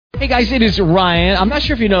Hey guys, it is Ryan. I'm not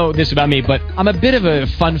sure if you know this about me, but I'm a bit of a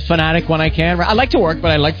fun fanatic when I can. I like to work,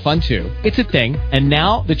 but I like fun too. It's a thing. And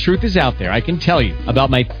now the truth is out there. I can tell you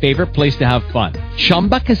about my favorite place to have fun.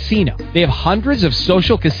 Chumba Casino. They have hundreds of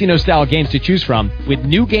social casino style games to choose from with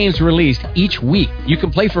new games released each week. You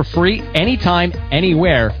can play for free anytime,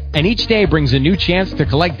 anywhere. And each day brings a new chance to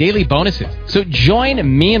collect daily bonuses. So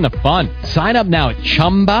join me in the fun. Sign up now at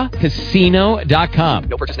ChumbaCasino.com.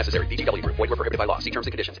 No purchase necessary. VGW Group. Void where prohibited by law. See terms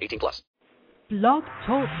and conditions. 18+. Blog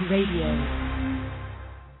Talk Radio.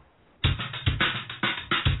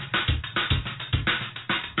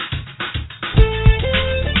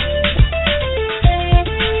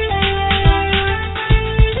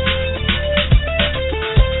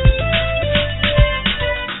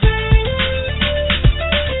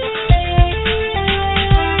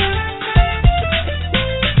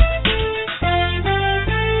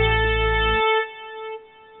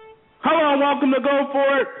 Welcome to Go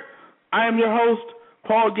For It. I am your host,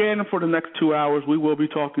 Paul Gannon. For the next 2 hours, we will be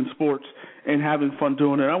talking sports and having fun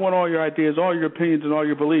doing it. I want all your ideas, all your opinions, and all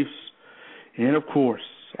your beliefs. And, of course,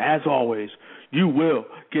 as always, you will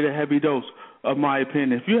get a heavy dose of my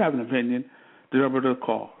opinion. If you have an opinion, the number to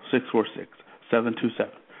call,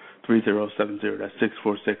 646-727-3070. That's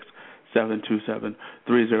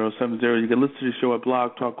 646-727-3070. You can listen to the show at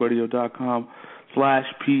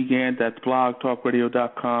blogtalkradio.com/PGAN. That's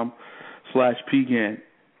blogtalkradio.com/PGAN,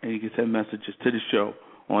 and you can send messages to the show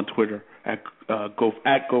on Twitter at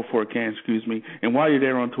Go4It, excuse me. And while you're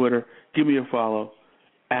there on Twitter, give me a follow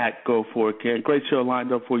at Go4It. Great show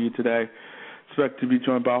lined up for you today. Expect to be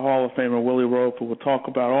joined by Hall of Famer Willie Roaf, who will talk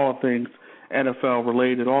about all things NFL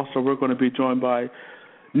related. Also, we're going to be joined by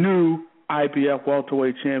new IBF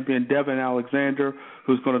welterweight champion Devon Alexander,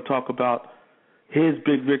 who's going to talk about his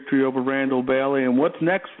big victory over Randall Bailey and what's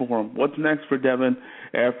next for him. What's next for Devon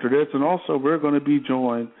after this? And also, we're going to be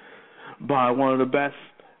joined by one of the best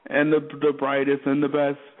and the brightest and the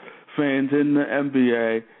best fans in the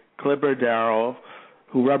NBA, Clipper Darrell,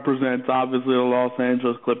 who represents, obviously, the Los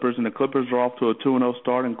Angeles Clippers. And the Clippers are off to a 2-0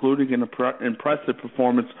 start, including an impressive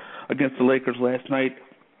performance against the Lakers last night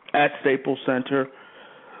at Staples Center.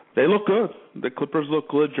 They look good. The Clippers look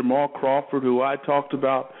good. Jamal Crawford, who I talked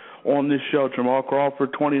about on this show, Jamal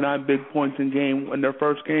Crawford, 29 big points in their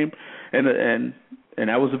first game, and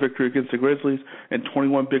that was a victory against the Grizzlies, and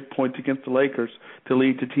 21 big points against the Lakers to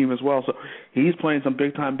lead the team as well. So he's playing some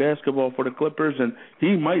big-time basketball for the Clippers, and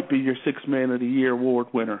he might be your Sixth Man of the Year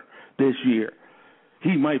award winner this year.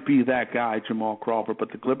 He might be that guy, Jamal Crawford, but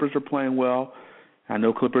the Clippers are playing well. I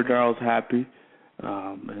know Clipper Darrell's happy,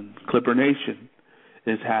 and Clipper Nation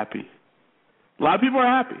is happy. A lot of people are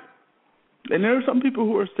happy. And there are some people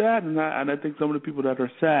who are sad, and I think some of the people that are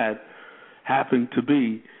sad happen to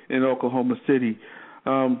be in Oklahoma City.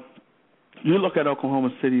 You look at Oklahoma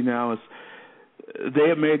City now, as they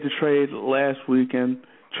have made the trade last weekend,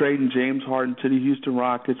 trading James Harden to the Houston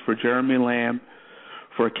Rockets for Jeremy Lamb,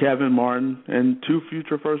 for Kevin Martin, and 2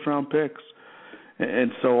 future first-round picks.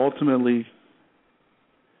 And so ultimately,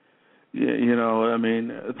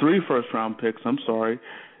 3 first-round picks, I'm sorry.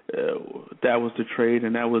 That was the trade,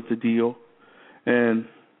 and that was the deal. And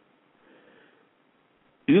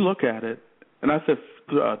you look at it, and I said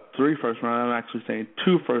 3 first rounds. I'm actually saying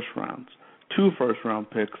 2 first rounds, 2 first-round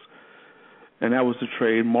picks, and that was the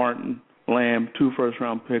trade. Martin, Lamb, 2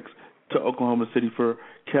 first-round picks to Oklahoma City for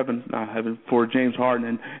for James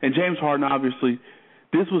Harden. And James Harden, obviously,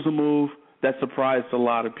 this was a move that surprised a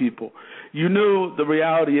lot of people. You knew the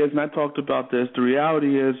reality is, and I talked about this, the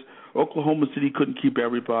reality is Oklahoma City couldn't keep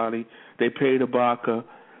everybody. They paid Ibaka.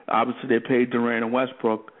 Obviously, they paid Durant and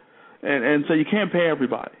Westbrook. And so you can't pay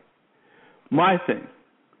everybody. My thing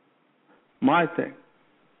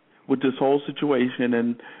with this whole situation,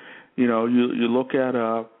 and, you look at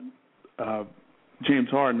James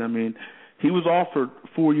Harden, I mean, he was offered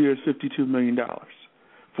 4 years, $52 million.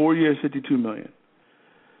 4 years, $52 million.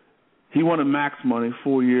 He wanted max money,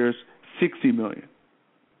 4 years, $60 million.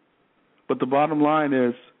 But the bottom line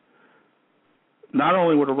is, not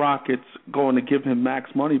only were the Rockets going to give him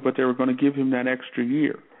max money, but they were going to give him that extra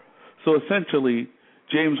year. So essentially,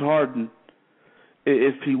 James Harden,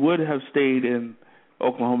 if he would have stayed in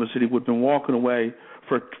Oklahoma City, would have been walking away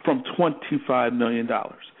from $25 million.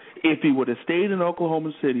 If he would have stayed in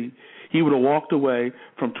Oklahoma City, he would have walked away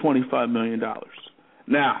from $25 million.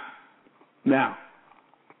 Now,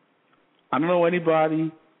 I don't know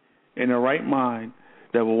anybody in their right mind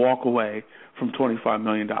that will walk away from $25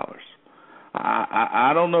 million.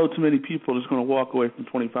 I don't know too many people that's going to walk away from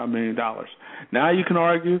 $25 million. Now you can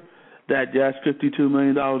argue that, yes, $52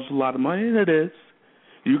 million is a lot of money, and it is.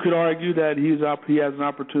 You could argue that he has an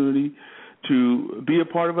opportunity to be a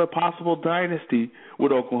part of a possible dynasty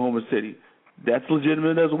with Oklahoma City. That's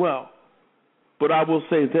legitimate as well. But I will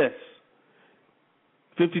say this.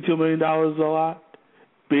 $52 million is a lot.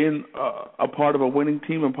 Being a part of a winning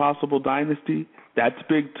team and possible dynasty, that's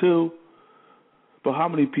big too. But how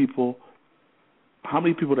many people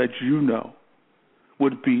that you know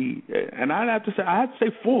would be, and I have to say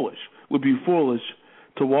foolish, would be foolish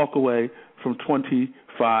to walk away from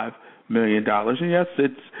 $25 million. And yes,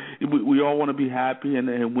 we all want to be happy,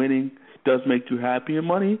 and winning does make you happy, and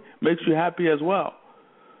money makes you happy as well.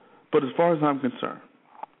 But as far as I'm concerned,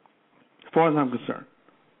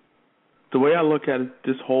 the way I look at it,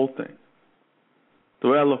 this whole thing,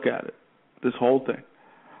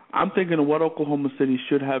 I'm thinking of what Oklahoma City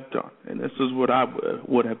should have done, and this is what I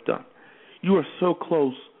would have done. You are so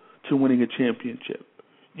close to winning a championship.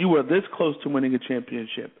 You are this close to winning a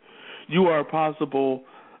championship. You are a possible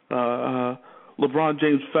LeBron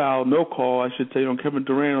James foul, no call, I should say, on Kevin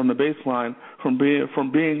Durant on the baseline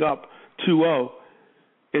from being up 2-0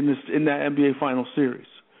 in that NBA Finals series.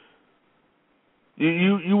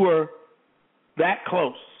 You were that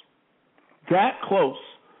close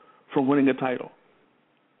from winning a title.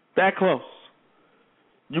 That close.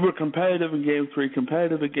 You were competitive in Game 3,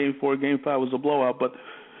 competitive in Game 4. Game 5 was a blowout, but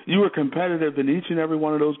you were competitive in each and every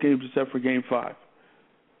one of those games except for Game 5.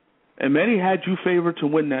 And many had you favored to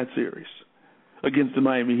win that series against the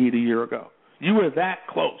Miami Heat a year ago. You were that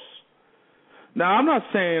close. Now, I'm not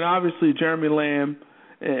saying, obviously, Jeremy Lamb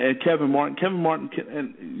and Kevin Martin.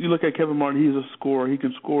 And you look at Kevin Martin, he's a scorer. He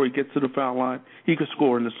can score. He gets to the foul line. He can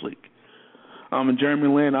score in this league. And Jeremy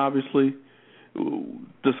Lamb, obviously,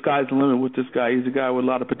 the sky's the limit with this guy. He's a guy with a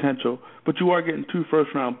lot of potential. But you are getting 2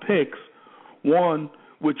 first-round picks, one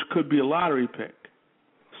which could be a lottery pick.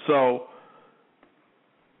 So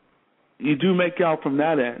you do make out from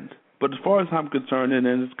that end. But as far as I'm concerned, and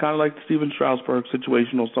it's kind of like the Steven Strasburg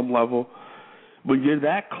situation on some level, when you're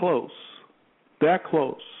that close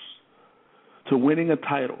to winning a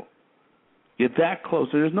title, you're that close.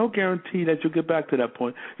 And there's no guarantee that you'll get back to that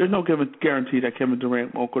point. There's no guarantee that Kevin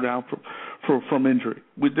Durant won't go down from injury.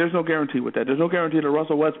 There's no guarantee with that. There's no guarantee that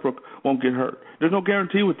Russell Westbrook won't get hurt. There's no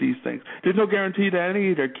guarantee with these things. There's no guarantee that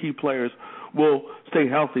any of their key players will stay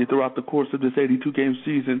healthy throughout the course of this 82-game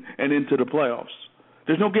season and into the playoffs.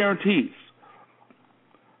 There's no guarantees.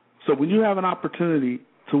 So when you have an opportunity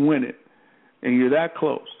to win it and you're that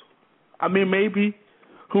close, I mean, maybe,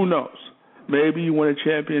 who knows? Maybe you win a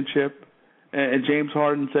championship and James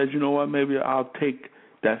Harden says, you know what, maybe I'll take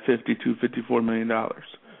that $54 million.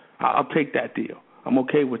 I'll take that deal. I'm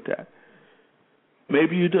okay with that.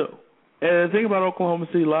 Maybe you do. And the thing about Oklahoma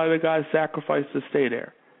City, a lot of the guys sacrificed to stay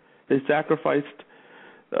there. They sacrificed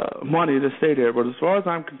money to stay there. But as far as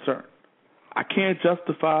I'm concerned, I can't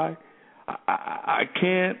justify, I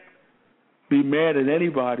can't be mad at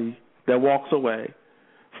anybody that walks away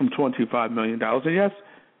from $25 million. And yes,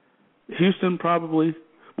 Houston probably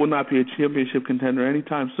will not be a championship contender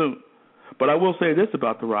anytime soon. But I will say this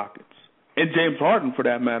about the Rockets, and James Harden for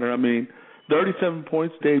that matter. I mean, 37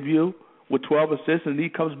 points debut with 12 assists, and he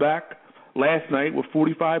comes back last night with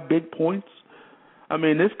 45 big points. I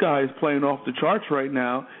mean, this guy is playing off the charts right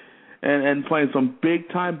now and playing some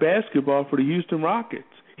big-time basketball for the Houston Rockets.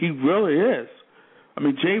 He really is. I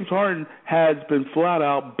mean, James Harden has been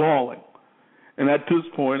flat-out balling. And at this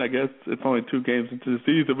point, I guess it's only 2 games into the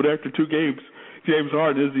season, but after 2 games, James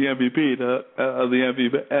Harden is the MVP of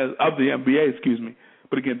the NBA, excuse me.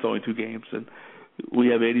 But again, it's only 2 games, and we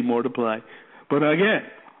have 80 more to play. But again,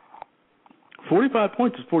 45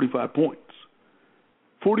 points is 45 points.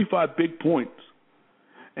 45 big points.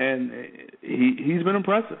 And he's been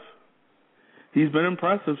impressive. He's been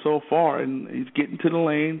impressive so far, and he's getting to the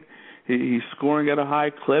lane. He's scoring at a high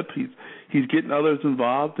clip. He's getting others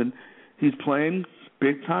involved, and he's playing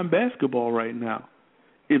big-time basketball right now.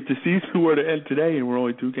 If the season were to end today and we're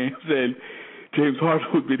only 2 games in, James Harden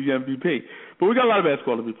would be the MVP. But we got a lot of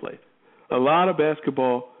basketball to be played. A lot of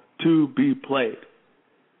basketball to be played.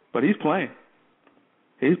 But he's playing.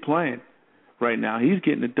 He's playing right now. He's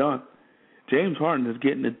getting it done. James Harden is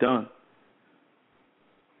getting it done.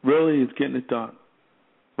 Really is getting it done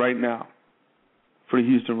right now for the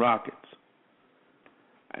Houston Rockets.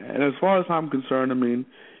 And as far as I'm concerned, I mean,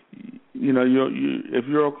 you know, if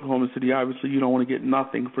you're Oklahoma City, obviously you don't want to get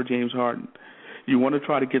nothing for James Harden. You want to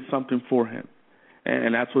try to get something for him.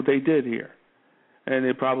 And that's what they did here. And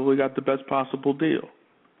they probably got the best possible deal.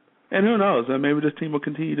 And who knows, maybe this team will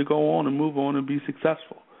continue to go on and move on and be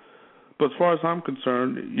successful. But as far as I'm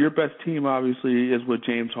concerned, your best team obviously is with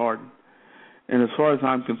James Harden. And as far as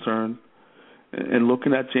I'm concerned, and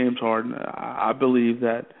looking at James Harden, I believe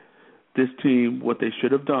that this team, what they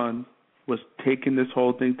should have done was taking this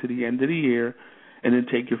whole thing to the end of the year and then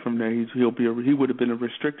take it from there. He would have been a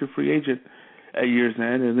restricted free agent at year's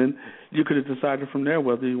end, and then you could have decided from there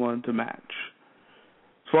whether you wanted to match.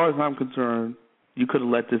 As far as I'm concerned, you could have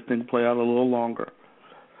let this thing play out a little longer.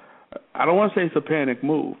 I don't want to say it's a panic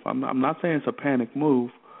move. I'm not saying it's a panic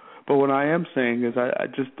move, but what I am saying is I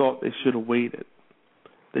just thought they should have waited.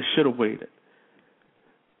 They should have waited.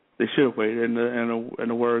 They should have waited. In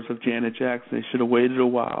the words of Janet Jackson, they should have waited a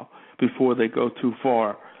while before they go too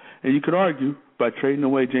far. And you could argue by trading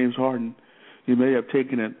away James Harden, you may have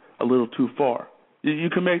taken it a little too far. You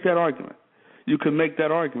can make that argument. You can make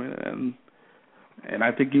that argument, and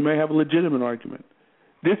I think you may have a legitimate argument.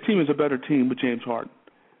 This team is a better team with James Harden.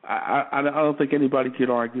 I don't think anybody could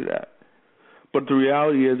argue that. But the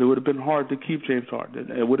reality is it would have been hard to keep James Harden.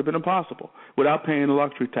 It would have been impossible. Without paying the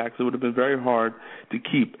luxury tax, it would have been very hard to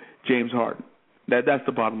keep James Harden. That's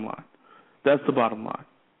the bottom line. That's the bottom line.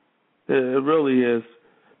 It really is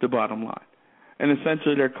the bottom line. And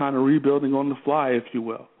essentially they're kind of rebuilding on the fly, if you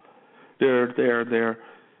will. They're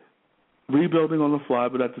rebuilding on the fly,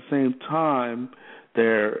 but at the same time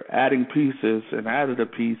they're adding pieces and added a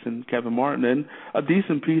piece in Kevin Martin and a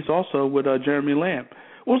decent piece also with Jeremy Lamb.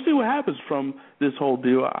 We'll see what happens from this whole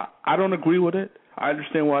deal. I don't agree with it. I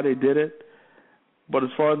understand why they did it. But as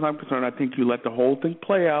far as I'm concerned, I think you let the whole thing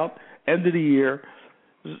play out, end of the year,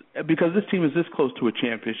 because this team is this close to a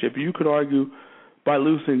championship. You could argue by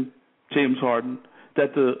losing James Harden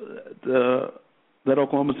that that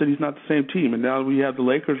Oklahoma City's not the same team. And now we have the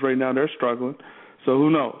Lakers right now. They're struggling. So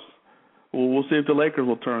who knows? We'll see if the Lakers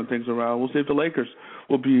will turn things around. We'll see if the Lakers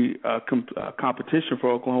will be competition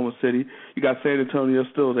for Oklahoma City. You got San Antonio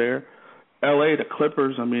still there. L.A., the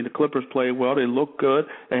Clippers, the Clippers play well. They look good.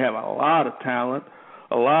 They have a lot of talent,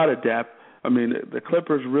 a lot of depth. The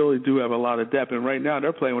Clippers really do have a lot of depth. And right now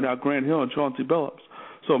they're playing without Grant Hill and Chauncey Billups.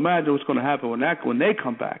 So imagine what's going to happen when they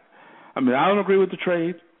come back. I don't agree with the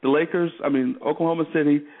trade. The Lakers, Oklahoma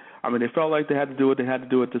City, they felt like they had to do what they had to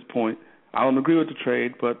do at this point. I don't agree with the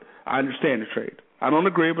trade, but I understand the trade. I don't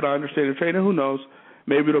agree, but I understand the trade, and who knows?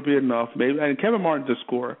 Maybe it'll be enough. Maybe, and Kevin Martin's a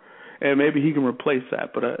scorer, and maybe he can replace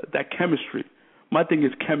that. But that chemistry, my thing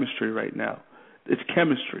is chemistry right now. It's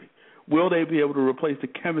chemistry. Will they be able to replace the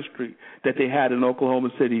chemistry that they had in Oklahoma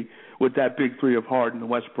City with that big three of Harden,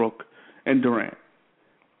 Westbrook, and Durant?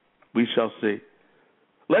 We shall see.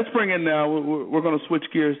 Let's bring in now, we're going to switch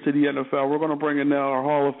gears to the NFL. We're going to bring in now our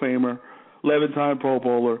Hall of Famer, 11-time Pro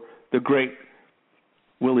Bowler, the great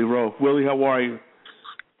Willie Roaf. Willie, how are you?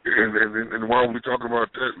 And while we're talking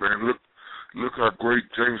about that, man, look how great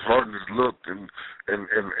James Harden has looked, and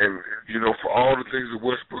for all the things that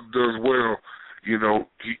Westbrook does well, he's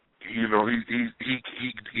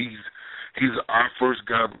our first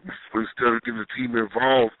guy instead of getting the team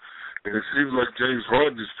involved, and it seems like James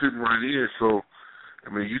Harden is fitting right in. So,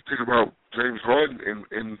 you think about James Harden,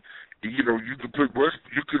 and you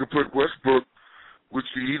could have put Westbrook, which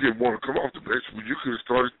he didn't want to come off the bench, but you could have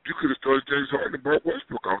started James Harden and brought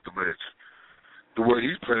Westbrook off the bench. The way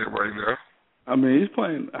he's playing right now. He's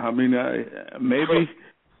playing.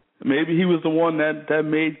 Maybe he was the one that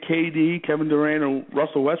made KD, Kevin Durant, and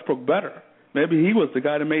Russell Westbrook better. Maybe he was the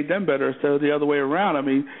guy that made them better instead of the other way around.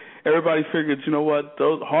 Everybody figured,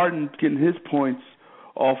 those Harden getting his points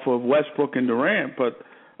off of Westbrook and Durant, but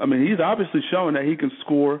he's obviously showing that he can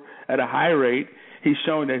score at a high rate. He's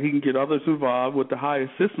showing that he can get others involved with the high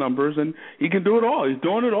assist numbers, and he can do it all. He's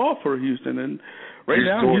doing it all for Houston, and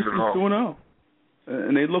now Houston's doing it all.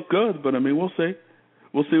 And they look good, but, we'll see.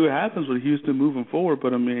 We'll see what happens with Houston moving forward,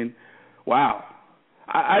 but, wow.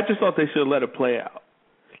 I just thought they should have let it play out.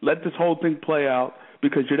 Let this whole thing play out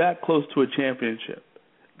because you're that close to a championship.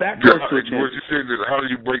 That close to a championship. What you're saying is how do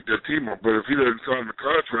you break that team up? But if he doesn't sign the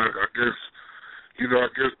contract, I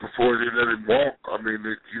guess before they let him walk, they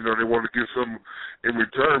want to get something in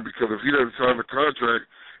return, because if he doesn't sign the contract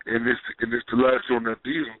and it's the last on that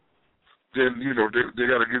deal, then they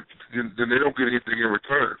got to get, then they don't get anything in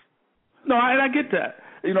return. No, and I get that.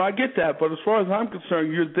 I get that. But as far as I'm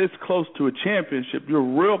concerned, you're this close to a championship. You're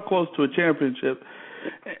real close to a championship.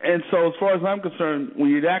 And so as far as I'm concerned, when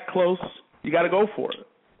you're that close, you got to go for it.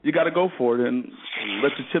 You got to go for it and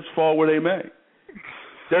let the chips fall where they may.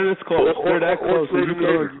 They're this close. They're that close. You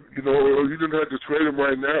didn't have to trade him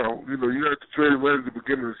right now. You have to trade him right at the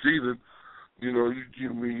beginning of the season.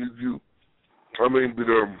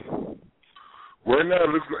 Right now it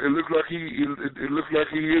looks like he is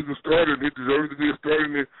a starter. He deserves to be a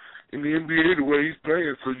starter in the NBA the way he's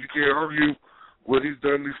playing. So you can't argue what he's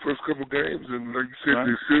done these first couple games. And like you said, right,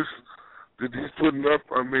 the assists that he's putting up.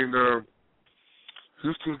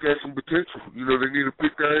 Houston's got some potential. They need to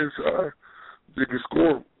pick guys that can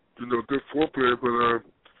score. good foreplay, but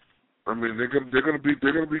I mean they're gonna be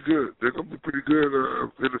good. They're gonna be pretty good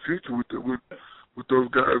in the future with those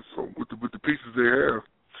guys with the pieces they have.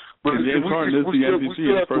 But we still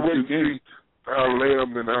have to wait and see how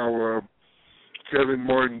Lamb and how Kevin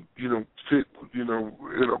Martin, fit, in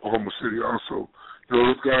Oklahoma City also.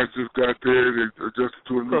 Those guys just got there, they adjusted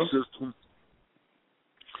to a new system.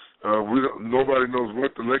 Nobody knows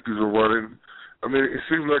what the Lakers are running. I mean, it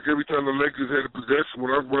seems like every time the Lakers had a possession,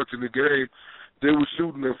 when I was watching the game, they were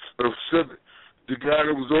shooting a 7. The guy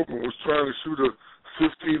that was open was trying to shoot a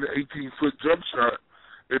 15 to 18-foot jump shot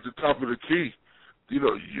at the top of the key. You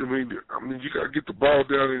got to get the ball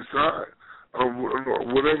down inside.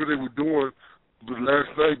 Whatever they were doing, but last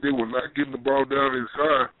night they were not getting the ball down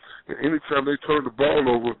inside. And anytime they turned the ball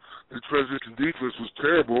over, the transition defense was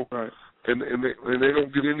terrible. Right. And they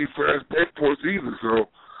don't get any fast break points either. So,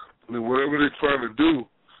 whatever they're trying to do,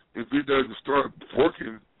 if it doesn't start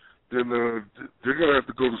working, then they're going to have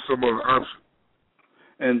to go to some other option.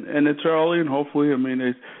 And it's early, and hopefully,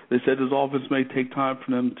 they said this offense may take time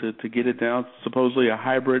for them to get it down. Supposedly a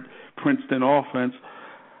hybrid Princeton offense.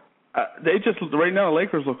 Right now the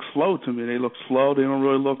Lakers look slow to me. They look slow. They don't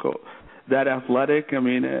really look that athletic.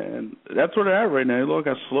 And that's where they're at right now. They look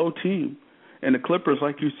like a slow team. And the Clippers,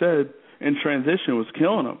 like you said, in transition was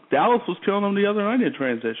killing them. Dallas was killing them the other night in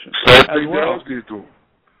transition as well.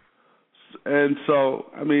 And so,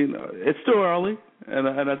 it's still early, and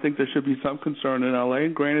I think there should be some concern in L.A.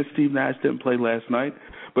 And granted, Steve Nash didn't play last night,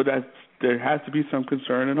 but there has to be some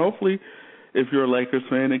concern. And hopefully, if you're a Lakers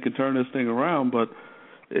fan, they can turn this thing around. But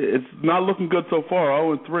it's not looking good so far,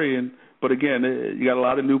 0-3. But again, you got a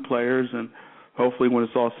lot of new players, and hopefully when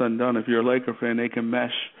it's all said and done, if you're a Laker fan, they can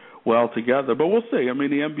mesh well together. But we'll see. The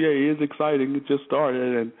NBA is exciting. It just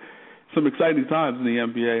started, and some exciting times in the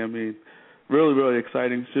NBA. Really, really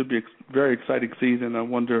exciting. Should be a very exciting season. I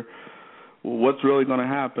wonder what's really going to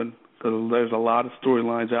happen because there's a lot of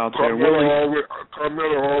storylines out there.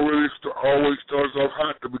 Carmelo always starts off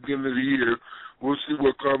hot at the beginning of the year. We'll see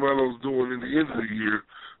what Carmelo's doing in the end of the year.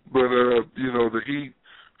 But, the Heat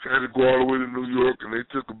had to go all the way to New York, and they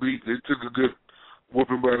took a beat. They took a good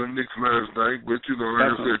whooping by the Knicks last night. But, like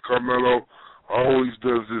I said, Carmelo always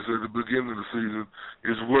does this at the beginning of the season.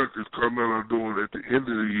 His work is Carmelo doing at the end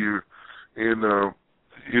of the year. And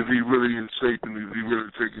is he really in shape and is he really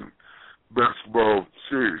taking basketball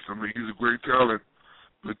serious? He's a great talent,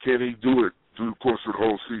 but can he do it through the course of the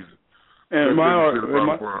whole season? And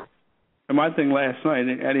my thing last night,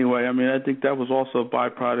 anyway, I think that was also a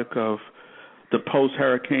byproduct of the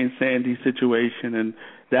post-Hurricane Sandy situation and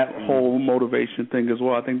that whole motivation thing as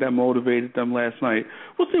well. I think that motivated them last night.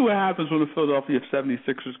 We'll see what happens when the Philadelphia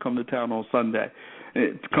 76ers come to town on Sunday,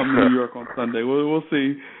 come to New York on Sunday. We'll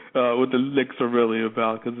see what the Knicks are really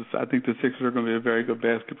about because I think the Sixers are going to be a very good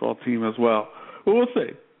basketball team as well. But we'll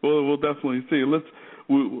see. We'll definitely see.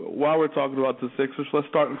 While we're talking about the Sixers, let's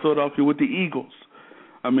start in Philadelphia with the Eagles.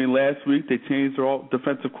 Last week they changed their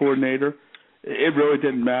defensive coordinator. It really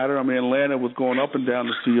didn't matter. Atlanta was going up and down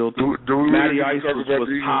the field. Matty Ice was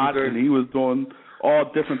hot, and he was doing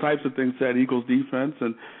all different types of things to that Eagles defense.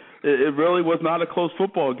 And it really was not a close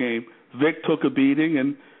football game. Vic took a beating,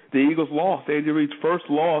 and the Eagles lost. Andy Reid's first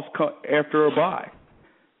loss after a bye.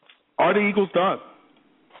 Are the Eagles done?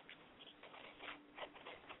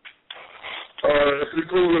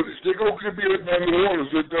 They're going to be at New Orleans.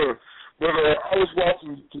 They're done. But I was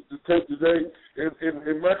watching the tape today,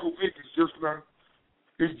 and Michael Vick is just not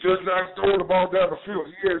throwing the ball down the field.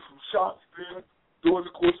 He had some shots there during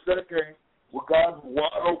the course of that game where guys were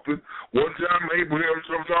wide open. One time Abraham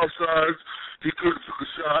jumped outside. He could have took a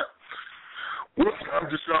shot. One time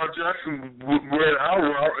Deshaun Jackson ran our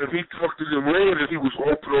route, and he tucked it and ran, and he was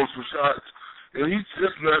open on some shots. And he's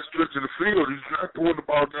just not stretching the field. He's not throwing the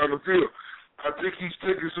ball down the field. I think he's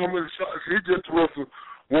taking so many shots. He just wants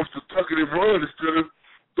to tuck it and run instead of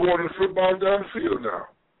throwing the football down the field now.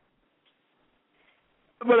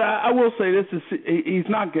 But I will say this he's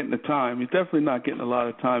not getting the time. He's definitely not getting a lot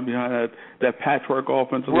of time behind that patchwork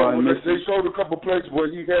offensive line. They showed a couple plays where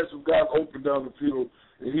he had some guys open down the field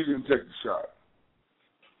and he didn't take the shot.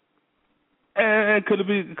 And it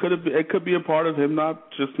could be a part of him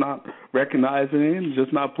not recognizing it and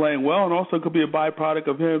just not playing well, and also it could be a byproduct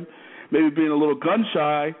of him maybe being a little gun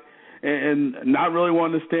shy and not really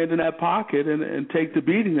wanting to stand in that pocket and take the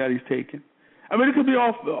beating that he's taking. It could be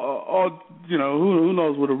all who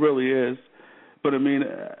knows what it really is. But,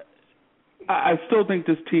 I still think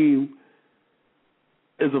this team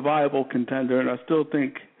is a viable contender, and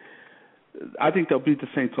I think they'll beat the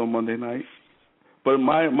Saints on Monday night. But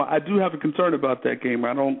I do have a concern about that game.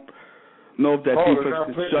 I'm know if that defense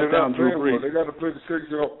can shut down Drew Brees. They got to play the Saints.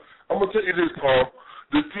 I'm going to tell you this, Paul.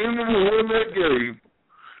 The team that will win that game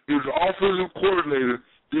is the offensive coordinator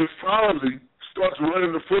that finally starts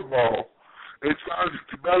running the football and tries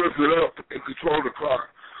to balance it up and control the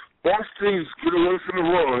clock. Both teams get away from the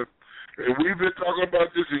run, and we've been talking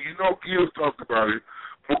about this, and you know Gil talked about it.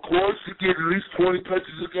 McCoy should get at least 20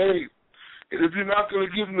 touches a game. And if you're not going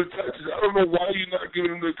to give him the touches, I don't know why you're not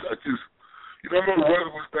giving him the touches. You know, I know the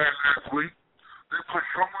weather was bad last week. They put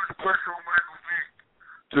so much pressure on Michael Vick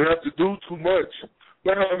to have to do too much.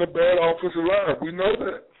 Behind a bad offensive line. We know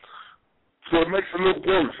that. So it makes it look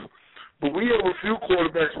worse. But we have a few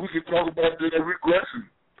quarterbacks we can talk about that are regressing.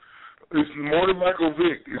 It's more than Michael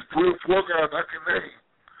Vick. It's 3 or 4 guys I can name.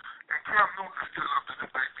 And Cam Newton is still up to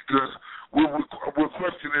debate because we're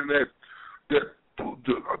questioning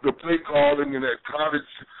the play calling and that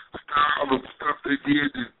college style of stuff they did.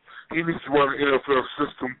 That he needs to run an NFL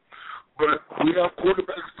system. But we have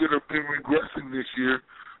quarterbacks that have been regressing this year,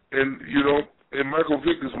 and and Michael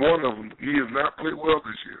Vick is one of them. He has not played well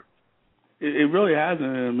this year. It really hasn't.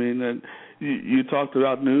 I mean, you talked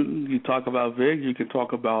about Newton, you talk about Vick, you can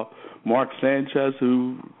talk about Mark Sanchez,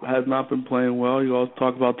 who has not been playing well. You also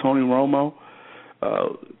talk about Tony Romo.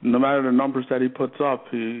 No matter the numbers that he puts up,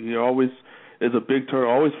 he always is a big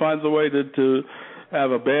always finds a way to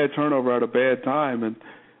have a bad turnover at a bad time. And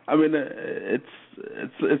I mean,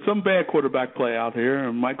 it's some bad quarterback play out here,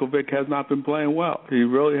 and Michael Vick has not been playing well. He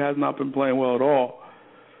really has not been playing well at all.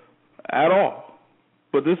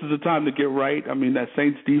 But this is the time to get right. I mean, that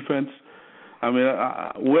Saints defense, I mean,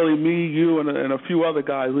 Willie, me, you, and a few other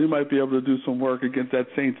guys, we might be able to do some work against that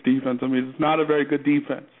Saints defense. I mean, it's not a very good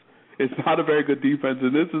defense. It's not a very good defense,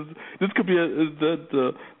 and this could be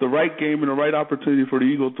the right game and the right opportunity for the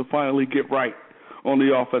Eagles to finally get right on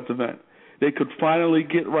the offensive end. They could finally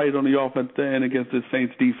get right on the offensive end against this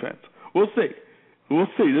Saints defense. We'll see.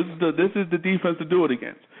 This is the defense to do it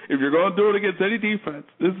against. If you're going to do it against any defense,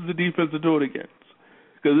 this is the defense to do it against.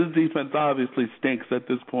 Because this defense obviously stinks at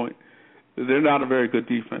this point. They're not a very good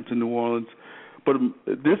defense in New Orleans. But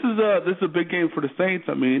this is a big game for the Saints.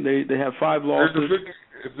 I mean, they have 5 losses.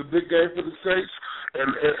 It's a big game for the Saints,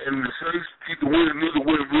 and the Saints need to win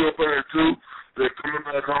real bad too. They're coming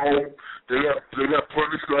back home. They got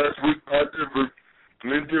punished last week by Denver,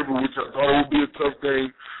 which I thought would be a tough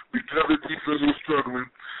game because the defense was struggling,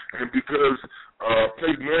 and because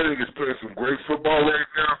Peyton Manning is playing some great football right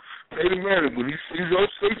now. Peyton Manning, when he sees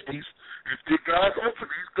those safeties, if the guy's open,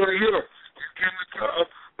 he's going to hit him. He's getting the job,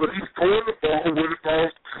 but he's throwing the ball where the ball,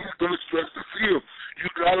 he's going to stretch the field. You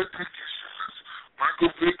got to take your shots.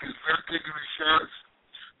 Michael Vick is not taking his shots.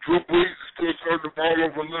 Drew Brees is still turning the ball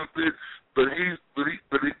over a little bit, but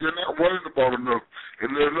they're not running the ball enough.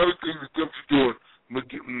 And there are other things that they're doing.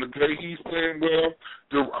 McGahee's playing well.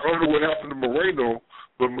 I don't know what happened to Moreno,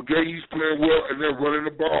 but McGahee's playing well, and they're running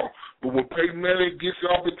the ball. But when Peyton Manning gets the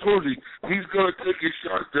opportunity, he's going to take his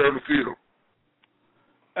shots down the field.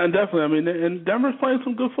 And definitely, I mean, and Denver's playing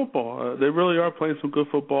some good football. They really are playing some good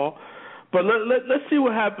football. But let's see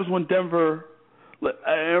what happens when Denver.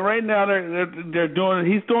 And right now they're doing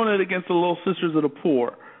it. He's doing it against the Little Sisters of the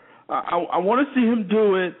Poor. I want to see him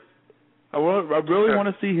do it. I really want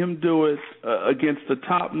to see him do it against the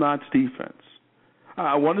top-notch defense.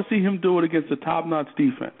 I want to see him do it against the top-notch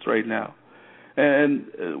defense right now. And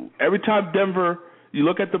every time Denver, you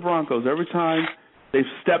look at the Broncos, every time they've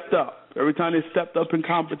stepped up, every time they stepped up in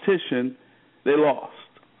competition, they lost.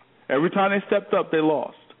 Every time they stepped up, they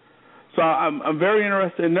lost. So I'm very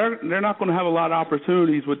interested, and they're not going to have a lot of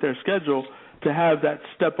opportunities with their schedule to have that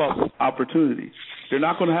step-up opportunity. They're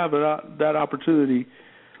not going to have that opportunity.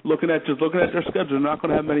 Looking at their schedule, they're not going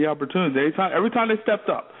to have many opportunities. Every time they stepped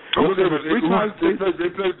up. They've been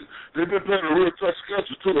playing a real tough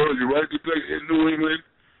schedule too early, right? They played in New England.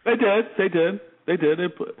 They did.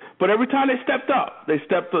 But every time they stepped up, they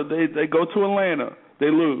go to Atlanta,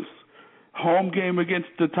 they lose. Home game against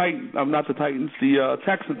the Titans, not the Titans, the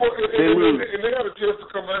Texans, they lose. And they had a chance to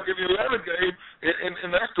come back in the Atlanta game,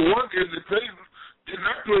 and that's the one game the Titans did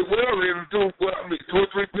not play well and do 2 or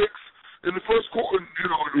 3 picks in the first quarter.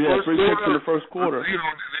 Three picks in the first quarter.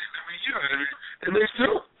 And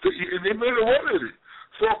they made a run at it.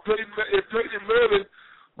 So if Peyton Manning,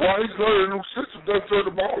 while he's learning a new system, doesn't turn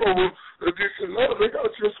the ball over against Atlanta, they got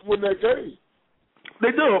a chance to win that game. They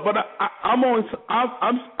do, but I'm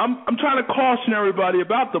trying to caution everybody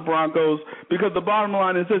about the Broncos because the bottom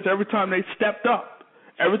line is this: every time they stepped up,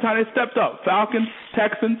 Falcons,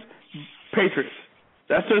 Texans, Patriots.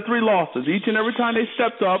 That's their 3 losses. Each and every time they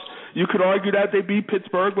stepped up, you could argue that they beat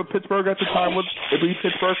Pittsburgh, but Pittsburgh at the time they beat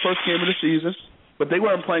Pittsburgh first game of the season. but they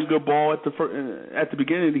weren't playing good ball at the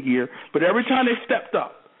beginning of the year. But every time they stepped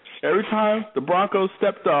up, every time the Broncos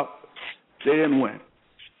stepped up, they didn't win.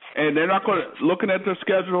 And they're not going to, looking at their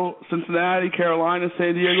schedule, Cincinnati, Carolina,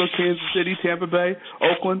 San Diego, Kansas City, Tampa Bay,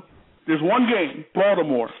 Oakland, there's one game,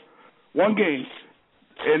 Baltimore, one game.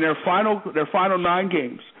 In their final 9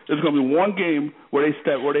 games, there's going to be one game where they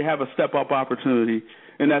have a step-up opportunity,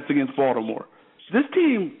 and that's against Baltimore. This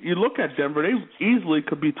team, you look at Denver, they easily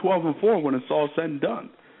could be 12-4 when it's all said and done,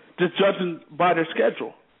 just judging by their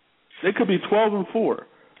schedule. They could be 12-4,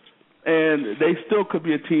 and they still could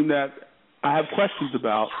be a team that I have questions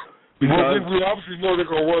about. Because we obviously know they're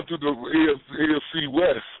going to run through the AFC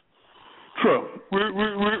West. True. We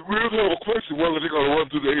don't have a question whether they're going to run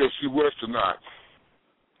through the AFC West or not.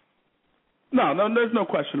 No, there's no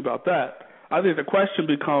question about that. I think the question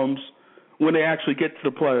becomes when they actually get to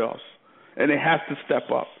the playoffs, and they have to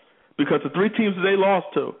step up. Because the 3 teams that they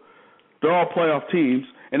lost to, they're all playoff teams,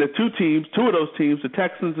 and the 2 of those teams, the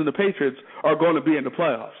Texans and the Patriots, are going to be in the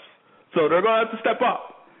playoffs. So they're going to have to step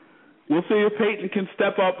up. We'll see if Peyton can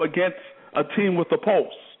step up against a team with a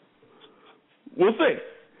pulse. We'll see.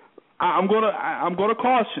 I'm going to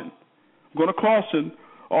caution. I'm going to caution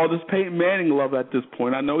all this Peyton Manning love at this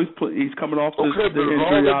point. I know he's coming off the injury. Okay, but as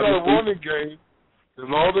long as they got a running game, as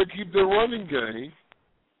long as they keep their running game,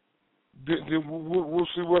 then we'll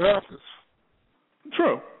see what happens.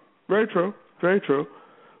 True. Very true. Very true.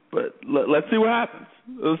 But let's see what happens.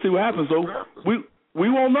 Let's see what happens. So we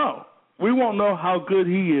won't know. We won't know how good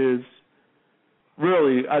he is,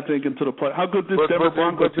 really, I think, into the play. How good this Denver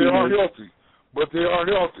Broncos team is. But they are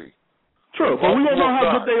healthy. True, but we won't know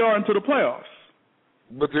how good they are into the playoffs.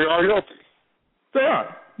 But they are healthy. They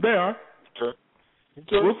are. Okay.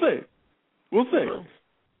 We'll see. Okay.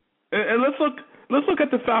 And let's look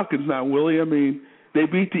at the Falcons now, Willie. I mean, they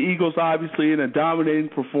beat the Eagles obviously in a dominating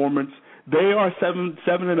performance. They are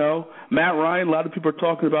 7-0. Matt Ryan, a lot of people are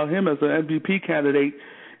talking about him as an MVP candidate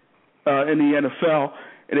in the NFL.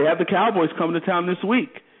 And they have the Cowboys coming to town this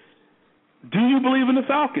week. Do you believe in the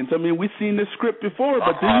Falcons? I mean, we've seen this script before,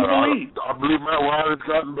 but do you believe? I believe Matt Ryan has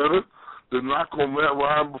gotten better. The knock on Matt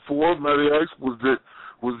Ryan before, Matty Ice, was that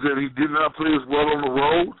he did not play as well on the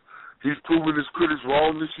road. He's proven his critics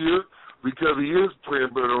wrong this year because he is playing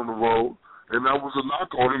better on the road, and that was a knock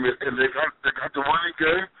on him. And they got the running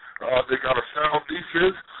game. They got a sound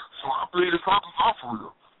defense. So I believe the Falcons are for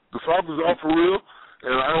real. The Falcons are for real,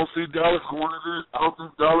 and I don't see Dallas going to this. I don't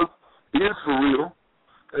think Dallas is for real.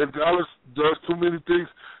 And Dallas does too many things.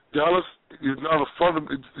 Dallas is not a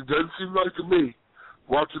fundamental. It doesn't seem like to me,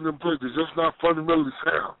 watching them play, they're just not fundamentally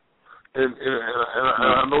sound. And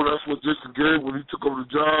I know that's what Jason Garrett, when he took over the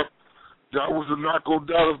job, that was a knock on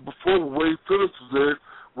Dallas before when Wade Phillips was there,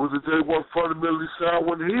 was that they weren't fundamentally sound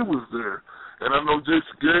when he was there. And I know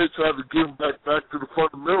Jason Garrett tried to get them back to the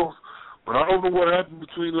fundamentals, but I don't know what happened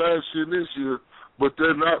between last year and this year, but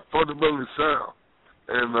they're not fundamentally sound.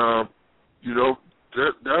 And,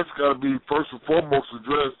 that's got to be first and foremost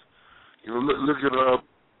addressed. Look at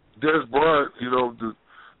Des Bryant, to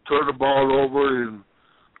turn the ball over, and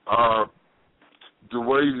the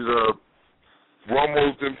way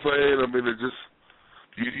Romo's been playing. I mean, it just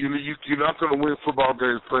you're not going to win football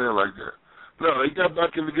games playing like that. No, they got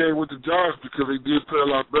back in the game with the Giants because they did play a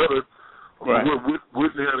lot better. Right.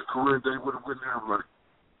 Whitney had a career day with him, have like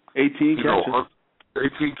 18 catches.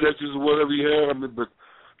 18 catches or whatever he had. I mean, but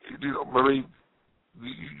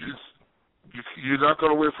you're not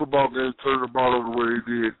going to win football games turning the ball over the way they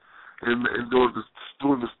did and doing the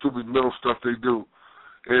stupid mental stuff they do.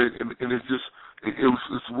 And it's just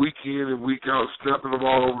it's week in and week out, snapping the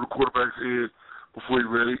ball over the quarterback's head before he's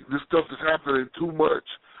ready. This stuff is happening too much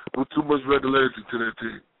with too much regularity to their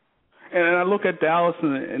team. And I look at Dallas,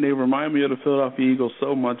 and they remind me of the Philadelphia Eagles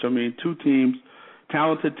so much. I mean, 2 teams,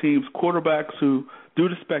 talented teams, quarterbacks who do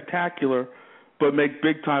the spectacular but make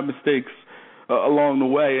big-time mistakes along the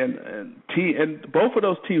way. And both of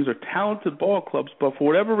those teams are talented ball clubs, but for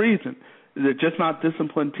whatever reason, they're just not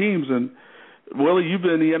disciplined teams. And, Willie, you've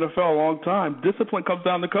been in the NFL a long time. Discipline comes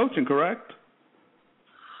down to coaching, correct?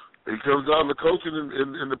 It comes down to coaching,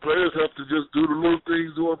 and the players have to just do the little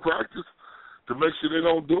things during practice to make sure they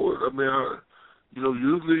don't do it. I mean,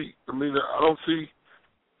 usually, I don't see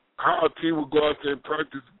how a team would go out there and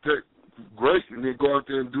practice great and then go out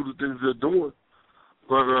there and do the things they're doing.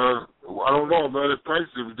 But I don't know. I'm not at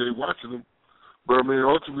practice every day watching them. But,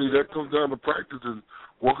 ultimately, that comes down to practice and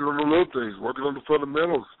working on the little things, working on the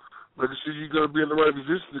fundamentals, making sure you're going to be in the right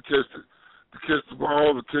position to catch the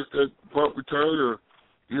ball, to catch that punt return, or,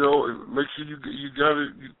 make sure you got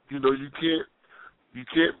it. You got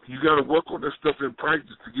to work on that stuff in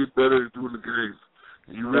practice to get better at doing the games.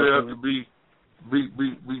 And you really have to be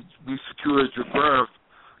be secure at your craft.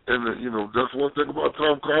 And that's one thing about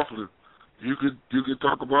Tom Coughlin. You could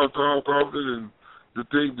talk about Tom Coughlin and the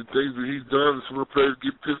things that he's done. And some of the players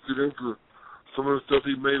get pissed at him for some of the stuff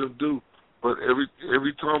he made them do. But every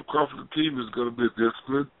Tom Coughlin team is going to be a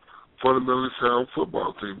disciplined, fundamentally sound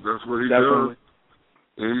football team. That's what he does.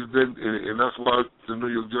 And he's been, and that's why the New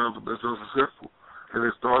York Giants have been so successful. And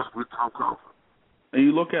it starts with Tom Coughlin. And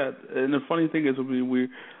you look at, and the funny thing is, a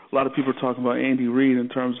lot of people are talking about Andy Reid in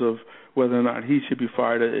terms of whether or not he should be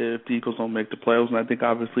fired if the Eagles don't make the playoffs, and I think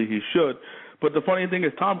obviously he should. But the funny thing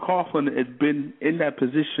is, Tom Coughlin has been in that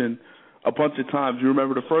position a bunch of times. You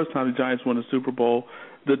remember the first time the Giants won the Super Bowl,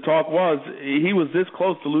 the talk was he was this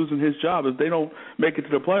close to losing his job. If they don't make it to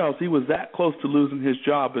the playoffs, he was that close to losing his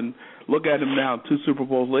job. And look at him now, 2 Super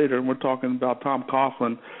Bowls later, and we're talking about Tom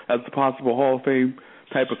Coughlin as the possible Hall of Fame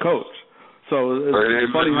type of coach. So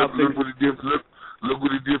it's funny how things... Look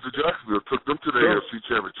what he did for Jacksonville. Took them to the AFC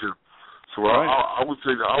Championship. So I would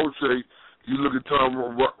say you look at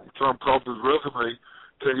Tom Coughlin's resume,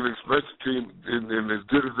 taking an expensive team and as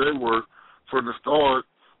good as they were from the start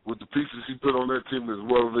with the pieces he put on that team as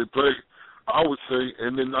well as they played. I would say,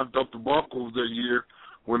 and then knocked up the Broncos that year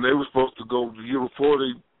when they were supposed to go. The year before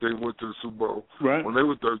they went to the Super Bowl. Right. When they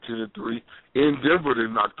were 13-3 in Denver, they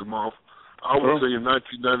knocked them off. I would say in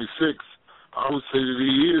 1996. I would say that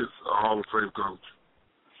he is a Hall of Fame coach.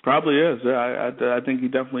 Probably is. I think he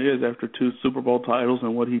definitely is after 2 Super Bowl titles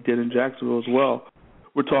and what he did in Jacksonville as well.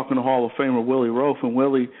 We're talking to Hall of Famer Willie Roaf. And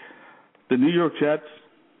Willie, the New York Jets,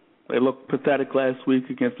 they looked pathetic last week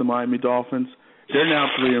against the Miami Dolphins. They're now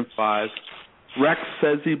 3-5. Rex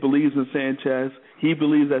says he believes in Sanchez. He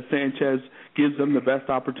believes that Sanchez gives them the best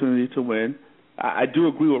opportunity to win. I do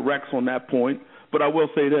agree with Rex on that point, but I will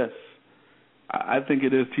say this. I think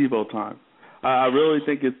it is Tebow time. I really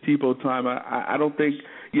think it's Tebow time. I don't think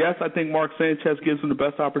 – yes, I think Mark Sanchez gives them the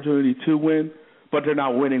best opportunity to win, but they're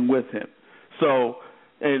not winning with him. So,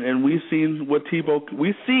 and we've seen what Tebow –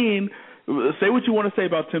 we've seen – say what you want to say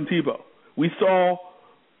about Tim Tebow. We saw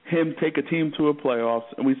him take a team to a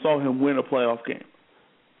playoffs, and we saw him win a playoff game.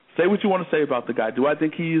 Say what you want to say about the guy. Do I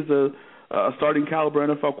think he's a starting caliber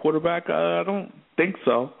NFL quarterback? I don't think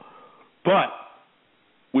so. But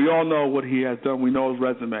we all know what he has done. We know his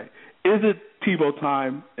resume. Is it Tebow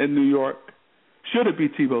time in New York? Should it be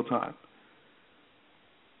Tebow time?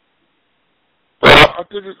 I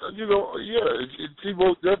think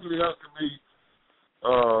Tebow definitely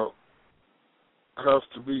has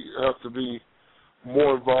to be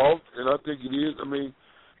more involved, and I think it is. I mean,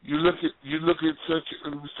 you look at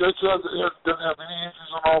Sanchez doesn't have any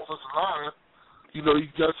injuries on the offensive line. You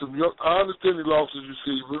got some young. I understand he lost his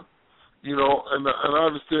receiver. And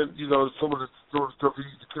I understand, some of the stuff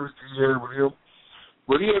the chemistry he had with him.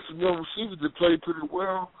 But he had some young receivers that played pretty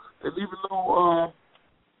well. And even though,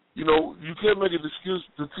 you can't make an excuse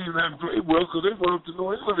the team that played well because they went up to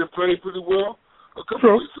New England and played pretty well a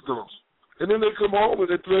couple of weeks ago. And then they come home and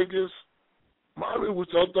they play against Miami,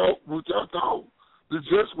 which I thought the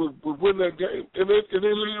Jets would win that game. And they lead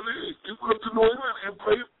it. They went up to New England and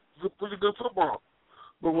played pretty good football.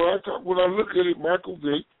 But when I look at it, Michael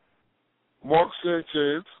Vick, Mark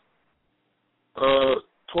Sanchez,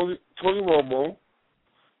 Tony Romo,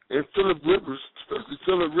 and Phillip Rivers, especially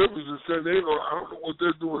Phillip Rivers in San Diego, I don't know what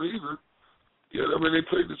they're doing either. Yeah, I mean, they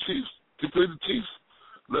played the Chiefs.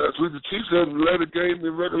 Last week. The Chiefs hadn't led a game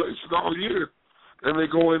in regulation all year, and they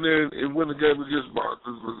go in there and win the game against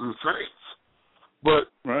the Saints. But,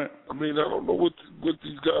 right. I mean, I don't know what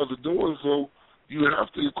these guys are doing, so you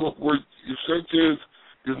have to incorporate. If Sanchez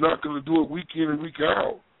is not going to do it week in and week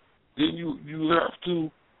out, then you have to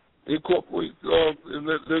incorporate and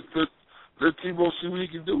let Tebow see what he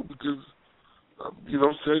can do because,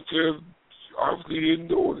 Sanchez obviously isn't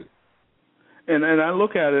doing it. And I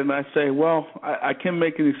look at it and I say, well, I can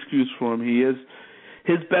make an excuse for him. He is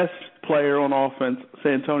his best player on offense.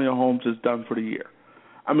 Santonio Holmes is done for the year.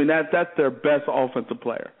 I mean, that's their best offensive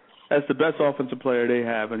player. That's the best offensive player they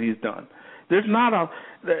have, and he's done. There's not a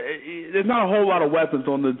whole lot of weapons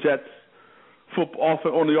on the Jets.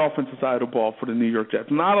 On the offensive side of the ball for the New York Jets.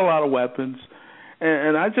 Not a lot of weapons.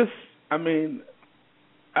 And I think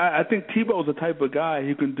Tebow is the type of guy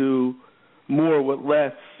who can do more with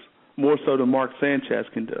less, more so than Mark Sanchez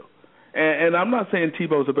can do. And I'm not saying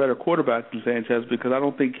Tebow is a better quarterback than Sanchez because I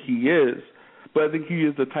don't think he is, but I think he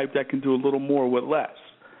is the type that can do a little more with less.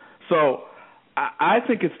 So I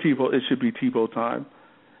think it's Tebow. It should be Tebow time.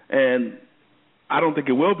 And I don't think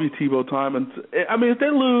it will be Tebow time. And I mean, if they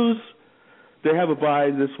lose, they have a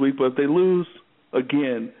bye this week, but if they lose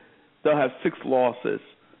again, they'll have 6 losses.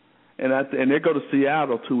 And they go to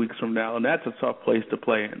Seattle 2 weeks from now, and that's a tough place to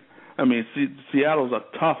play in. I mean, Seattle's a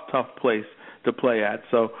tough place to play at.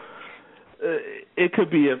 So it could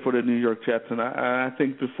be it for the New York Jets, and I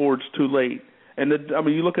think before it's too late. And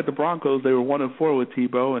you look at the Broncos; they were 1-4 with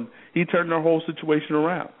Tebow, and he turned their whole situation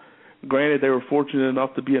around. Granted, they were fortunate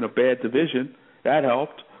enough to be in a bad division; that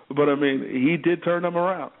helped. But I mean, he did turn them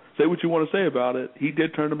around. Say what you want to say about it, he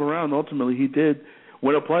did turn them around. Ultimately, he did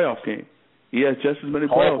win a playoff game. He has just as many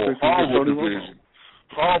playoff victories as Tony Romo.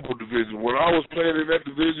 Horrible division. When I was playing in that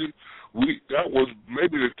division, that was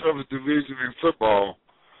maybe the toughest division in football,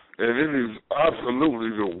 and it is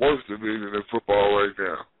absolutely the worst division in football right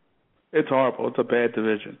now. It's horrible. It's a bad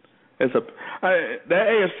division. The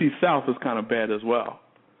AFC South is kind of bad as well.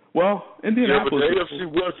 Well, Indianapolis. Yeah, but the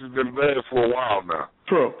AFC West has been bad for a while now.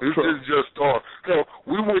 True. This is just start.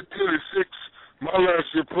 We went 10-6 my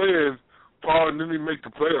last year playing, Paul, and didn't even make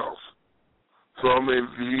the playoffs. So, I mean,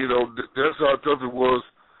 that's how tough it was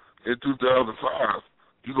in 2005.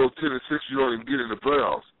 You go 10-6, you don't even get in the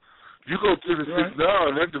playoffs. You go 10-6 now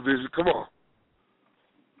in that division, come on.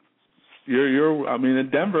 In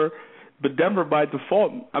Denver, but Denver by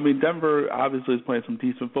default, Denver obviously is playing some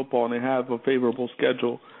decent football, and they have a favorable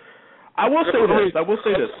schedule. I will say this.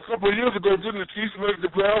 A couple of years ago, didn't the Chiefs make the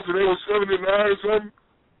playoffs and they were 7-9 or something?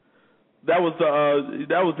 That was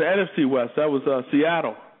the NFC West. That was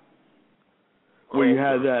Seattle, where you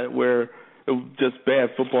had that, where it was just bad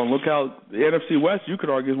football. And look how the NFC West, you could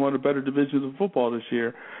argue, is one of the better divisions of football this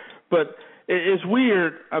year. But it's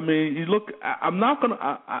weird. You look. I'm not going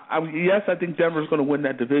to. Yes, I think Denver's going to win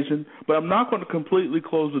that division, but I'm not going to completely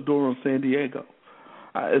close the door on San Diego.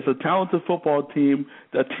 It's a talented football team,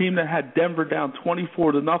 a team that had Denver down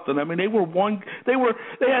 24-0. They were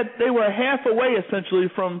they were half away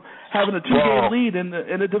essentially from having a 2-game lead in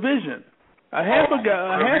the division. Half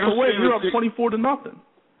away, you're up 24-0.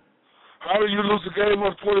 How do you lose a game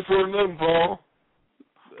up 24-0, Paul?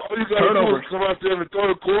 All you got to do is come out there in the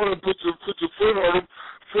third quarter and put your foot on them.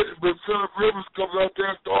 But Phillip Rivers comes out there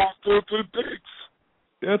and throws 2 or 3 picks.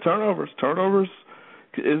 Yeah, turnovers. Turnovers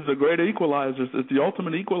is a great equalizer. It's the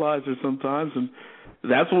ultimate equalizer sometimes, and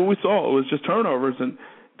that's what we saw. It was just turnovers. And,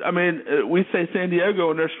 we say San Diego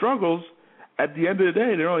and their struggles. At the end of the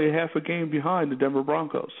day, they're only half a game behind the Denver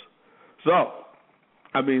Broncos. So,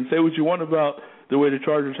 say what you want about the way the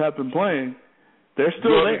Chargers have been playing. They're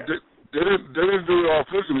still there. They didn't do it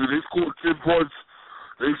offensively. They scored 10 points.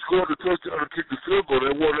 They scored a touchdown and kicked the field goal.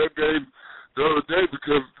 They won that game the other day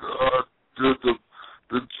because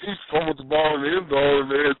the Chiefs fumbled the ball in the end zone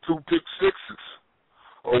and they had 2 pick sixes.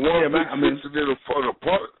 Or one pick six and then a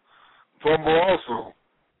fumble also.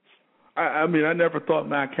 I never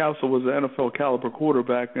thought Matt Castle was an NFL caliber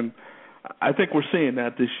quarterback, and I think we're seeing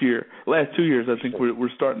that this year. Last 2 years, I think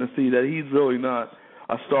we're starting to see that he's really not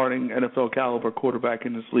a starting NFL caliber quarterback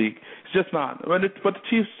in this league. He's just not. But the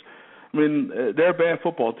Chiefs, they're a bad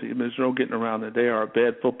football team. There's no getting around it. They are a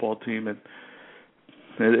bad football team, and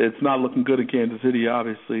it's not looking good in Kansas City,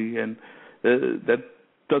 obviously, and that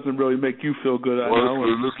doesn't really make you feel good. I know.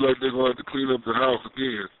 It looks like they're going to have to clean up the house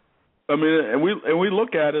again. And we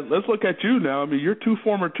look at it. Let's look at you now. Your 2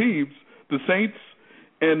 former teams, the Saints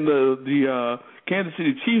and the Kansas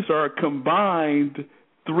City Chiefs, are a combined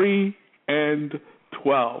 3-12.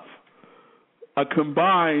 A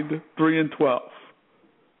combined 3-12.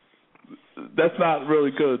 That's not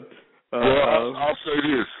really good. I'll say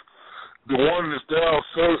this. The one that's down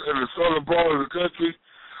in the southern part of the country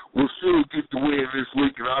will still get the win this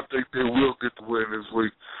week, and I think they will get the win this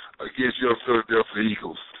week against your Philadelphia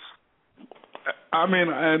Eagles. I'm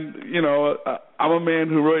a man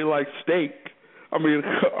who really likes steak. Are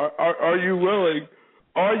you willing?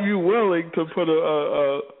 Are you willing to put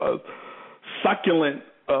a succulent,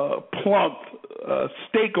 plump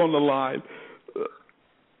steak on the line?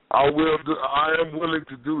 I am willing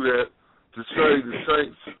to do that to say the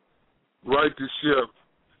Saints right the ship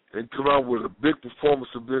and come out with a big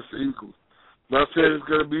performance against the Eagles. Not saying it's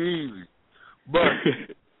going to be easy, but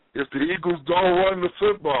if the Eagles don't run the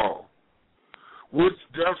football, which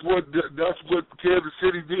that's what Kansas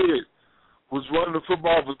City did, was run the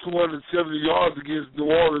football for 270 yards against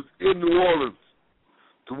New Orleans in New Orleans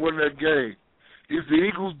to win that game. If the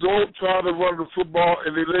Eagles don't try to run the football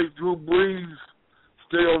and they let Drew Brees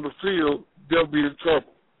stay on the field, they'll be in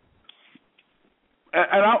trouble.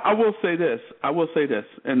 And I will say this,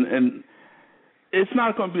 and it's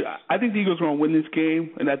not going to be. I think the Eagles are going to win this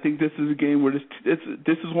game, and I think this is a game where this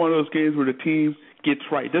is one of those games where the team gets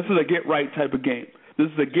right. This is a get right type of game. This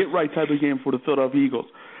is a get right type of game for the Philadelphia Eagles.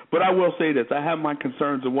 But I will say this: I have my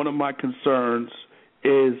concerns, and one of my concerns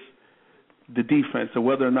is the defense and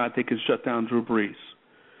whether or not they can shut down Drew Brees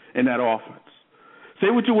in that offense. Say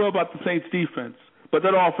what you will about the Saints' defense, But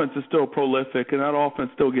that offense is still prolific, and that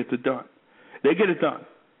offense still gets it done. They get it done.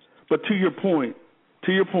 But to your point,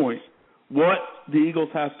 what the Eagles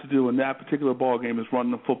have to do in that particular ball game is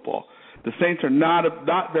run the football. The Saints are not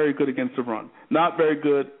very good against the run, not very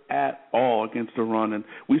good at all against the run. And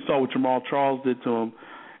we saw what Jamal Charles did to him,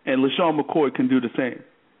 and LaShawn McCoy can do the same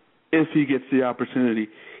if he gets the opportunity.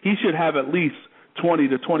 He should have at least 20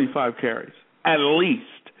 to 25 carries, at least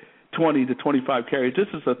 20 to 25 carries. This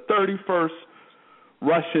is the 31st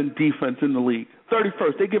Russian defense in the league.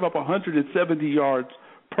 31st. They give up 170 yards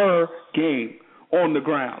per game on the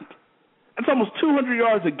ground. That's almost 200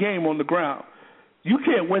 yards a game on the ground. You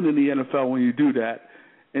can't win in the NFL when you do that.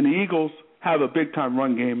 And the Eagles have a big-time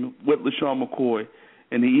run game with LaShawn McCoy,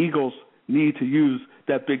 and the Eagles need to use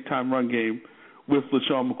that big-time run game with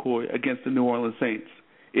LaShawn McCoy against the New Orleans Saints.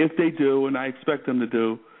 If they do, and I expect them to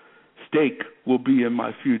do, steak will be in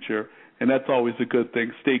my future, and that's always a good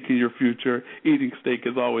thing. Steak in your future. Eating steak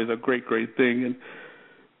is always a great, great thing. And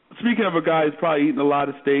speaking of a guy who's probably eating a lot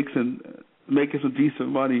of steaks and making some decent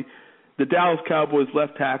money, the Dallas Cowboys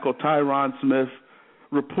left tackle Tyron Smith,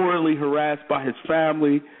 reportedly harassed by his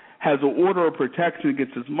family, has an order of protection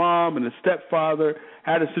against his mom and his stepfather,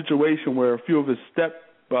 had a situation where a few of his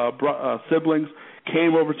siblings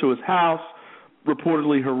came over to his house,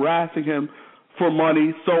 reportedly harassing him for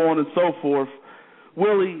money, so on and so forth.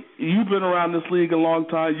 Willie, you've been around this league a long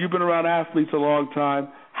time. You've been around athletes a long time.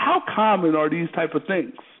 How common are these type of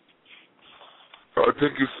things? I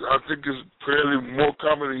think it's fairly more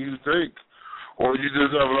common than you think. Or you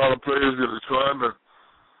just have a lot of players that are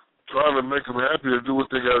trying to make them happy to do what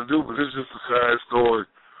they got to do, but it's just a sad story,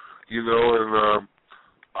 you know. And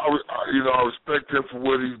I respect him for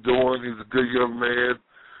what he's doing. He's a good young man.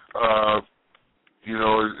 You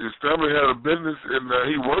know, his family had a business, and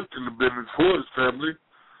he worked in the business for his family.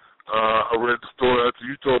 I read the story after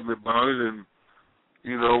you told me about it, and,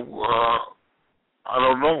 you know, I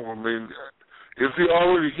don't know. I mean, if he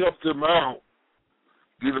already helped him out,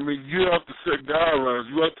 you know what I mean, you have to set guidelines.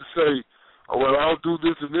 You have to say, oh, well, I'll do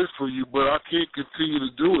this and this for you, but I can't continue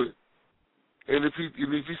to do it. And if he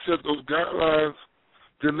set those guidelines,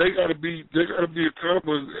 then they got to be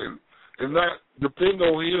accountable and not depend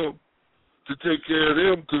on him to take care of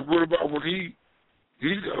them. Because what about when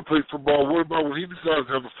he's got to play football? What about when he decides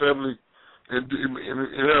to have a family and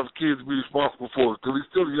have kids to be responsible for it? Because he's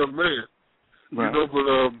still a young man, right. You know.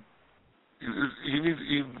 But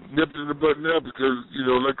he nipped in the bud now because, you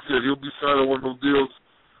know, like I said, he'll be signing one of those deals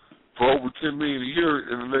for over $10 million a year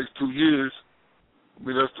in the next 2 years. I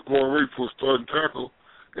mean, that's the going rate for a starting tackle,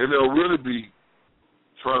 and they'll really be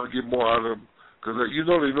trying to get more out of him because you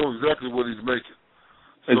know they know exactly what he's making.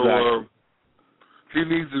 So exactly. He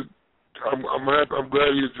needs to. I'm happy. I'm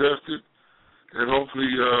glad he addressed it, and hopefully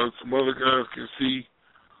some other guys can see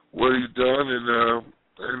what he's done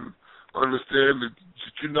and understand that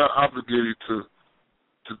you're not obligated to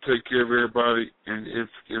take care of everybody, and if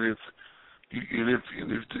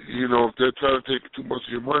you know, if they're trying to take too much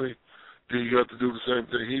of your money, then you have to do the same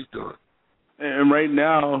thing he's done. And right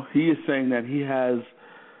now, he is saying that he has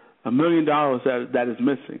 $1 million that is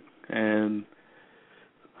missing, and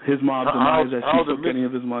his mom denies that she took any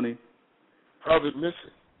of his money. How's it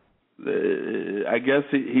missing? I guess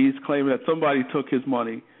he's claiming that somebody took his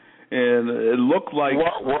money, and it looked like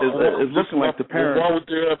it's looking like the parents.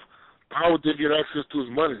 How would they get access to his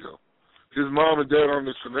money though? His mom and dad on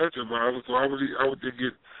this financial advisor, so how would they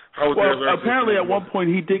get? Apparently at one point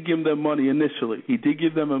he did give them money initially.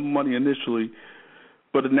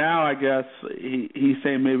 But now I guess he's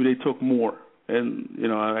saying maybe they took more, and you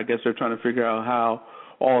know I guess they're trying to figure out how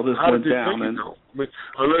all this went down. And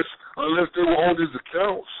unless they were on his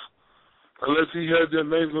accounts, unless he had their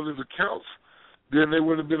names on his accounts, then they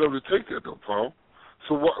wouldn't have been able to take that though, Paul.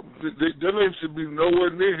 So their name should be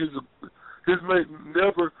nowhere near his name.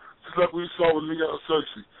 Never, just like we saw with Leon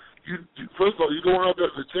Searcy. First of all, you don't have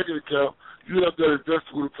that in a checking account. You have that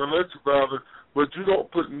invested with a financial advisor, but you don't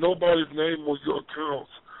put nobody's name on your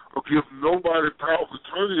accounts or give nobody power of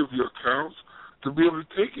attorney of your accounts to be able to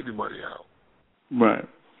take any money out. Right.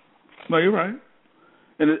 No, you're right.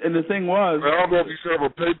 And the thing was, I don't know if you set up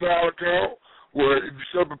a PayPal account, or if you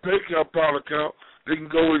set up a PayPal account, they can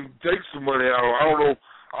go and take some money out. I don't know.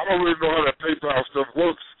 I don't really know how that PayPal stuff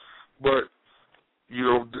works, but you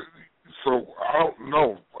know, so I don't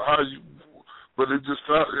know how you. But I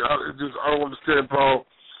don't understand, Paul.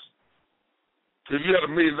 If you had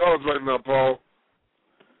 $1 million right now, Paul,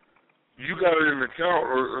 you got it in an account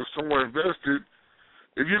or somewhere invested.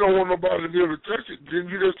 If you don't want nobody to be able to touch it, then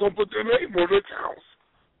you just don't put their name on their accounts.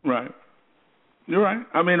 Right. You're right.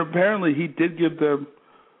 I mean, apparently he did give them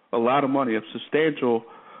a lot of money, a substantial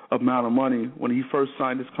amount of money when he first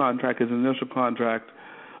signed his contract, his initial contract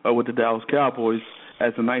with the Dallas Cowboys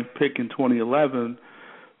as the 9th pick in 2011.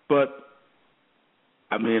 But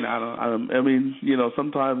I mean, you know,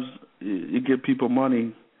 sometimes you give people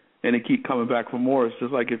money and they keep coming back for more. It's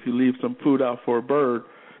just like if you leave some food out for a bird,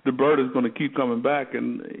 the bird is going to keep coming back,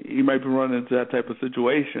 and you might be running into that type of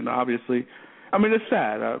situation. Obviously, I mean, it's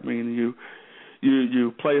sad. I mean,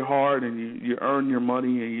 you play hard and you earn your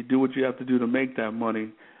money and you do what you have to do to make that money,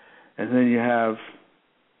 and then you have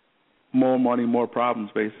more money, more problems.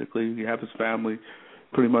 Basically, you have his family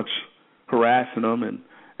pretty much harassing him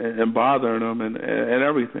and bothering him and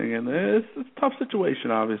everything, and it's a tough situation,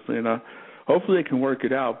 obviously, and hopefully they can work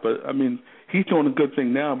it out. But I mean, he's doing a good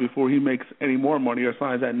thing now before he makes any more money or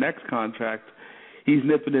signs that next contract. He's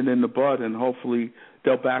nipping it in the bud, and hopefully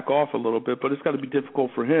they'll back off a little bit. But it's got to be difficult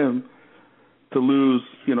for him to lose,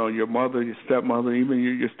 you know, your mother, your stepmother, even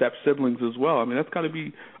your step siblings as well. I mean, that's got to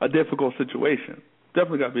be a difficult situation.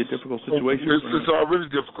 Definitely got to be a difficult situation. It's already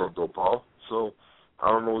difficult though, Paul. So I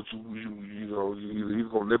don't know what you know. Either he's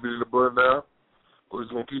gonna nip it in the bud now, or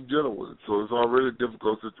he's gonna keep dealing with it. So it's already a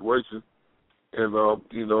difficult situation. And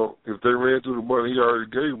you know, if they ran through the money he already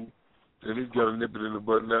gave him, then he's got to nip it in the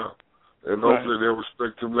bud now. And hopefully they'll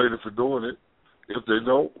respect him later for doing it. If they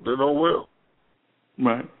don't, then oh well.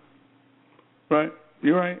 Right.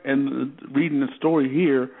 You're right. And reading the story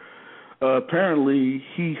here, apparently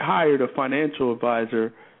he hired a financial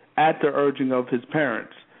advisor at the urging of his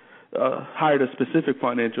parents. Hired a specific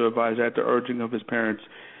financial advisor at the urging of his parents.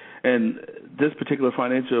 And this particular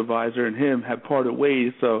financial advisor and him have parted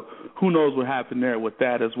ways, so who knows what happened there with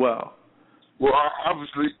that as well. Well,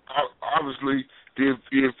 obviously, if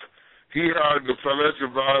he hired the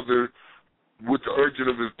financial advisor with the urging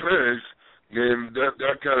of his parents, then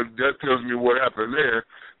that tells me what happened there.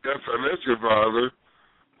 That financial advisor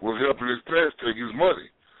was helping his parents take his money.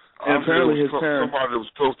 And apparently his parents, somebody that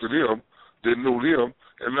was close to them, that knew them,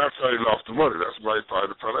 and that's how he lost the money. That's why he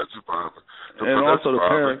fired the financial advisor. And also the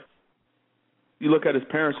parents. You look at his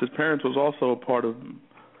parents was also a part of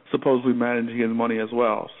supposedly managing his money as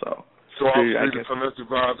well. So obviously the financial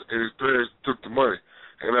advisor and his parents took the money,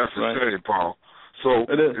 and that's a shame, Paul. So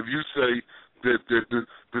if you say that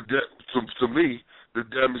the debt, to me, the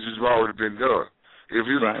damage has already been done. If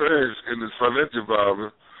his parents and his financial advisor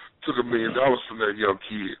took $1 million from that young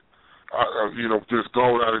kid, you know, just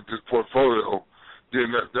going out of this portfolio, then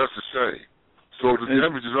that's a shame. So the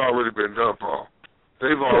damage has already been done, Paul.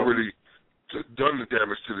 They've already done the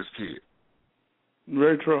damage to this kid.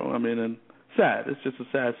 Very true. I mean, and sad. It's just a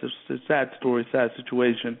sad story, sad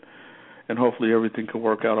situation, and hopefully everything can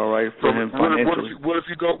work out all right for him financially. What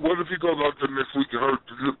if he goes out there next week and hurt?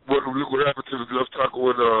 What happened to the left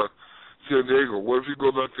tackle in San Diego? What if he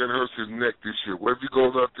goes out there and hurts his neck this year? What if he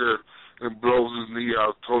goes out there and blows his knee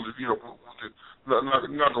out? Knock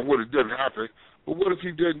on wood, it doesn't happen. But what if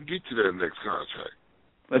he doesn't get to that next contract?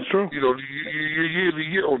 That's true. You know, you're year to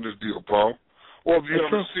year on this deal, Paul. Or if you have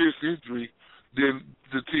a serious injury, then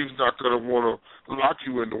the team's not going to want to lock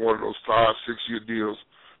you into one of those 5-6 year deals,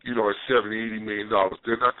 you know, at $70-80 million.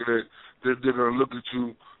 They're not going to. They're going to look at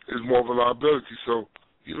you as more of a liability. So,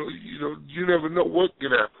 you never know what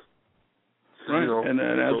can happen. Right. You know, and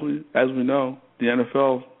as we know, the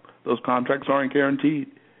NFL, those contracts aren't guaranteed.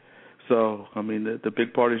 So, I mean, the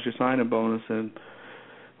big part is your signing bonus, and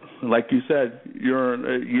like you said, you're in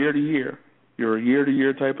a year to year. You're in a year to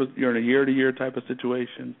year type of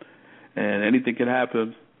situation, and anything can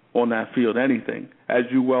happen on that field. Anything, as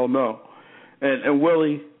you well know. And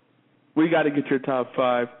Willie, we got to get your top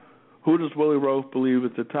 5. Who does Willie Roaf believe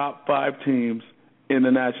is the top 5 teams in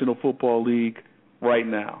the National Football League right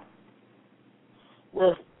now?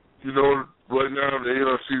 Well, you know, right now the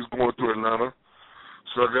NFC is going through Atlanta,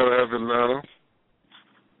 so I got to have Atlanta.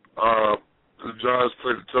 The Giants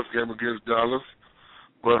played a tough game against Dallas,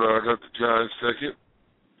 but I got the Giants second.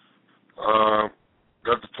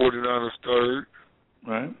 Got the 49ers third.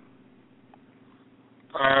 Right.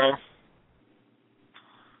 I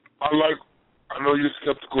know you're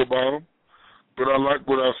skeptical about them, but I like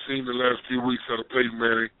what I've seen the last few weeks out of Peyton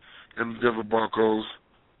Manning and the Denver Broncos,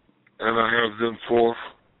 and I have them fourth.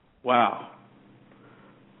 Wow.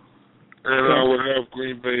 And I would have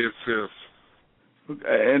Green Bay at fifth.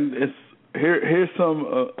 And here's some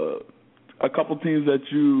a couple teams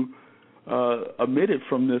that you omitted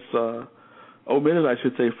from this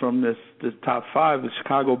from this top 5: the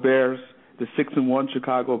Chicago Bears, the 6-1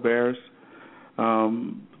 Chicago Bears,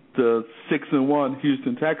 the 6-1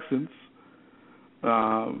 Houston Texans. So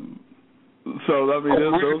I mean,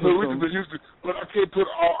 those are some... But I can't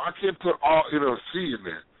put all NFC in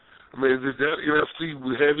there. I mean, is that NFC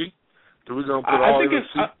heavy? Are we gonna put all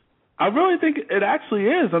NFC? I really think it actually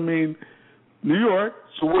is. I mean, New York.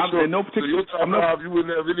 So what's in no particular? So your top 5, you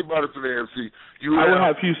wouldn't have anybody for the AFC. I would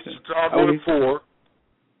have Houston. Chicago at 4.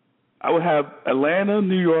 I would have Atlanta,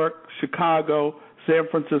 New York, Chicago, San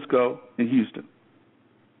Francisco, and Houston.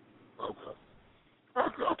 Okay.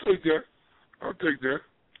 I'll take that.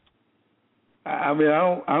 I mean,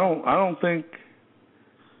 I don't think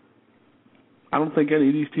any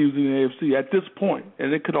of these teams in the AFC at this point,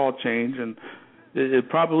 and it could all change, and it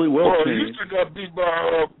probably will change. Houston got beat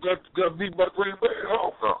by Green Bay.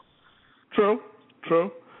 Oh no. True.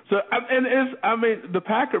 So the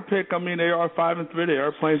Packer pick. I mean, they are 5-3. They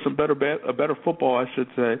are playing some better football, I should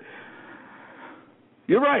say.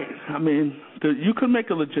 You're right. I mean, you could make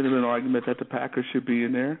a legitimate argument that the Packers should be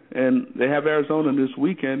in there, and they have Arizona this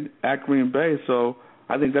weekend at Green Bay. So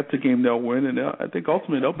I think that's a game they'll win, and I think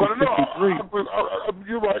ultimately they'll be 53.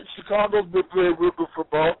 You're right. Chicago's been playing real good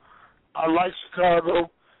football. I like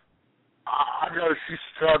Chicago. I got to see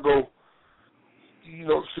Chicago. You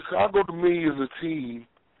know, Chicago to me is a team.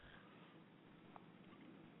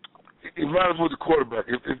 It matters with the quarterback.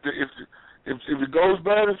 If it goes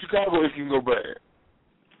bad in Chicago, it can go bad.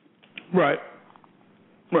 Right.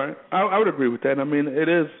 I would agree with that. I mean, it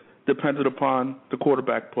is dependent upon the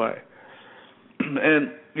quarterback play.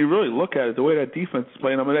 And you really look at it, the way that defense is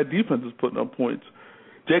playing. I mean, that defense is putting up points.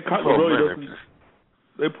 Jay Cutler doesn't.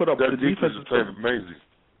 They put up that the defense is playing amazing.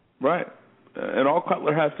 Right. And all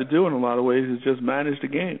Cutler has to do in a lot of ways is just manage the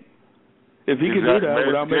game. If he can do that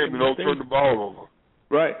without making mistakes, don't turn the ball over.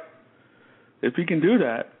 Right. If he can do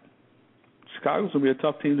that, Chicago's going to be a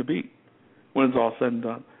tough team to beat when it's all said and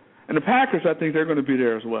done. And the Packers, I think they're going to be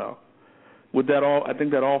there as well. With that, I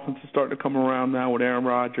think that offense is starting to come around now with Aaron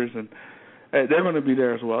Rodgers, and they're going to be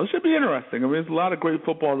there as well. It should be interesting. I mean, there's a lot of great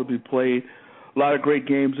football to be played, a lot of great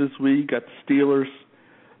games this week. Got the Steelers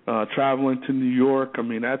traveling to New York. I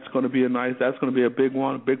mean, that's going to be that's going to be a big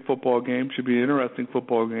one, a big football game. Should be an interesting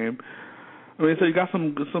football game. I mean, so you got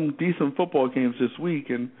some decent football games this week,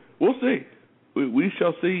 and we'll see. We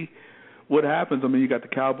shall see what happens. I mean, you got the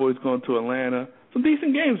Cowboys going to Atlanta. Some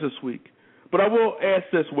decent games this week. But I will ask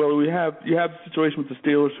this, Willie. You have the situation with the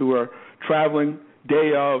Steelers who are traveling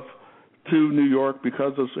day of to New York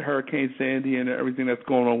because of Hurricane Sandy and everything that's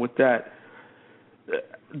going on with that.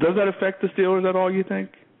 Does that affect the Steelers at all, you think?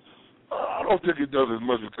 I don't think it does as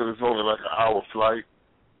much because it's only like an hour flight.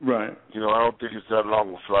 Right. You know, I don't think it's that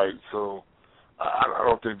long a flight, so I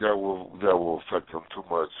don't think that will affect them too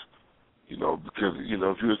much. You know, because, you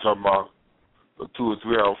know, if you were talking about a 2 or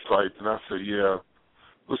 3 hour flight, then I say, yeah.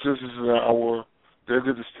 But since it's an hour, they're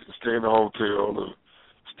going to stay in the hotel or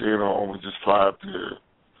stay in home and just fly up there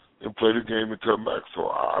and play the game and come back. So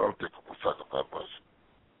I don't think it will affect them that much.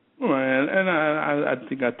 Right, and I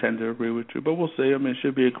think I tend to agree with you. But we'll see. I mean, it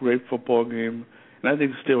should be a great football game. And I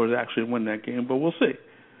think the Steelers actually win that game. But we'll see.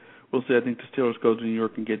 We'll see. I think the Steelers go to New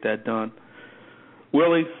York and get that done.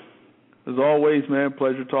 Willie, as always, man,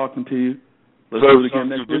 pleasure talking to you. Let's do it again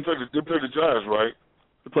next week. They play the Giants, right?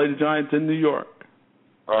 They play the Giants in New York.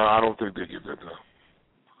 I don't think they get that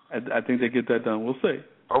done. I think they get that done. We'll see.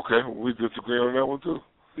 Okay, we disagree on that one, too.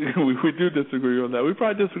 we do disagree on that. We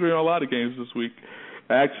probably disagree on a lot of games this week.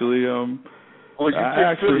 Actually, well, you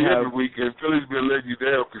pick Philly every week, and Philly's been letting you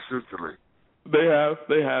down consistently. They have.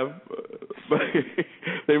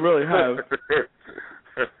 They really have.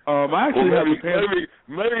 I actually have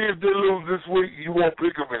maybe if they lose this week, you won't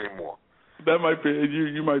pick them anymore. That might be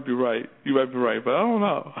you might be right. You might be right, but I don't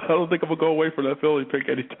know. I don't think I'm gonna go away from that Philly pick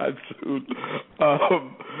anytime soon.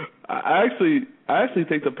 I actually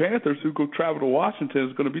think the Panthers, who go travel to Washington,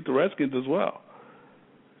 is going to beat the Redskins as well.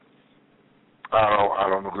 I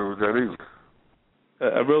don't agree with that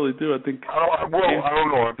either. I really do. I think. I don't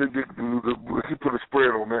know. I think they can put a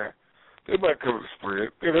spread on that. They might cover the spread.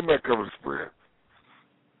 Yeah, they might cover the spread.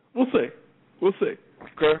 We'll see.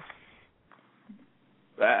 Okay.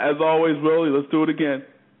 As always, Willie, let's do it again.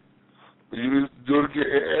 You do it again.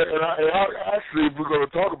 And actually, if we're going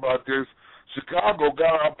to talk about this, Chicago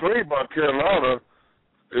got outplayed by Carolina.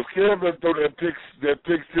 If Cam doesn't throw that pick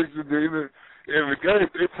six in the game,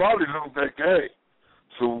 they probably lose that game.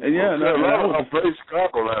 So Carolina outplayed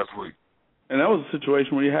Chicago last week. And that was a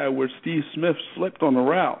situation where Steve Smith slipped on the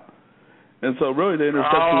route. And so really the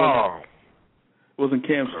interception wasn't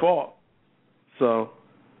Cam's fault. So,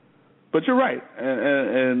 but you're right.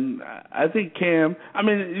 And I think Cam, I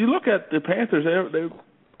mean, you look at the Panthers, they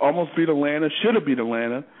almost beat Atlanta, should have beat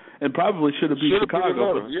Atlanta, and probably should have beat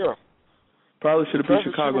Chicago. Probably should have beat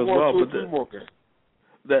Chicago as well.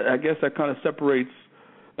 But I guess that kind of separates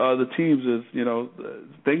the teams is,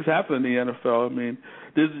 things happen in the NFL. I mean,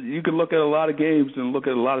 you can look at a lot of games and look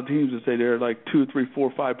at a lot of teams and say they're like 2, 3,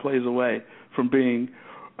 4, 5 plays away from being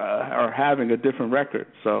or having a different record.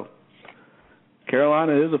 So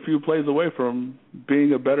Carolina is a few plays away from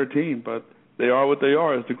being a better team, but they are what they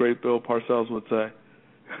are, as the great Bill Parcells would say.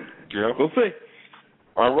 Yeah. We'll see.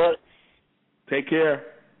 All right. Take care.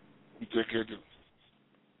 You take care, too.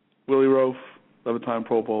 Willie Roaf, 11-time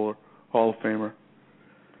Pro Bowler, Hall of Famer.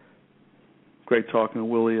 Great talking to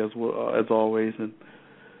Willie as always, and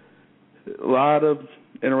a lot of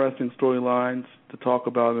interesting storylines to talk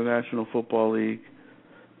about in the National Football League.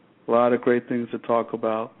 A lot of great things to talk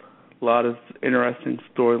about. A lot of interesting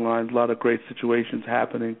storylines. A lot of great situations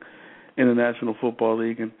happening in the National Football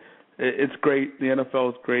League, and it's great. The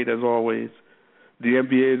NFL is great as always. The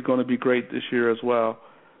NBA is going to be great this year as well.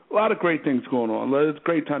 A lot of great things going on. It's a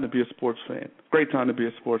great time to be a sports fan. Great time to be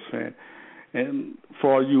a sports fan. And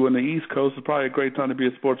for all you on the East Coast, it's probably a great time to be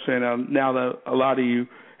a sports fan now that a lot of you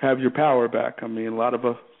have your power back. I mean, a lot of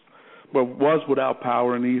us was without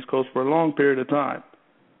power in the East Coast for a long period of time.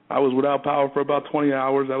 I was without power for about 20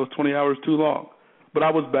 hours. That was 20 hours too long. But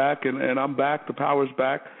I was back, and I'm back. The power's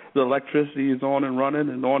back. The electricity is on and running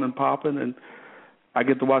and on and popping, and I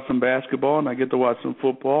get to watch some basketball, and I get to watch some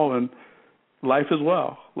football, and life is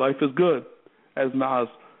well. Life is good, as Nas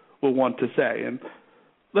will want to say. And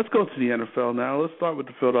let's go to the NFL now. Let's start with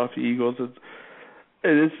the Philadelphia Eagles.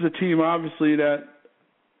 This is a team, obviously, that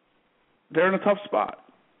they're in a tough spot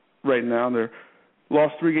right now. They're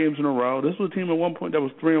lost 3 games in a row. This was a team at one point that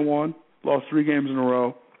was 3-1, lost 3 games in a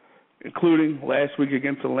row, including last week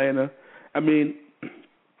against Atlanta. I mean,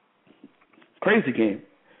 crazy game.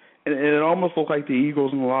 And it almost looked like the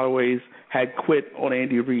Eagles, in a lot of ways, had quit on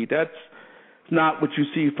Andy Reid. That's not what you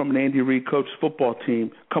see from an Andy Reid coached football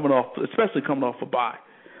team especially coming off a bye.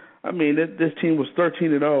 I mean, this team was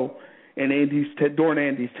 13-0 during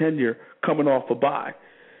Andy's tenure, coming off a bye.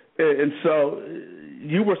 And so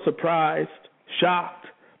you were surprised, shocked,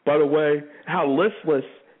 by the way, how listless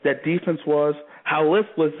that defense was, how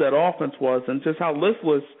listless that offense was, and just how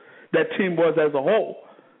listless that team was as a whole.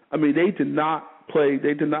 I mean, they did not play.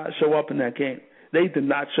 They did not show up in that game. They did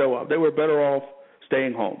not show up. They were better off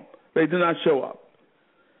staying home. They did not show up.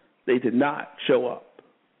 They did not show up.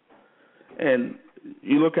 And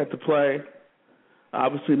you look at the play,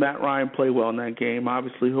 obviously Matt Ryan played well in that game.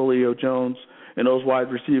 Obviously Julio Jones and those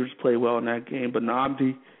wide receivers played well in that game. But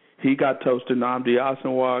Nnamdi, he got toasted. Nnamdi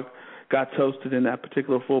Asomugha got toasted in that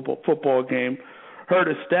particular football game. Heard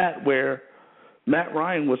a stat where Matt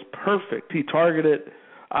Ryan was perfect. He targeted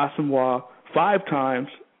Asomugha 5 times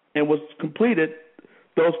and was completed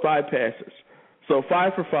those 5 passes. So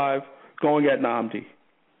 5 for 5 going at Nnamdi.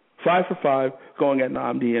 5 for 5 going at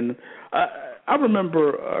Nnamdi. And I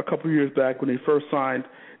remember a couple of years back when they first signed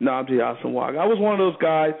Nnamdi Asomugha. I was one of those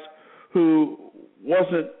guys who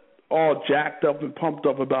wasn't all jacked up and pumped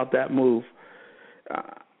up about that move.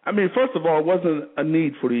 I mean, first of all, it wasn't a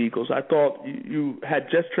need for the Eagles. I thought you had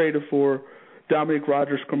just traded for Dominique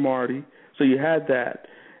Rodgers-Cromartie, so you had that.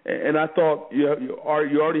 And I thought you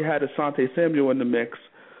already had Asante Samuel in the mix.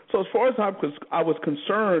 So as far as I was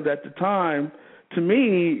concerned at the time, to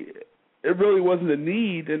me, it really wasn't a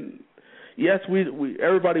need. And yes,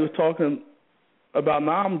 everybody was talking about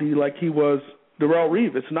Nnamdi like he was Darrelle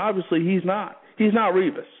Revis, and obviously he's not. He's not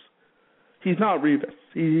Revis. He's not Revis.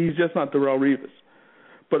 He's just not Darrelle Revis.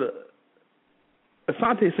 But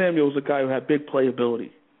Asante Samuel is a guy who had big playability.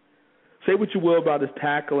 Say what you will about his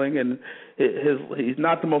tackling, and he's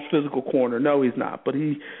not the most physical corner. No, he's not. But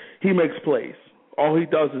he makes plays. All he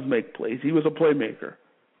does is make plays. He was a playmaker.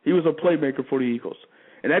 He was a playmaker for the Eagles.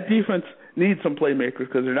 And that defense needs some playmakers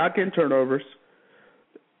because they're not getting turnovers.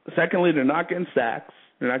 Secondly, they're not getting sacks.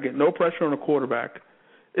 They're not getting no pressure on the quarterback.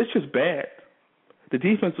 It's just bad. The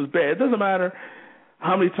defense is bad. It doesn't matter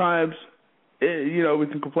how many times, we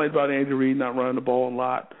can complain about Andy Reid not running the ball a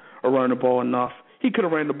lot or running the ball enough. He could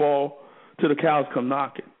have ran the ball till the cows come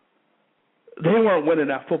knocking. They weren't winning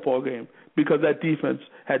that football game because that defense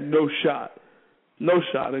had no shot,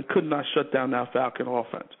 and could not shut down that Falcon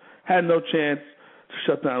offense. Had no chance to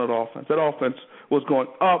shut down that offense. That offense was going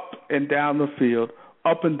up and down the field,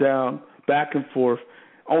 up and down, back and forth.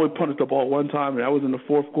 Only punted the ball one time, and that was in the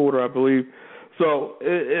fourth quarter, I believe. So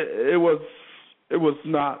it was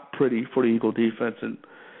not pretty for the Eagle defense. And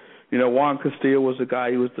Juan Castillo was the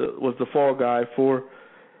guy. He was the fall guy for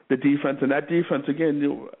the defense. And that defense, again,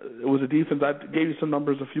 it was a defense. I gave you some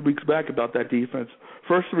numbers a few weeks back about that defense.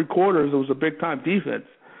 First 3 quarters, it was a big-time defense.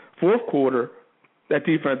 Fourth quarter, that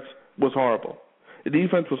defense was horrible. The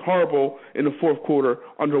defense was horrible in the fourth quarter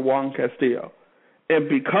under Juan Castillo. And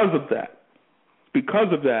because of that,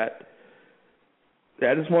 Because of that,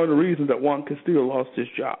 that is one of the reasons that Juan Castillo lost his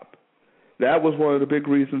job. That was one of the big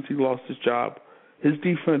reasons he lost his job. His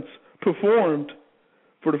defense performed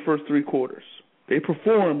for the first 3 quarters. They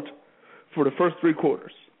performed for the first 3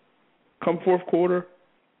 quarters. Come fourth quarter,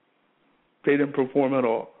 they didn't perform at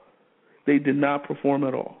all. They did not perform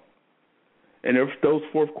at all. And if those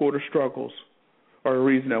fourth quarter struggles are the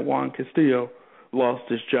reason that Juan Castillo lost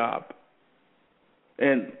his job.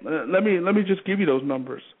 And let me just give you those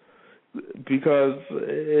numbers because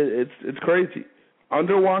it's crazy.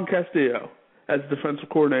 Under Juan Castillo as defensive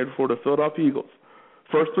coordinator for the Philadelphia Eagles,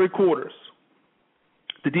 first 3 quarters,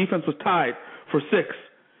 the defense was tied for 6th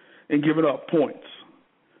in giving up points.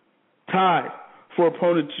 Tied for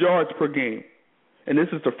opponent's yards per game. And this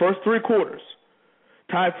is the first 3 quarters.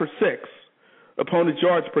 Tied for 6th opponent's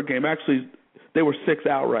yards per game. Actually, they were 6th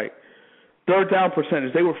outright. Third down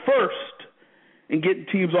percentage. They were first in getting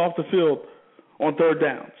teams off the field on third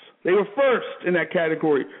downs. They were first in that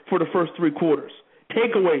category for the first 3 quarters.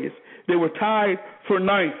 Takeaways. They were tied for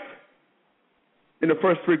 9th in the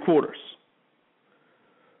first 3 quarters.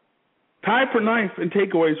 Tied for 9th in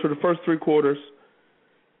takeaways for the first 3 quarters.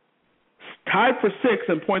 Tied for 6th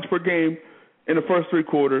in points per game in the first 3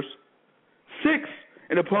 quarters. 6th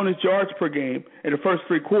in opponent's yards per game in the first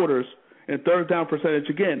 3 quarters. And third down percentage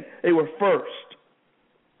again. They were first.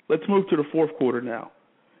 Let's move to the fourth quarter now.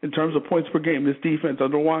 In terms of points per game, this defense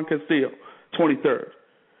under Juan Castillo, 23rd.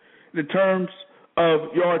 In terms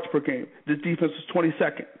of yards per game, this defense was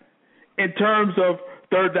 22nd. In terms of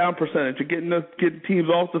third down percentage, getting teams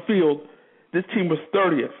off the field, this team was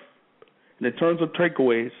 30th. And in terms of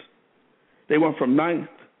takeaways, they went from 9th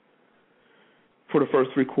for the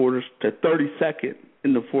first 3 quarters to 32nd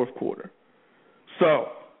in the fourth quarter. So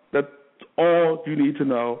that's all you need to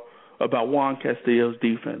know about Juan Castillo's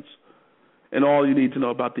defense and all you need to know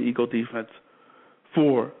about the Eagle defense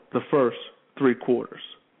for the first 3 quarters.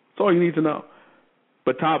 That's all you need to know.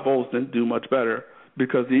 But Todd Bowles didn't do much better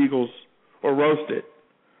because the Eagles were roasted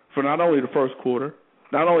for not only the first quarter,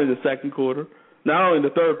 not only the second quarter, not only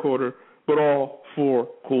the third quarter, but all 4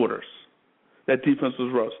 quarters. That defense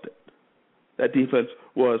was roasted. That defense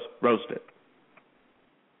was roasted.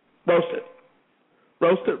 Roasted.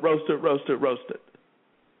 Roasted, roasted, roasted, roasted.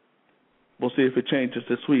 We'll see if it changes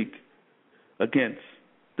this week against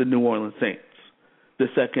the New Orleans Saints. The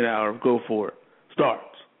second hour of Go For It starts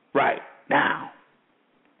right now.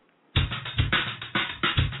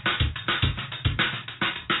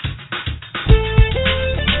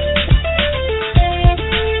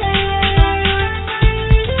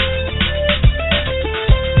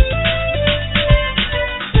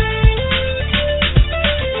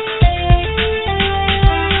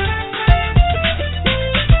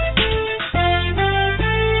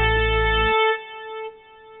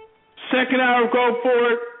 Second hour of Go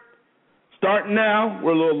For It, starting now.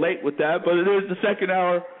 We're a little late with that, but it is the second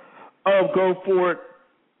hour of Go For It.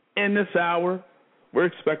 In this hour, we're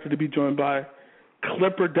expected to be joined by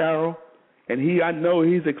Clipper Darrell, and I know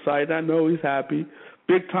he's excited. I know he's happy.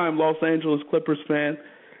 Big-time Los Angeles Clippers fan.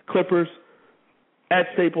 Clippers at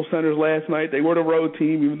Staples Center last night. They were the road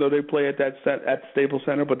team, even though they play at Staples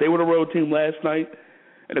Center, but they were the road team last night,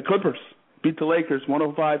 and the Clippers beat the Lakers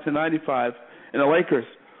 105-95, and the Lakers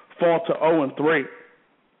fall to 0-3.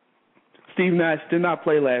 Steve Nash did not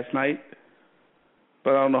play last night,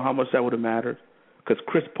 but I don't know how much that would have mattered because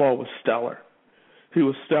Chris Paul was stellar. He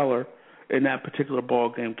was stellar in that particular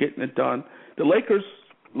ball game, getting it done. The Lakers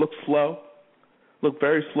look slow, look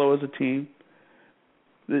very slow as a team.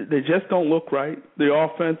 They just don't look right. The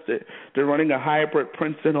offense, they're running a hybrid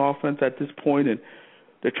Princeton offense at this point, and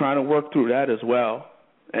they're trying to work through that as well.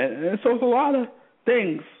 And so it's a lot of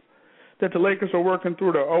things that the Lakers are working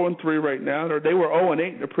through. They're 0-3 right now. They were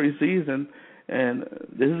 0-8 in the preseason, and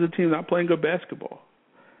this is a team not playing good basketball.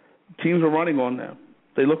 Teams are running on them.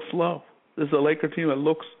 They look slow. This is a Laker team that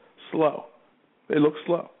looks slow. They look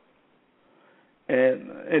slow.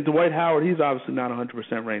 And Dwight Howard, he's obviously not 100%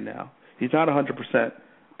 right now. He's not 100%,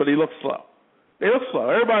 but he looks slow. They look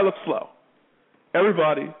slow. Everybody looks slow.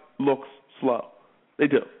 Everybody looks slow. They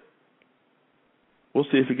do. We'll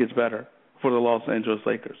see if it gets better for the Los Angeles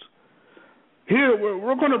Lakers. Here,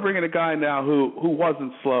 we're going to bring in a guy now who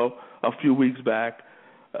wasn't slow a few weeks back,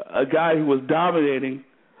 a guy who was dominating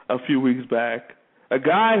a few weeks back, a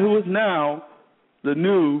guy who is now the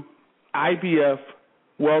new IBF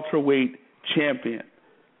welterweight champion.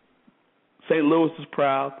 St. Louis is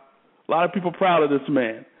proud. A lot of people proud of this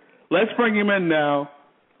man. Let's bring him in now,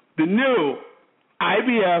 the new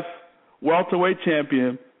IBF welterweight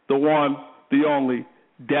champion, the one, the only,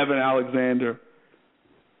 Devon Alexander.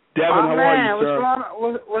 Devon, how are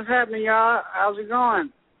you, sir? What's happening, y'all? How's it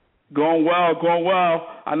going? Going well, going well.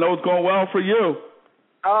 I know it's going well for you.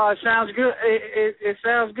 Oh, it sounds good. It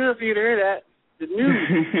sounds good for you to hear that. The new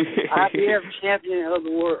IBF champion of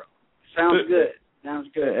the world. Sounds good. Sounds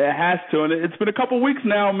good. It has to, and it's been a couple weeks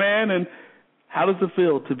now, man. And how does it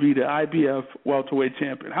feel to be the IBF welterweight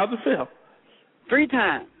champion? How's it feel? 3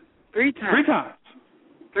 times. 3 times. 3 times.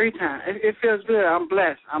 3 times. It feels good. I'm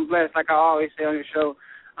blessed. Like I always say on your show.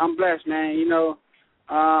 I'm blessed, man. You know,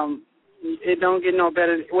 it don't get no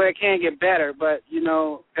better. Well, it can get better, but you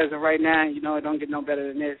know, as of right now, you know, it don't get no better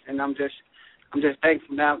than this. And I'm just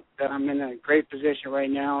thankful that I'm in a great position right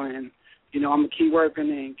now, and you know, I'm gonna keep working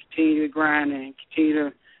and continue to grind and continue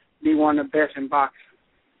to be one of the best in boxing.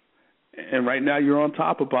 And right now, you're on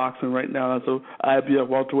top of boxing right now as an IBF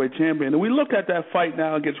welterweight champion. And we look at that fight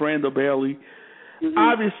now against Randall Bailey. Mm-hmm.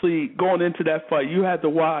 Obviously, going into that fight, you had to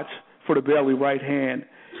watch for the Bailey right hand.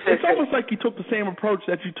 It's almost like you took the same approach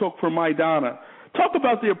that you took for Maidana. Talk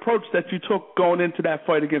about the approach that you took going into that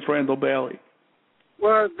fight against Randall Bailey.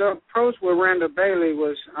 Well, the approach with Randall Bailey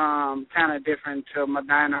was kind of different to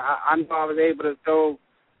Maidana. I know I was able to throw,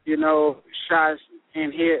 you know, shots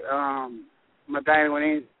and hit Maidana when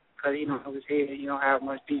he, because he don't have his head, he don't have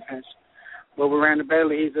much defense. But with Randall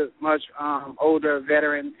Bailey, he's a much older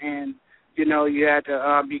veteran, and you know, you had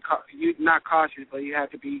to be not cautious, but you have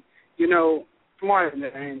to be, you know, smart in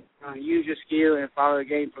it and use your skill and follow the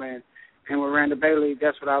game plan. And with Randall Bailey,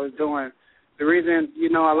 that's what I was doing. The reason, you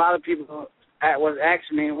know, a lot of people was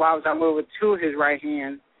asking me why was I moving to his right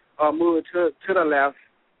hand or moving to the left,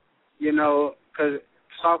 you know, because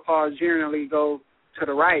southpaws generally go to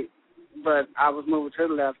the right, but I was moving to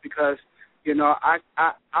the left because, you know,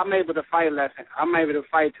 I'm able to fight left. I'm able to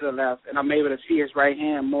fight to the left, and I'm able to see his right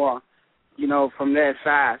hand more, you know, from that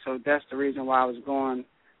side. So that's the reason why I was going,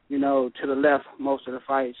 you know, to the left most of the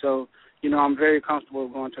fight. So, you know, I'm very comfortable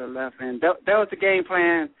going to the left. And that was the game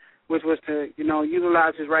plan, which was to, you know,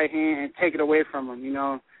 utilize his right hand and take it away from him, you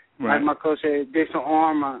know. Right. Like my coach said,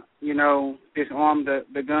 disarm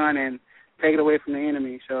the gun and take it away from the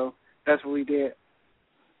enemy. So that's what we did.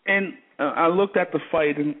 And I looked at the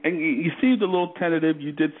fight, and you seemed a little tentative.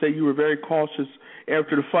 You did say you were very cautious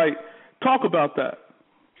after the fight. Talk about that.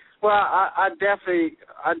 Well, I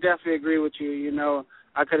definitely agree with you. You know,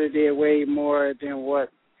 I could have did way more than what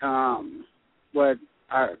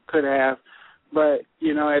I could have, but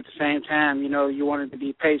you know, at the same time, you know, you wanted to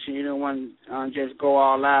be patient. You didn't want to just go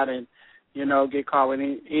all out and, you know, get caught with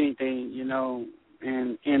anything, you know,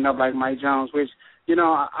 and end up like Mike Jones, which, you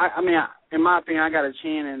know, I mean, in my opinion, I got a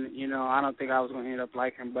chin, and you know, I don't think I was going to end up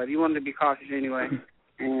like him, but you wanted to be cautious anyway,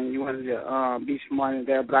 and you wanted to be smart in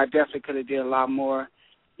there. But I definitely could have did a lot more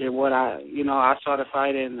than what I saw the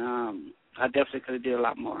fight, and I definitely could have did a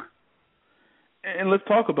lot more. And let's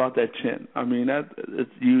talk about that chin. I mean,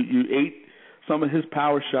 you ate some of his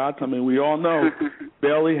power shots. I mean, we all know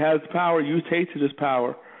Bailey has power. You tasted his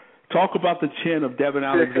power. Talk about the chin of Devon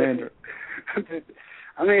Alexander.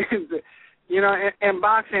 I mean, you know, in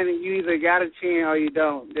boxing, you either got a chin or you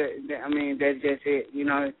don't. I mean, that's just it. You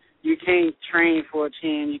know, you can't train for a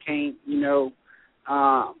chin. You can't, you know,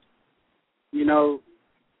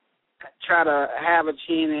 try to have a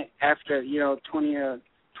chin after, you know, 20 or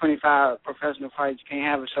 25 professional fights. You can't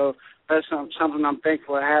have it. So that's something I'm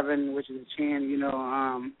thankful for having, which is a chin. You know,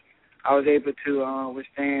 I was able to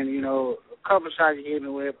withstand, you know, a couple of shots he hit me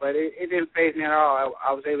with, but it didn't faze me at all.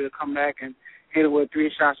 I was able to come back and hit it with 3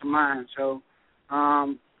 shots of mine. So,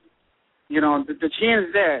 you know, the chin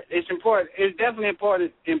is there. It's important. It's definitely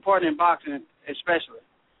important in boxing, especially,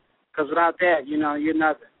 because without that, you know, you're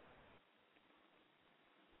nothing.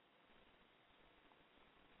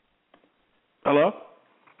 Hello?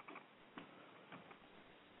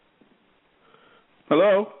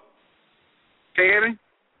 Hello? Can you hear me?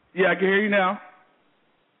 Yeah, I can hear you now.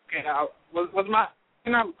 Okay, was my...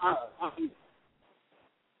 You know,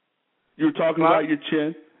 you were talking about your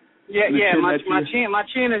chin? Yeah, my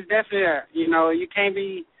chin is definitely there. You know, you can't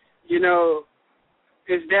be, you know,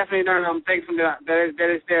 it's definitely there. I'm thankful that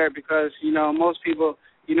it's there because, you know, most people,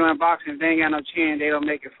 you know, in boxing, if they ain't got no chin, they don't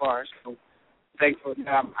make it far. So thankful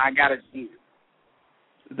that I got a chin.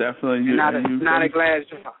 Definitely. Not a glass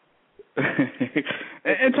jar.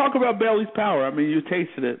 And talk about Bailey's power. I mean, you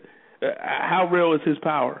tasted it. How real is his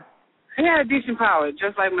power? He had decent power,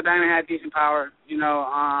 just like Maidana had decent power. You know,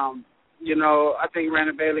 I think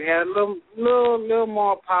Randall Bailey had a little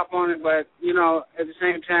more pop on it, but you know, at the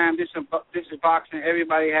same time, this is boxing.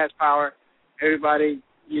 Everybody has power. Everybody,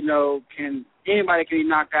 you know, anybody can be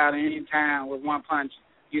knocked out at any time with one punch.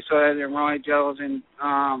 You saw that in Roy Jones and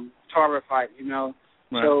Tarver fight. You know,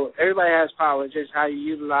 Right. So everybody has power, it's just how you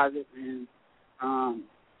utilize it. And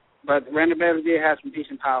but Randall Bailey did have some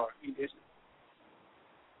decent power. He did.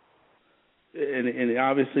 And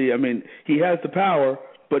obviously, I mean, he has the power,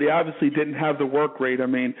 but he obviously didn't have the work rate. I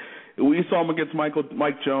mean, we saw him against Mike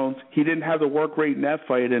Jones. He didn't have the work rate in that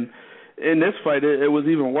fight, and in this fight, it was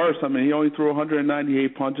even worse. I mean, he only threw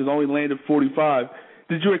 198 punches, only landed 45.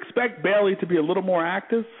 Did you expect Bailey to be a little more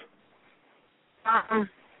active?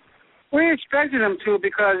 We expected him to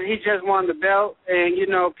because he just won the belt, and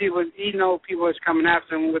people was coming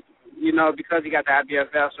after him with because he got the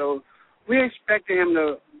IBF belt. So we expected him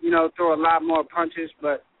to throw a lot more punches,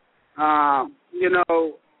 but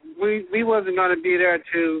we wasn't going to be there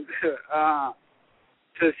to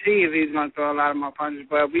see if he's going to throw a lot of more punches.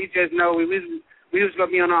 But we just know we was going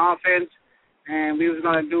to be on our offense, and we was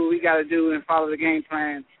going to do what we got to do and follow the game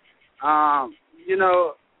plan.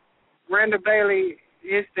 Randall Bailey,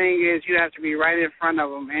 his thing is you have to be right in front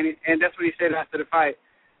of him, and that's what he said after the fight.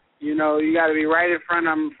 You got to be right in front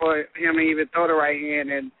of him for him to even throw the right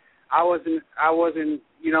hand, and I wasn't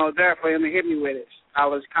there for him to hit me with it. I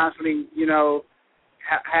was constantly,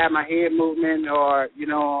 had my head movement, or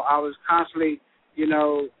I was constantly,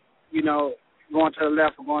 going to the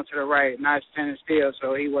left or going to the right, not standing still,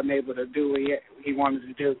 so he wasn't able to do what he wanted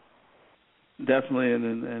to do. Definitely,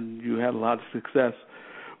 and you had a lot of success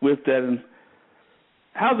with that. And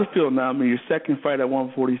how's it feel now? I mean, your second fight at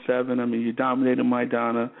 147. I mean, you dominated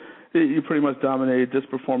Maidana. You pretty much dominated this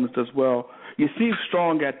performance as well. You seem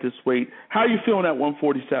strong at this weight. How are you feeling at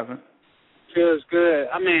 147? Feels good.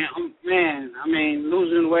 I mean,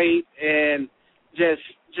 losing weight and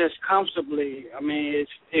just comfortably. I mean,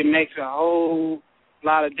 it makes a whole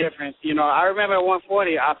lot of difference. I remember at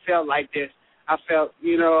 140, I felt like this. I felt,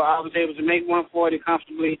 I was able to make 140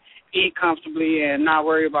 comfortably, eat comfortably, and not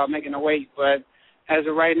worry about making the weight. But as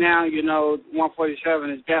of right now,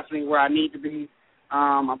 147 is definitely where I need to be.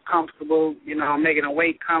 I'm comfortable. I'm making a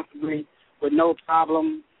weight comfortably with no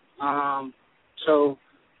problem. So,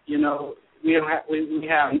 we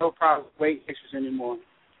have no problem with weight issues anymore.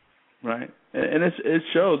 Right, and it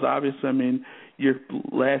shows. Obviously, I mean, your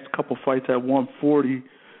last couple fights at 140,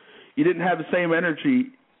 you didn't have the same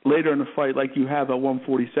energy later in the fight like you have at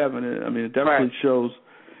 147. I mean, it definitely shows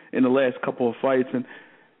in the last couple of fights. And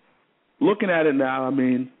looking at it now, I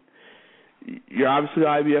mean, you're obviously the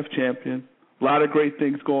IBF champion. A lot of great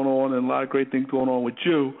things going on, and a lot of great things going on with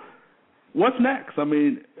you. What's next? I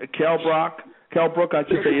mean, Kell Brook, I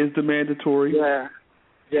should say, is the mandatory. Yeah.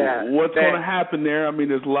 What's going to happen there? I mean,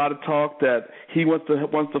 there's a lot of talk that he wants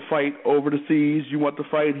to fight over the seas. You want to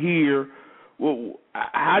fight here. Well,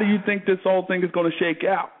 how do you think this whole thing is going to shake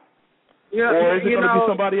out? Or is it going to be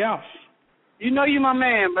somebody else? You're my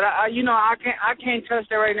man, but I can't touch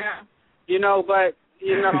that right now. But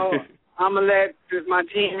I'm gonna let my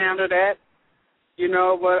team handle that.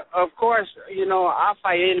 But of course, I'll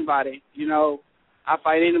fight anybody. I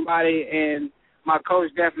fight anybody, and my coach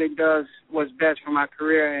definitely does what's best for my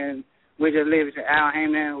career, and we just leave it to Al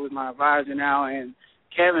Heyman, who's my advisor now, and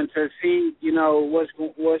Kevin to see,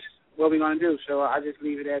 what we're gonna do. So I just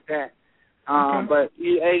leave it at that. Okay. But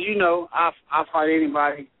as you know, I fight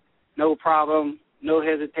anybody, no problem, no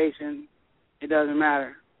hesitation. It doesn't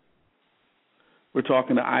matter. We're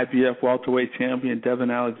talking to IBF welterweight champion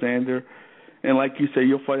Devon Alexander, and like you say,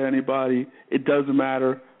 you'll fight anybody. It doesn't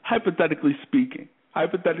matter. Hypothetically speaking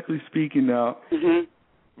now,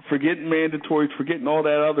 forgetting mandatories, forgetting all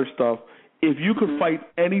that other stuff, if you could fight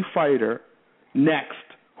any fighter next,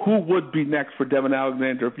 who would be next for Devon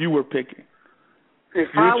Alexander if you were picking? If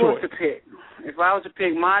I was to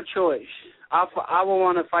pick my choice, I would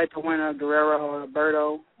want to fight the winner of Guerrero or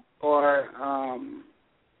Alberto, or I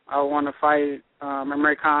would want to fight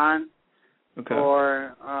Amir Khan,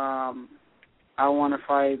 or I want to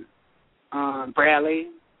fight Bradley,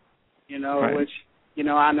 which,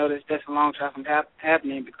 I know that's a long shot from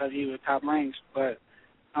happening because he was top ranked. But,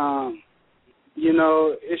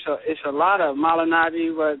 it's a lot of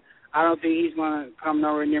Malignaggi, but I don't think he's going to come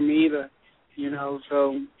nowhere near me either,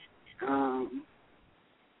 So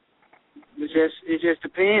it just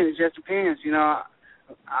depends.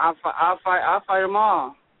 I'll fight them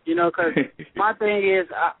all. Because my thing is,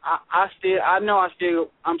 I'm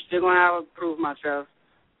still gonna have to prove myself.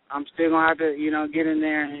 I'm still gonna have to, get in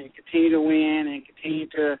there and continue to win and continue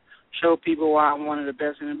to show people why I'm one of the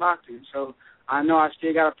best in boxing. So I know I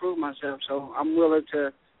still gotta prove myself. So I'm willing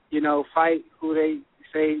to, fight who they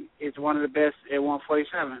say is one of the best at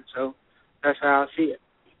 147. So that's how I see it.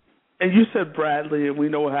 And you said Bradley, and we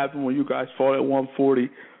know what happened when you guys fought at 140.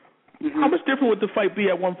 How much different would the fight be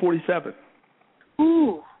at 147?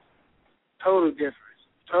 Ooh, total difference.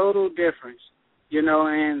 you know.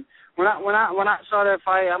 And when I saw that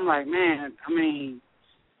fight, I'm like, man, I mean,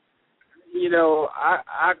 you know,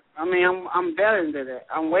 I mean, I'm better than that.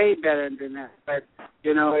 I'm way better than that. But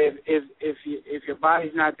you know, if your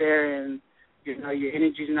body's not there and you know your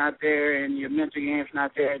energy's not there and your mental game's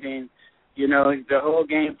not there, then you know the whole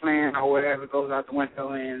game plan or whatever goes out the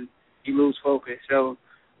window and you lose focus. So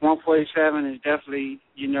 147 is definitely,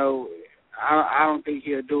 you know, I don't think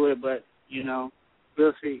he'll do it, but you know,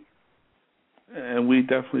 we'll see. And we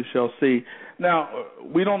definitely shall see. Now,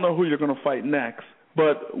 we don't know who you're going to fight next,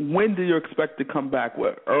 but when do you expect to come back?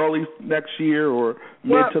 What, early next year or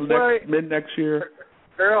mid next year?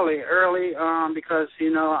 Early, because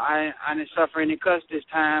you know I didn't suffer any cuts this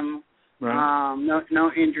time. Right.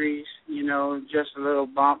 No injuries, you know, just a little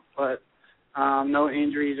bump, but no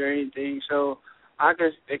injuries or anything. So I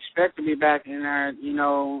could expect to be back in there, you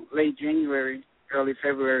know, late January, early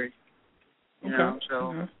February. You know, so.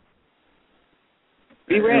 Okay.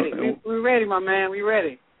 We ready. We're ready, my man. We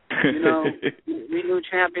ready. You know, we new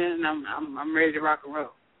champion, and I'm ready to rock and roll.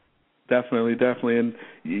 Definitely. And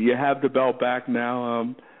you have the belt back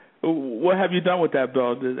now. What have you done with that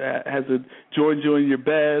belt? Has it joined you in your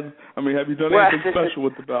bed? I mean, have you done anything special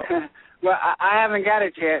with the belt? Well, I haven't got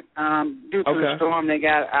it yet. Due to the storm they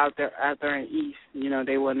got out there in East, you know,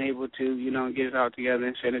 they wasn't able to, you know, get it all together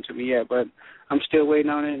and send it to me yet. But I'm still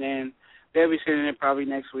waiting on it, and they'll be sending it probably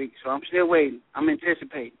next week. So I'm still waiting. I'm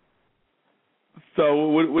anticipating. So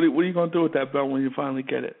what are you going to do with that belt when you finally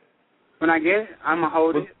get it? When I get it, I'm going to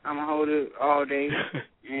hold it. I'm going to hold it all day,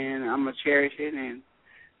 and I'm going to cherish it and,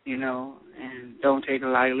 you know, and don't take it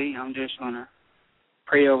lightly. I'm just going to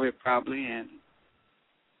pray over it probably and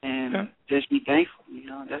just be thankful. You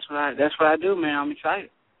know, that's what I do, man. I'm excited.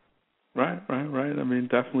 Right. I mean,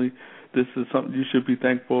 definitely this is something you should be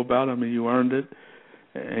thankful about. I mean, you earned it.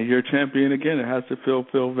 And you're a champion again. It has to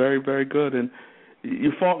feel very, very good. And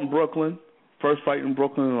you fought in Brooklyn, first fight in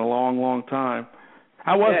Brooklyn in a long, long time.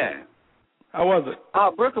 How was it? How was it?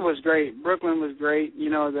 Oh, Brooklyn was great. You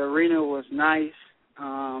know, the arena was nice.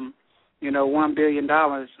 You know, $1 billion.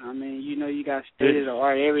 I mean, you know, you got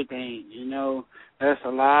state-of-the-art everything. You know, that's a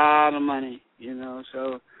lot of money, you know.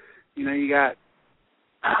 So, you know, you got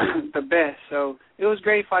the best. So it was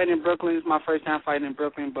great fighting in Brooklyn. It was my first time fighting in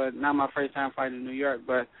Brooklyn, but not my first time fighting in New York.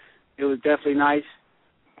 But it was definitely nice.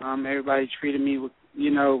 Everybody treated me with,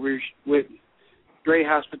 you know, with great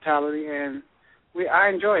hospitality, and I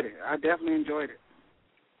enjoyed it. I definitely enjoyed it.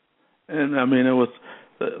 And I mean, it was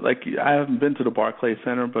like, I haven't been to the Barclays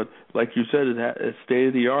Center, but like you said, it's state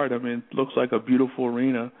of the art. I mean, it looks like a beautiful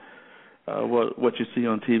arena. What you see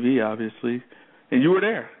on TV, obviously. And you were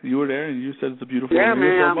there, and you said it's a beautiful arena.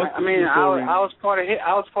 Yeah, man. I mean, I was part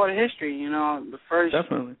of history. You know, the first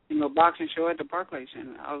boxing show at the Barclays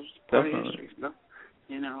Center. I was part of history. So,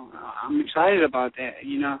 you know, I'm excited about that.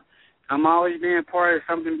 You know, I'm always being part of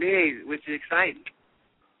something big, which is exciting.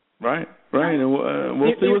 Right. And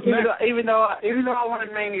we'll see what's next. Even though I wanted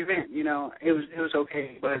the main event, you know, it was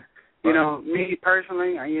okay. But you know, me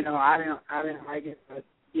personally, you know, I didn't like it, but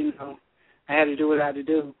you know, I had to do what I had to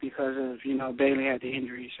do because of, you know, Bailey had the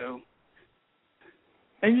injury. So.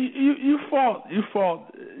 And you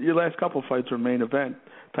fought your last couple of fights were main event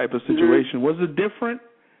type of situation. Mm-hmm. Was it different?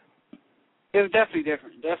 It was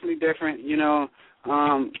definitely different. You know,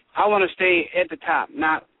 I want to stay at the top,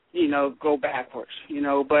 not, you know, go backwards. You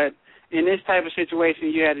know, but in this type of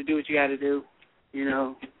situation, you had to do what you had to do. You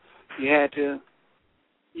know, we had to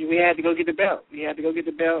go get the belt. We had to go get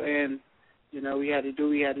the belt, and you know, we had to do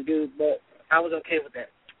what we had to do. But I was okay with that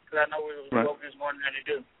because I know we were focused more than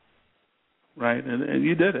to do. Right, and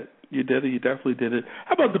you did it. You definitely did it.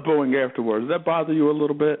 How about the booing afterwards? Does that bother you a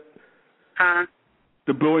little bit? Huh?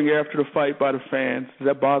 The booing after the fight by the fans, does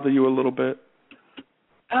that bother you a little bit?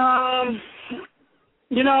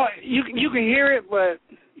 You know, you can hear it, but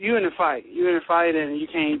you're in a fight, and you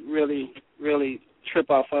can't really trip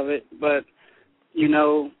off of it. But you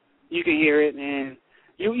know, you can hear it, and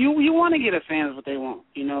you want to get the fans what they want.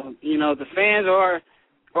 You know, the fans are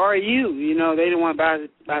you. You know, they don't want to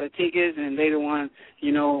buy the tickets, and they don't want,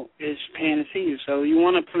 you know, is paying to see you. So you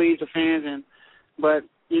want to please the fans, but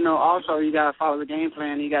you know, also you got to follow the game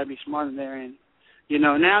plan. And you got to be smart in there, and you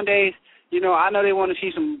know, nowadays, you know, I know they want to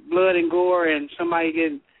see some blood and gore and somebody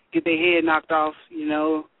get their head knocked off, you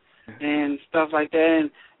know, and stuff like that.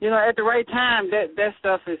 And you know, at the right time, that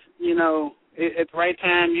stuff is, you know, at the right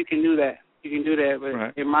time you can do that. You can do that,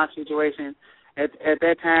 but in my situation, at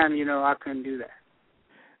that time, you know, I couldn't do that.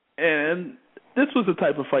 And this was the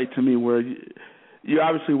type of fight to me where you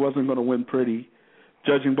obviously wasn't going to win pretty,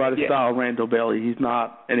 judging by the style of Randall Bailey. He's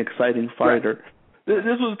not an exciting fighter. This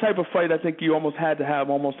was the type of fight I think you almost had to have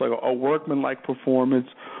almost like a workman-like performance,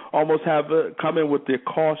 almost have come in with the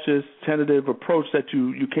cautious, tentative approach that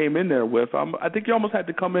you came in there with. I think you almost had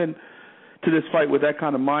to come in to this fight with that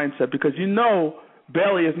kind of mindset because you know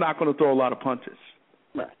Bailey is not going to throw a lot of punches.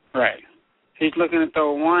 Right. He's looking to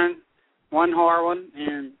throw one hard one,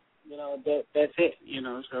 and that's it.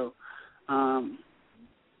 So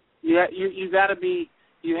you got to be.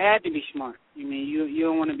 You had to be smart. I mean, you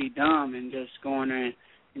don't want to be dumb and just go in there and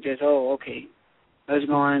just, okay, let's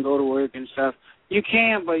go in and go to work and stuff. You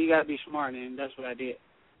can, but you got to be smart, and that's what I did.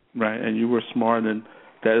 Right, and you were smart, and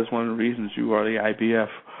that is one of the reasons you are the IBF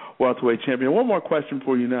welterweight champion. One more question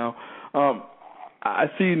for you now.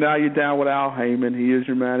 I see now you're down with Al Heyman. He is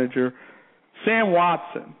your manager. Sam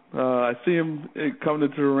Watson, I see him coming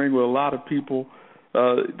into the ring with a lot of people.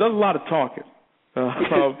 Does a lot of talking.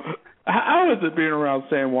 How is it being around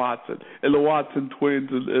Sam Watson and the Watson twins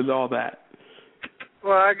and all that?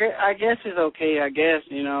 Well, I guess it's okay. I guess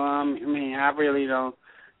I mean, I really don't.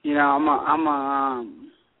 I'm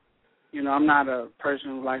not a person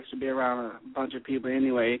who likes to be around a bunch of people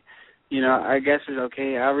anyway. I guess it's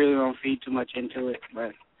okay. I really don't feed too much into it,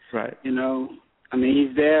 but right. I mean,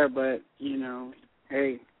 he's there, but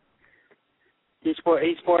hey, he's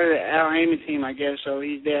part of the Al Heyman team, I guess, so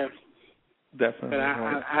he's there. Definitely. But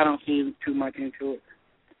I don't feed too much into it.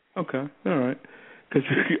 Okay, all right. Because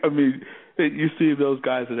I mean, you see those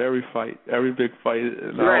guys at every fight, every big fight.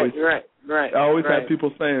 And right. I always have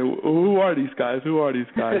people saying, "Who are these guys? Who are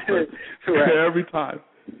these guys?" Every time.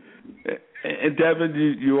 And Devon,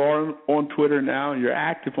 you are on Twitter now. You're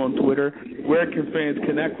active on Twitter. Where can fans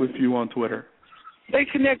connect with you on Twitter? They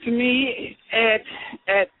connect to me at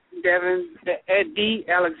Devon at D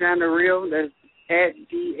Alexander Real. That's at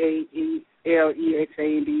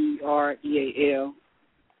DAELEXANDREAL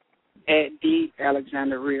at D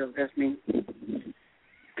Alexander Real. That's me.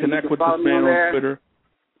 Connect with this man on Twitter.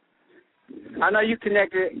 I know you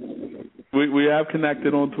connected. We have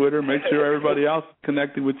connected on Twitter. Make sure everybody else is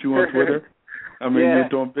connecting with you on Twitter. I mean, You're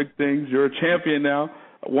doing big things. You're a champion now.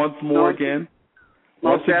 Once again.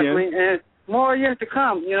 Most definitely, and more yet to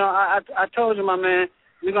come. I told you, my man,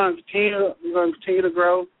 we're going to continue to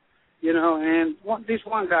grow. And this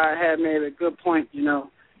one guy had made a good point.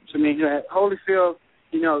 To me, that Holyfield,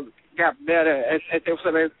 got better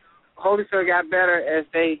Holyfield got better as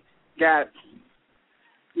they got,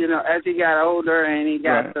 as he got older and he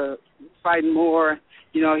got to fighting more.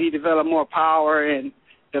 He developed more power and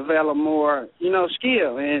developed more,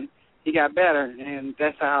 skill, and he got better. And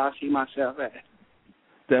that's how I see myself at.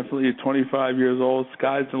 Definitely, you're 25 years old.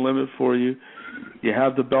 Sky's the limit for you. You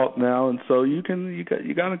have the belt now, and so you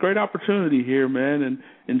got a great opportunity here, man. And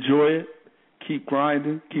enjoy it. Keep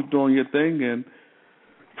grinding. Keep doing your thing. And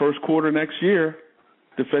first quarter next year,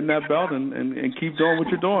 defend that belt and keep doing what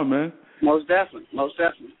you're doing, man. Most definitely.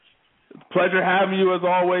 Pleasure having you as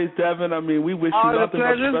always, Devon. I mean, we wish you nothing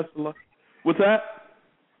but the best of luck. What's that?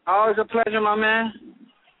 Always a pleasure, my man.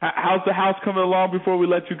 How's the house coming along before we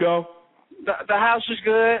let you go? The house is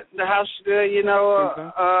good. I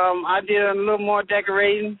did a little more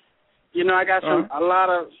decorating. I got a lot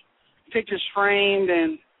of pictures framed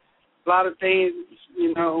and a lot of things,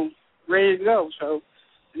 ready to go. So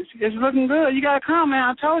it's looking good. You got to come, man.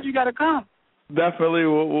 I told you got to come. Definitely.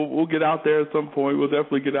 We'll get out there at some point. We'll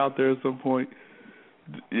definitely get out there at some point.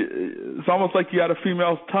 It's almost like you got a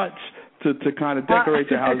female's touch to kind of decorate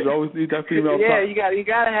the house. You always need that female touch. Yeah, you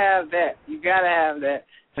got to have that. You got to have that.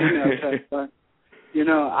 But,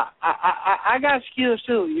 I got skills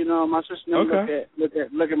too. My sister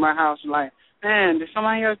look at my house and like, man, did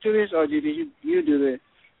somebody else do this or did you do this?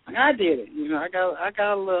 Like, I did it. I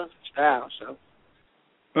got a little style. So.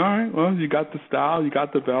 All right. Well, you got the style, you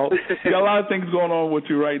got the belt, you got a lot of things going on with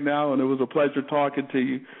you right now, and it was a pleasure talking to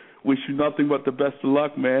you. Wish you nothing but the best of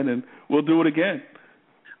luck, man, and we'll do it again.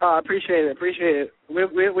 I appreciate it.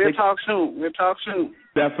 We'll talk soon.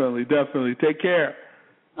 Definitely. Take care.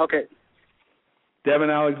 Okay. Devon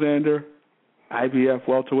Alexander, IBF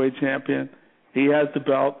welterweight champion. He has the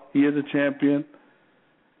belt. He is a champion.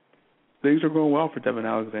 Things are going well for Devon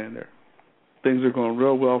Alexander. Things are going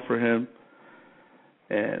real well for him.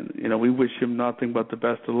 And, we wish him nothing but the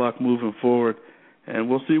best of luck moving forward. And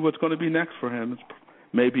we'll see what's going to be next for him. It's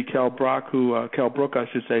maybe Kell Brook, who is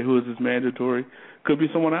his mandatory. Could be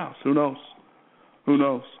someone else. Who knows?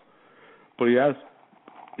 But he has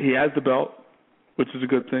the belt, which is a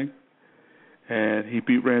good thing. And he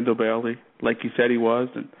beat Randall Bailey like he said he was.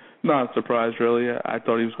 And not a surprise, really. I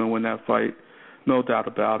thought he was going to win that fight. No doubt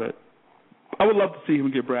about it. I would love to see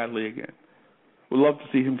him get Bradley again. I don't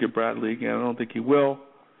think he will.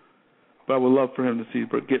 But I would love for him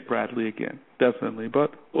to get Bradley again, definitely.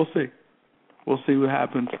 But we'll see. We'll see what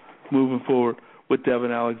happens moving forward with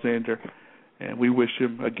Devon Alexander. And we wish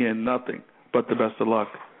him, again, nothing but the best of luck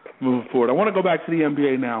moving forward. I want to go back to the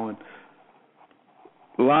NBA now. And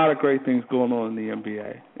a lot of great things going on in the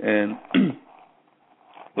NBA. And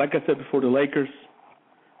like I said before, the Lakers,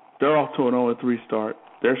 they're off to an 0-3 start.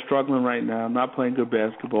 They're struggling right now, not playing good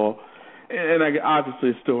basketball. And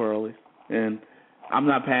obviously it's still early. And I'm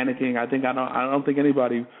not panicking. I don't think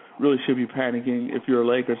anybody really should be panicking if you're a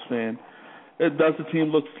Lakers fan. Does the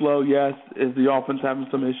team look slow? Yes. Is the offense having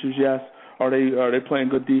some issues? Yes. Are they playing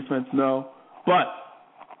good defense? No. But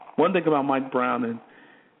one thing about Mike Brown, and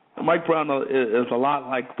Mike Brown is a lot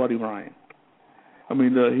like Buddy Ryan. I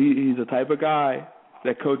mean, he's the type of guy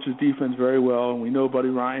that coaches defense very well, and we know Buddy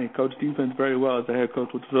Ryan coached defense very well as the head coach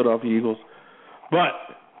with the Philadelphia Eagles. But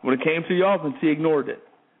when it came to the offense, he ignored it.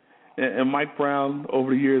 And Mike Brown,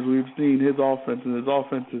 over the years, we've seen his offense, and his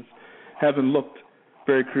offenses haven't looked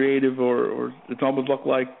very creative, or it almost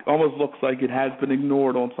looks like it has been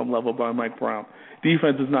ignored on some level by Mike Brown.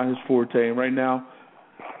 Defense is not his forte, and right now,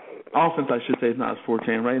 offense, I should say, is not his forte.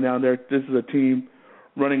 And right now, this is a team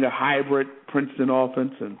running a hybrid Princeton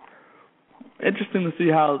offense, and interesting to see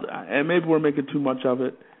how, and maybe we're making too much of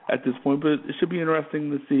it at this point, but it should be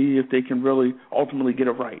interesting to see if they can really ultimately get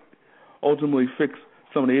it right, ultimately fix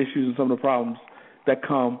some of the issues and some of the problems that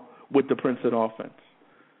come with the Princeton offense.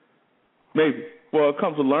 Maybe. Well, it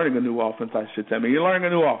comes with learning a new offense, I should say. I mean, you're learning a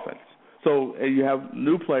new offense. So you have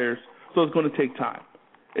new players, so it's going to take time.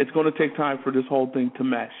 It's going to take time for this whole thing to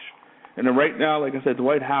mesh. And then right now, like I said,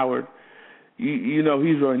 Dwight Howard, you know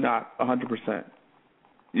he's really not 100%.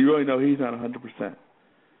 You really know he's not 100%.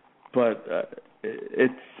 But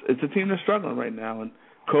it's a team that's struggling right now. And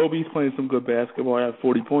Kobe's playing some good basketball. He had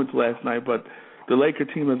 40 points last night, but the Laker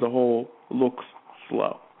team as a whole looks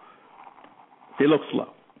slow. They look slow.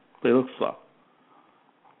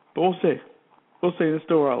 But we'll see. It's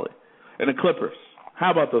still early. And the Clippers.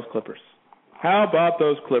 How about those Clippers?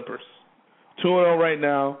 2-0 right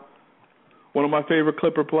now. One of my favorite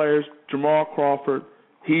Clipper players, Jamal Crawford.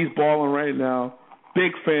 He's balling right now.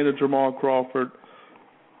 Big fan of Jamal Crawford.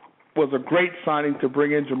 Was a great signing to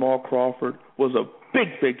bring in Jamal Crawford. Was a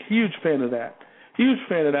huge fan of that. Huge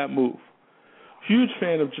fan of that move. Huge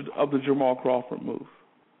fan of the Jamal Crawford move.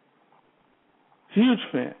 Huge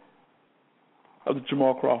fan of the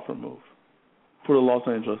Jamal Crawford move for the Los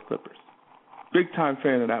Angeles Clippers. Big-time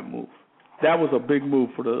fan of that move. That was a big move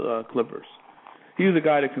for the Clippers. He's a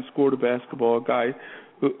guy that can score the basketball, a guy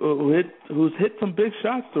who's hit some big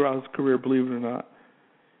shots throughout his career, believe it or not.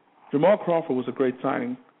 Jamal Crawford was a great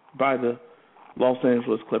signing by the Los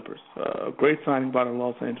Angeles Clippers. Great signing by the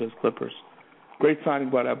Los Angeles Clippers. Great signing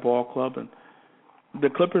by that ball club. And the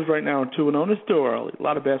Clippers right now are 2-0. It's still early. A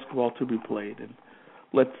lot of basketball to be played. And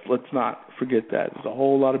let's not forget that. There's a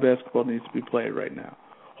whole lot of basketball that needs to be played right now.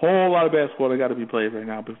 Whole lot of basketball that got to be played right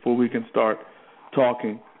now before we can start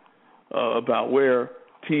talking about where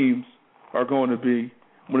teams are going to be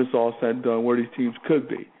when it's all said and done, where these teams could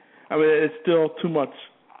be. I mean, it's still too much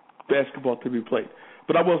basketball to be played.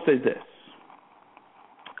 But I will say this.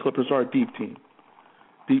 Clippers are a deep team,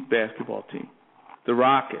 deep basketball team. The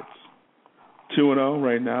Rockets, 2-0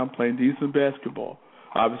 right now, playing decent basketball.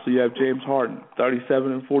 Obviously, you have James Harden,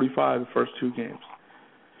 37 and 45 the first two games.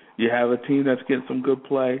 You have a team that's getting some good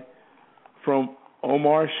play from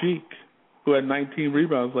Omar Sheik, who had 19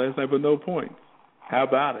 rebounds last night but no points. How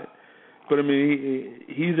about it? But, I mean,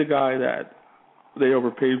 he's a guy that they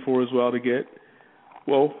overpaid for as well to get.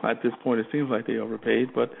 Well, at this point, it seems like they overpaid,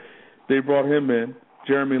 but they brought him in.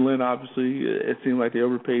 Jeremy Lin, obviously, it seemed like they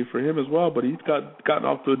overpaid for him as well, but he's gotten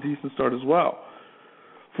off to a decent start as well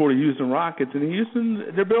for the Houston Rockets. And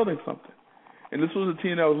Houston, they're building something. And this was a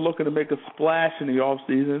team that was looking to make a splash in the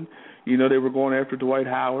offseason. You know, they were going after Dwight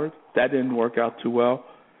Howard. That didn't work out too well.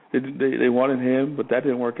 They wanted him, but that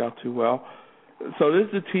didn't work out too well. So this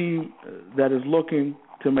is a team that is looking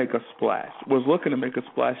to make a splash, was looking to make a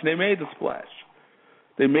splash, and they made the splash.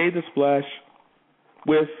 They made the splash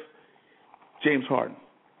with James Harden.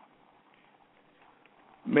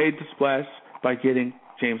 Made the splash by getting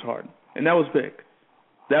James Harden. And that was big.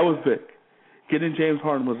 Getting James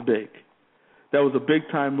Harden was big. That was a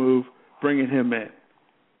big-time move, bringing him in.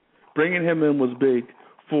 Bringing him in was big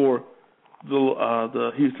for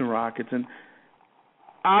the Houston Rockets. And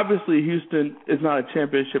obviously Houston is not a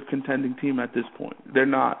championship contending team at this point. They're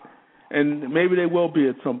not. And maybe they will be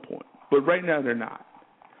at some point. But right now they're not.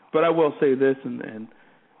 But I will say this, and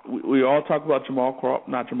we all talk about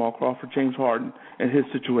James Harden and his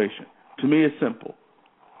situation. To me, it's simple.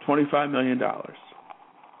 $25 million.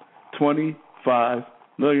 $25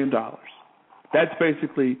 million. That's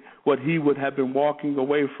basically what he would have been walking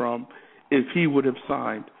away from if he would have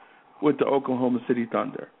signed with the Oklahoma City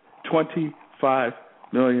Thunder. $25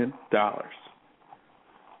 million.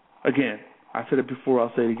 Again, I said it before,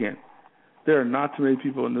 I'll say it again. There are not too many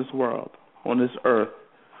people in this world, on this earth,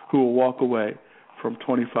 who will walk away from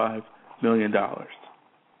 $25 million.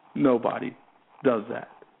 Nobody does that.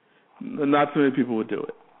 Not too many people would do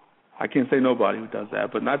it. I can't say nobody who does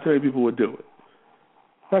that, but not too many people would do it.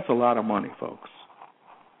 That's a lot of money, folks.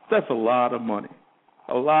 That's a lot of money.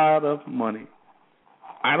 A lot of money.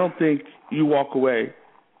 I don't think you walk away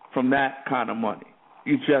from that kind of money.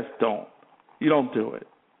 You just don't. You don't do it.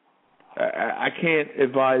 I can't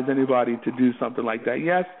advise anybody to do something like that.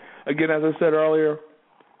 Yes, again, as I said earlier,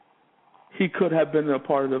 he could have been a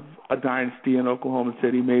part of a dynasty in Oklahoma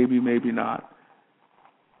City, maybe, maybe not.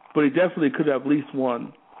 But he definitely could have at least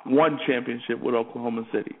won one championship with Oklahoma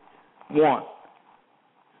City. One.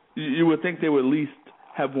 You would think they would at least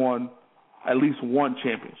have won at least one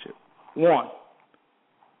championship. One.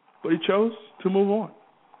 But he chose to move on.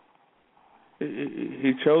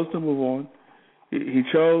 He chose to move on. He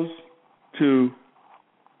chose to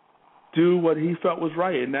do what he felt was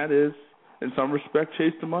right, and that is, in some respect,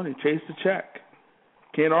 chase the money, chase the check.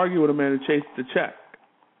 Can't argue with a man who chased the check.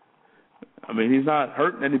 I mean, he's not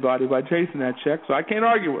hurting anybody by chasing that check, so I can't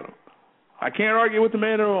argue with him. I can't argue with the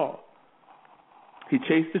man at all. He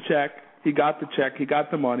chased the check, he got the check, he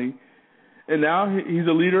got the money, and now he's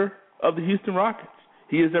a leader of the Houston Rockets.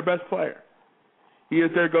 He is their best player. He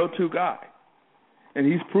is their go-to guy. And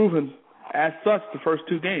he's proven as such the first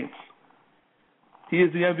two games. He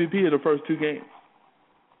is the MVP of the first two games,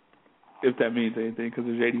 if that means anything, because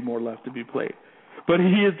there's 80 more left to be played. But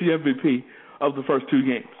he is the MVP of the first two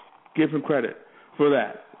games. Give him credit for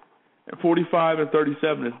that. And 45 and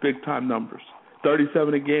 37 is big-time numbers.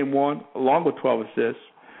 37 in Game 1, along with 12 assists,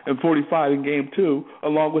 and 45 in Game 2,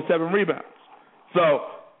 along with 7 rebounds. So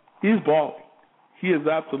he's balling. He is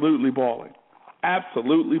absolutely balling.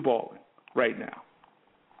 Absolutely balling right now.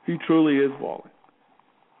 He truly is balling.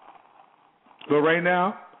 But right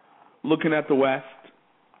now, looking at the West,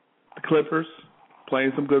 the Clippers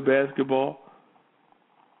playing some good basketball.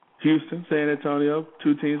 Houston, San Antonio,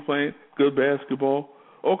 two teams playing good basketball.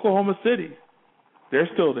 Oklahoma City, they're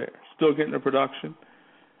still there, still getting their production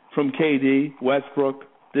from KD, Westbrook.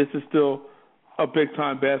 This is still a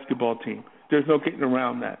big-time basketball team. There's no getting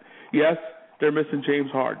around that. Yes, they're missing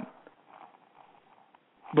James Harden,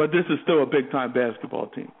 but this is still a big-time basketball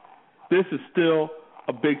team. This is still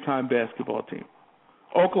a big-time basketball team.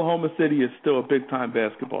 Oklahoma City is still a big-time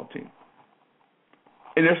basketball team.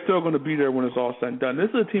 And they're still going to be there when it's all said and done. This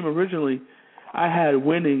is a team originally I had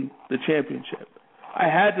winning the championship. I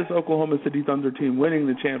had this Oklahoma City Thunder team winning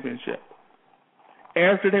the championship.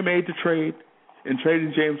 After they made the trade and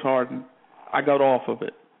traded James Harden, I got off of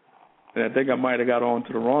it. And I think I might have got on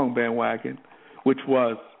to the wrong bandwagon, which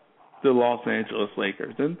was the Los Angeles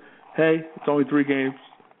Lakers. And, hey, it's only 3 games.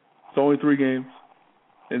 It's only 3 games.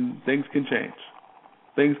 And things can change.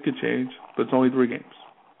 Things can change, but it's only 3 games.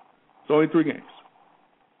 It's only 3 games.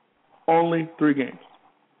 Only 3 games.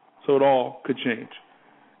 So it all could change.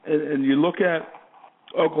 And you look at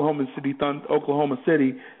Oklahoma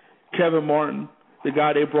City, Kevin Martin, the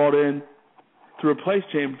guy they brought in to replace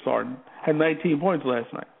James Harden, had 19 points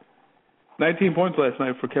last night. 19 points last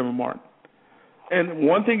night for Kevin Martin. And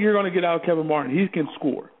one thing you're going to get out of Kevin Martin, he can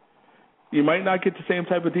score. You might not get the same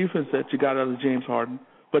type of defense that you got out of James Harden,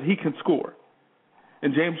 but he can score.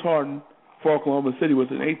 And James Harden for Oklahoma City was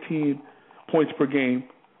an 18 points per game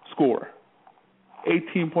scorer.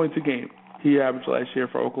 18 points a game he averaged last year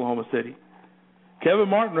for Oklahoma City. Kevin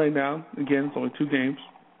Martin right now, again, it's only 2 games,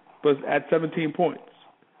 but at 17 points.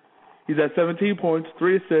 He's at 17 points,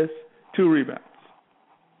 3 assists, 2 rebounds.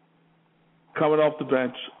 Coming off the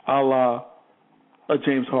bench, a la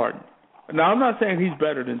James Harden. Now, I'm not saying he's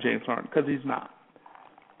better than James Harden, because he's not.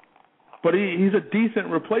 But he's a decent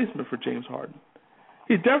replacement for James Harden.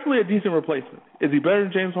 He's definitely a decent replacement. Is he better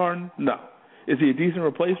than James Harden? No. Is he a decent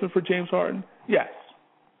replacement for James Harden? Yes.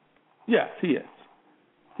 Yes, he is.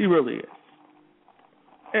 He really is.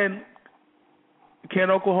 And can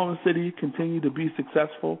Oklahoma City continue to be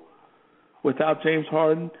successful without James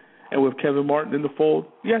Harden and with Kevin Martin in the fold?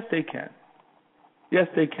 Yes, they can. Yes,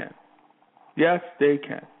 they can. Yes, they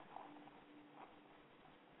can.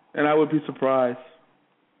 And I would be surprised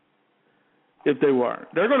if they weren't.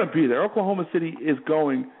 They're going to be there. Oklahoma City is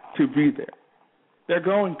going to be there. They're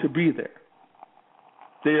going to be there.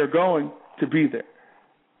 They are going to be there.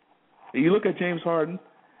 And you look at James Harden,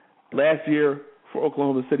 last year for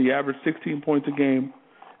Oklahoma City, averaged 16 points a game,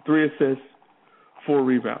 3 assists, 4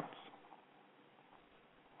 rebounds.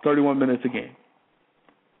 31 minutes a game.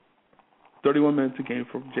 31 minutes a game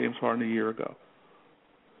from James Harden a year ago.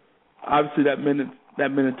 Obviously, that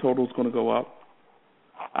minute total is going to go up.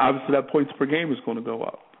 Obviously, that points per game is going to go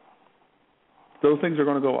up. Those things are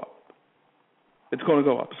going to go up. It's going to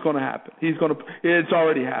go up. It's going to happen. It's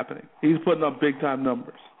already happening. He's putting up big-time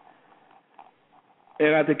numbers.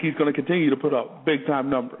 And I think he's going to continue to put up big-time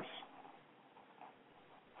numbers.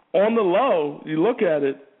 On the low, you look at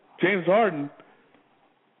it, James Harden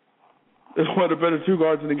is one of the better two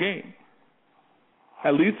guards in the game.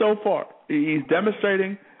 At least so far. He's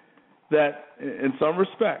demonstrating that, in some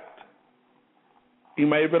respect, he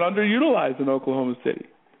may have been underutilized in Oklahoma City.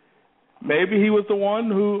 Maybe he was the one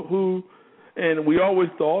who and we always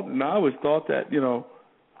thought, and I always thought that,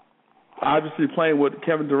 obviously playing with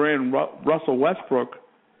Kevin Durant and Russell Westbrook,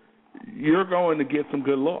 you're going to get some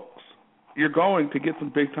good looks. You're going to get some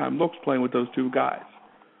big-time looks playing with those two guys.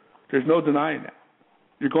 There's no denying that.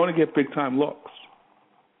 You're going to get big-time looks.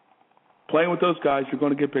 Playing with those guys, you're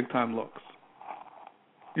going to get big-time looks.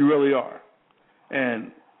 You really are.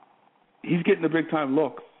 And he's getting the big-time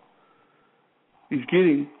looks. He's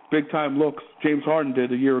getting big-time looks. James Harden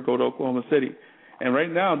did a year ago to Oklahoma City. And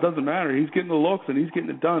right now, it doesn't matter. He's getting the looks, and he's getting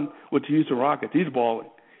it done with the Houston Rockets. He's balling.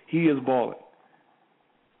 He is balling.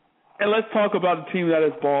 And let's talk about a team that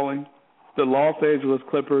is balling, the Los Angeles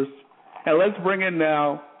Clippers. And let's bring in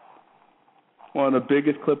now one of the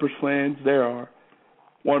biggest Clippers fans there are,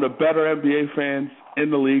 one of the better NBA fans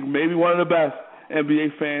in the league, maybe one of the best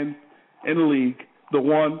NBA fans in the league, the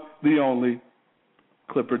one, the only,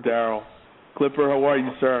 Clipper Darrell. Clipper, how are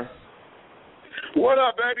you, sir? What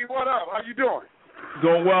up, baby? What up? How you doing?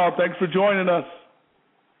 Doing well. Thanks for joining us.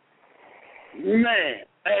 Man,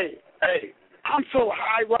 hey, I'm so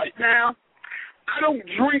high right now. I don't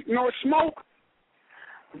drink nor smoke,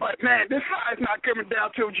 but, man, this high is not coming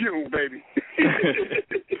down till June, baby.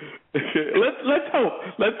 Let's hope.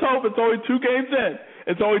 Let's hope it's only 2 games in.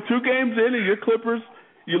 It's only 2 games in, and your Clippers,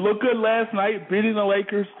 you look good last night, beating the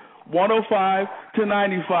Lakers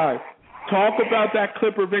 105-95. Talk about that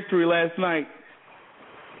Clipper victory last night.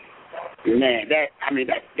 Man,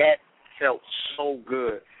 that felt so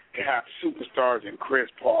good to have superstars in Chris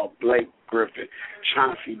Paul, Blake Griffin,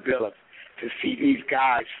 Chauncey Billups, to see these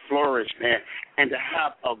guys flourish, man, and to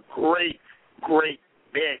have a great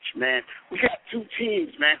bench, man. We got 2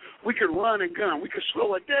 teams, man. We could run and gun. We could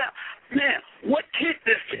slow it down. Man, what kid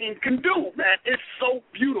this team can do, man. It's so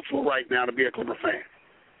beautiful right now to be a Clipper fan.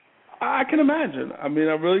 I can imagine. I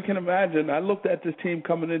really can imagine. I looked at this team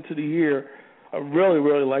coming into the year. I really,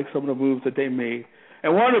 really like some of the moves that they made.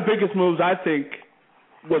 And one of the biggest moves, I think,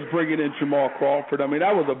 was bringing in Jamal Crawford. That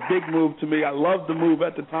was a big move to me. I loved the move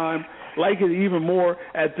at the time. Like it even more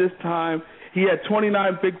at this time. He had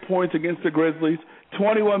 29 big points against the Grizzlies,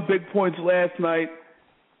 21 big points last night.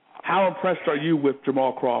 How impressed are you with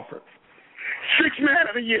Jamal Crawford? 6th man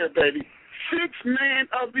of the year, baby. 6th man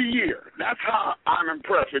of the year. That's how I'm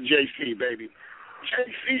impressed with JC, baby.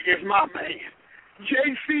 JC is my man.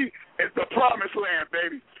 JC is the promised land,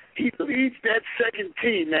 baby. He leads that second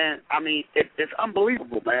team, man. It's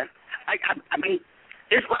unbelievable, man.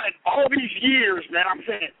 It's like all these years, man, I'm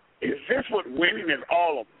saying, is this what winning is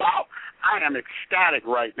all about? I am ecstatic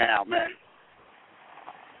right now, man.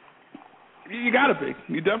 You got to be.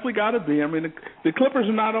 You definitely got to be. The Clippers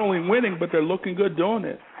are not only winning, but they're looking good doing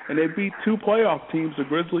it. And they beat 2 playoff teams, the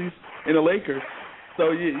Grizzlies and the Lakers.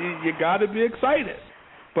 So you got to be excited.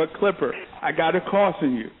 But, Clipper, I got to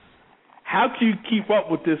caution you. How can you keep up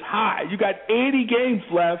with this high? You got 80 games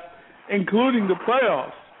left, including the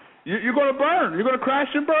playoffs. You're going to burn. You're going to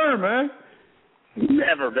crash and burn, man.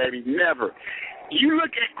 Never, baby, never. You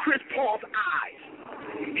look at Chris Paul's eyes.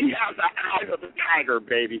 He has the eyes of a tiger,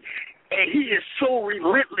 baby. And he is so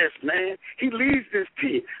relentless, man. He leads this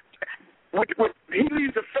team. He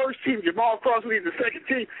leads the first team. Jamal Crawford leads the second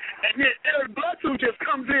team. And then Eric Bledsoe just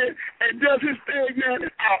comes in and does his thing, man.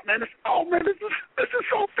 It's out, man. This is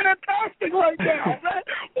so fantastic right now, man.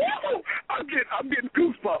 Whoa! I'm getting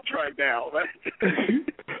goosebumps right now, man.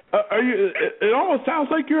 It almost sounds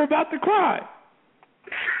like you're about to cry.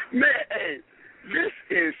 Man, hey, this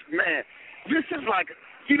is like,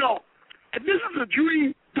 if this is a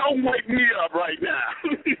dream, don't wake me up right now.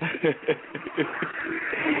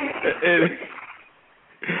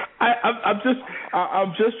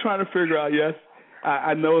 I'm just trying to figure out. Yes,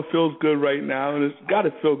 I know it feels good right now, and it's got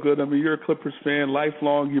to feel good. You're a Clippers fan,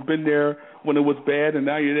 lifelong. You've been there when it was bad, and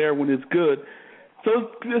now you're there when it's good.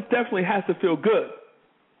 So this definitely has to feel good.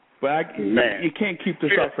 But you can't keep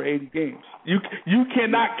this up for 80 games. You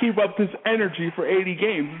cannot keep up this energy for 80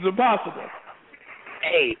 games. It's impossible.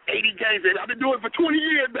 Hey, 80 games, baby. I've been doing it for 20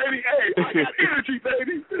 years, baby. Hey, I got energy,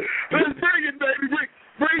 baby. Let's bring it, baby.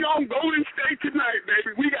 Bring on Golden State tonight,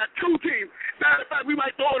 baby. We got 2 teams. Matter of fact, we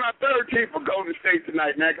might throw in our 3rd team for Golden State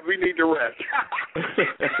tonight, man, because we need the rest.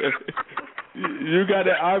 You got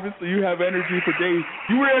it. Obviously, you have energy for days.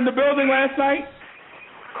 You were in the building last night?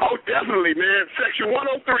 Oh, definitely, man. Section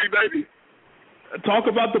 103, baby. Talk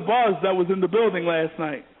about the buzz that was in the building last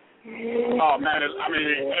night. Oh, man. I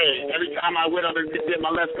mean, hey, every time I went up and did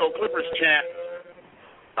my Let's Go Clippers chant,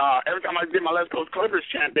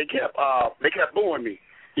 they kept booing me,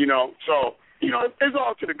 you know. So, you know, it's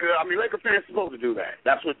all to the good. I mean, Laker fans are supposed to do that.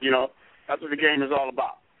 That's what the game is all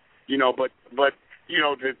about, you know. But you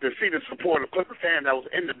know, to see the support of Clipper fans that was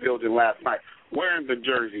in the building last night, wearing the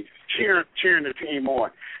jerseys, cheering the team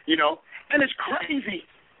on, you know. And it's crazy.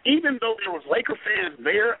 Even though there was Laker fans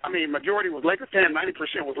there, I mean, majority was Laker fans,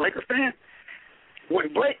 90% was Laker fans. When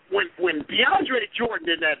DeAndre Jordan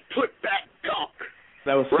did that put-back dunk,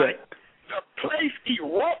 that was right, sick. The place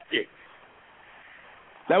erupted.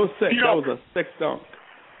 That was sick. You know, that was a sick dunk.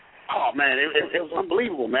 Oh, man, it was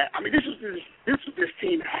unbelievable, man. I mean, this is what this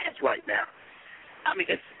team has right now. I mean,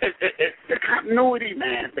 it's the continuity,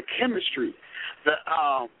 man, the chemistry.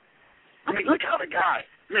 I mean, look how the guys,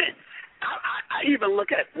 man, I even look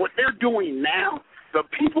at what they're doing now. The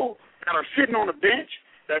people that are sitting on the bench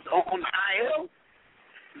that's on the IL,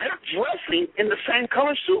 they're dressing in the same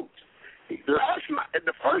color suits. Last night,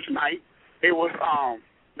 the first night that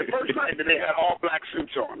they had all black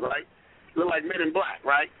suits on, right? Look like Men in Black,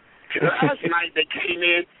 right? Last night they came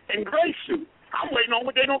in gray suits. I'm waiting on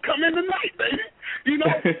what they're going to come in tonight, baby. You know,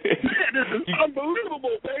 man, this is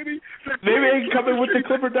unbelievable, baby. Maybe they can come in with the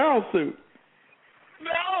Clipper Down suit.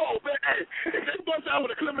 No, man. If they bust out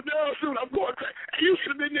with a Clipper Down suit, I'm going crazy. You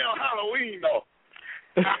should have been there on Halloween, though.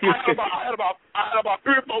 I had about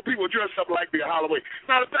 3 or 4 people dressed up like me on Halloween.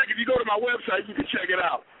 Matter of fact, if you go to my website, you can check it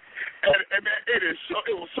out. And man, it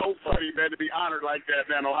was so funny, man, to be honored like that,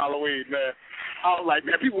 man, on Halloween, man. I was like,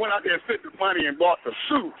 man, people went out there and spent the money and bought the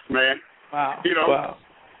suits, man. Wow. You know, wow.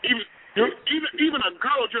 Even a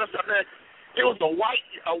girl dressed up, man. It was a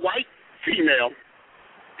white female,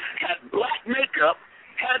 had black makeup,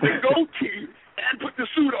 had the goatee, and put the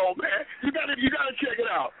suit on, man. You gotta check it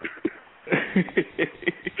out.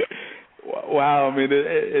 Wow, I mean,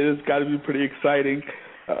 it's got to be pretty exciting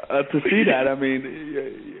to see that. I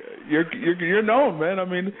mean, you're known, man. I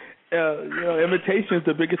mean, you know, imitation is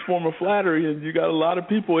the biggest form of flattery, and you got a lot of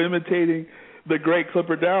people imitating the great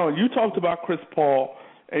Clipper Darrell. You talked about Chris Paul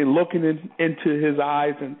and looking into his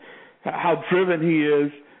eyes and how driven he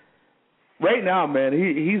is. Right now, man,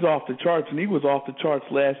 he's off the charts, and he was off the charts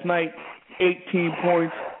last night. 18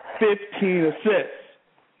 points, 15 assists.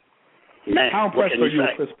 Man, how impressed are you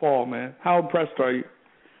with Chris Paul, man? How impressed are you?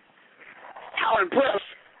 How impressed?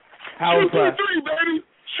 How impressed? CP3, baby.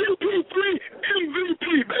 CP3 MVP,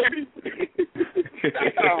 baby.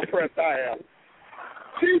 That's how impressed I am.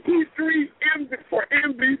 CP3 for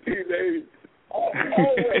MVP, baby.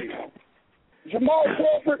 Always. Jamal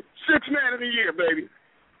Crawford, 6th man of the year, baby.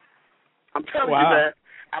 I'm telling you, man.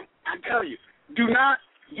 I'm telling you. Do not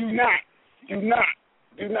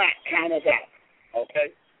count us out.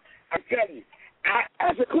 Okay? I'm telling you.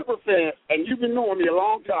 As a Clipper fan, and you've been knowing me a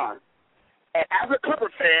long time, and as a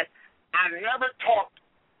Clipper fan, I never talked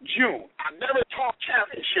June. I never talked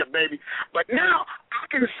championship, baby. But now I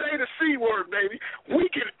can say the C word, baby. We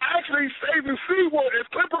can actually say the C word as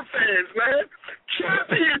Clipper fans, man.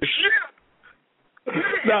 Championship.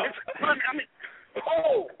 Now, I mean,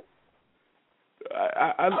 oh.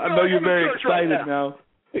 I know you're very excited right now.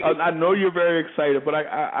 I know you're very excited, but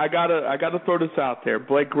I gotta throw this out there.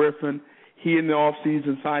 Blake Griffin, he in the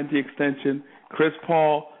offseason signed the extension. Chris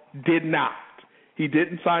Paul did not. He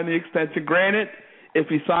didn't sign the extension. Granted, if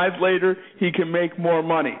he signs later, he can make more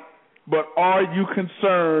money. But are you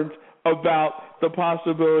concerned about the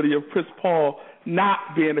possibility of Chris Paul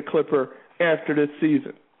not being a Clipper after this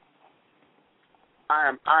season?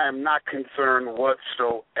 I am not concerned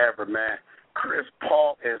whatsoever, man. Chris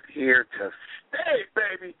Paul is here to stay,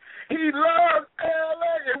 baby. He loves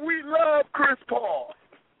LA, and we love Chris Paul.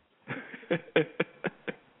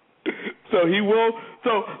 So he will.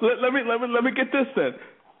 So let me get this then.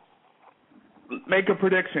 Make a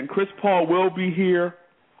prediction. Chris Paul will be here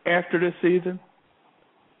after this season.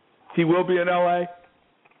 He will be in LA.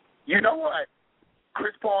 You know what?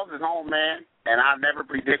 Chris Paul's his own man, and I never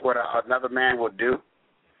predict what another man will do.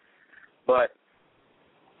 But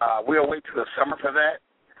we'll wait till the summer for that.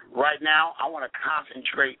 Right now, I want to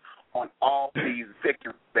concentrate on all these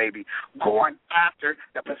victories, baby. Going after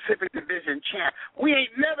the Pacific Division champ. We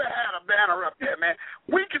ain't never had a banner up there, man.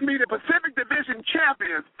 We can be the Pacific Division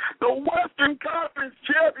champions, the Western Conference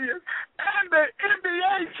champions, and the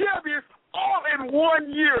NBA champions all in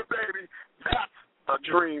 1 year, baby. That's a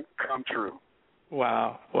dream come true.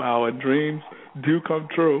 Wow, and dreams do come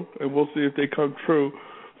true, and we'll see if they come true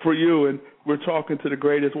for you. And we're talking to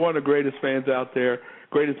one of the greatest fans out there,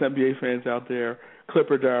 greatest NBA fans out there,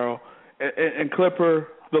 Clipper Darrell. And Clipper,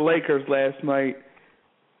 the Lakers last night,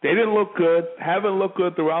 they didn't look good, haven't looked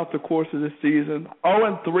good throughout the course of this season.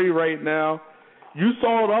 0-3 right now. You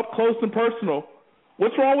saw it up close and personal.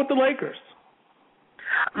 What's wrong with the Lakers?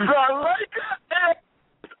 The Lakers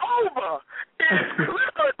is over. It's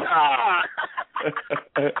Clipper time.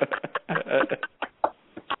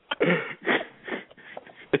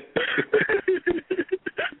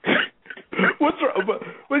 What's wrong?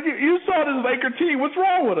 But you saw this Laker team. What's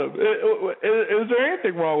wrong with them? Is there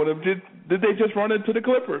anything wrong with them? Did they just run into the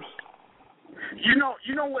Clippers? You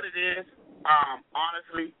know what it is.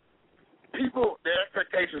 Honestly, their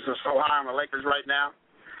expectations are so high on the Lakers right now.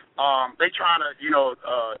 They trying to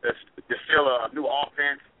distill a new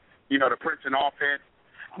offense. The Princeton offense.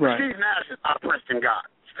 Right. Steve Nash is not a Princeton guy.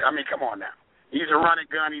 I mean, come on now. He's a running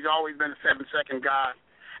gun. He's always been a 7-second guy.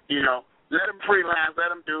 Let him freelance.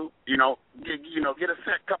 Let him do. Get a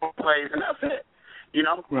set couple plays, and that's it.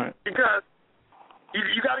 Right. Because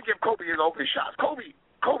you got to give Kobe his open shots. Kobe.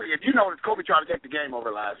 If you notice, Kobe tried to take the game over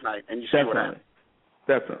last night, and you see what happened.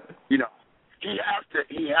 Definitely. He has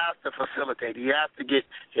to facilitate. He has to get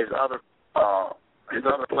his other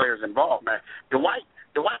players involved, man. Dwight.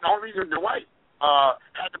 The only reason Dwight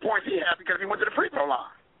had the points he had because he went to the free throw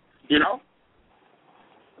line. You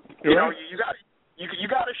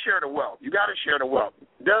got to share the wealth. You got to share the wealth.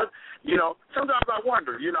 Sometimes I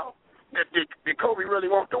wonder, did Kobe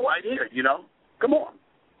really want Dwight here? Come on,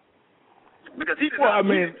 because he did not.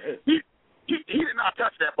 He did not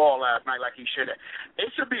touch that ball last night like he should have.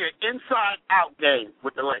 It should be an inside-out game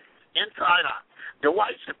with the Lakers. Inside out.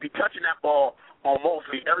 Dwight should be touching that ball on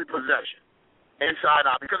mostly every possession. Inside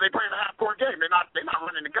out, because they play in a half-court game. They're not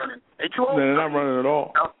running the gunning. They too old. They're not running at all.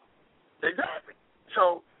 No. Exactly.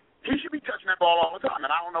 So he should be touching that ball all the time, and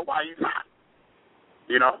I don't know why he's not.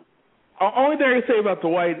 Only thing I can say about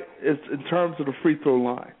Dwight is in terms of the free throw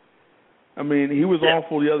line. I mean, he was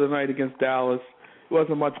awful the other night against Dallas. He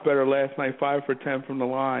wasn't much better last night, 5 for 10 from the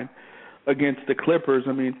line against the Clippers.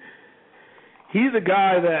 I mean, he's a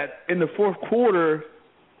guy that in the fourth quarter,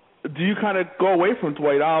 do you kind of go away from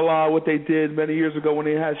Dwight, a la what they did many years ago when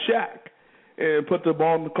they had Shaq and put the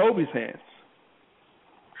ball in Kobe's hands?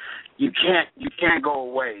 You can't go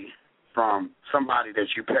away from somebody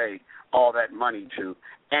that you pay all that money to,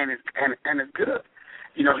 and it's good.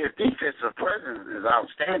 His defensive presence is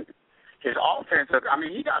outstanding. His offensive,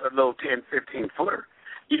 he got a little 10, 15 footer,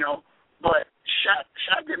 but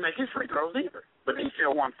Shaq didn't make his free throws either, but he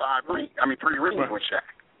still won 3 rings with Shaq.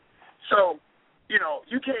 So,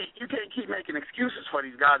 you can't keep making excuses for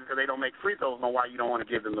these guys because they don't make free throws. Know why you don't want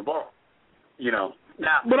to give them the ball? Now,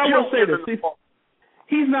 but I will say this: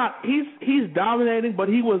 he's dominating, but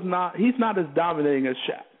he's not as dominating as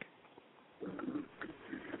Shaq.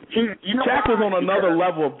 Shaq was on another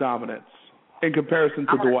level of dominance in comparison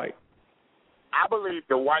to Dwight. I believe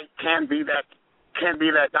Dwight can be that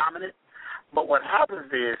dominant, but what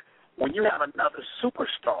happens is when you have another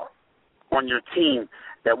superstar on your team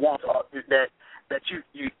that wants that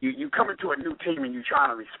you come into a new team and you're trying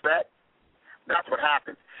to respect, that's what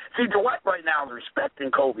happens. See, Dwight right now is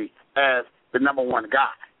respecting Kobe as the number one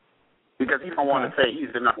guy because he don't want to say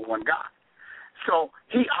he's the number one guy. So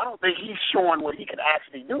I don't think he's showing what he can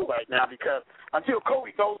actually do right now because until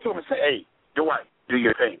Kobe goes to him and say, "Hey, Dwight, do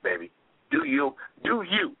your thing, baby. Do you?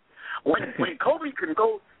 When Kobe can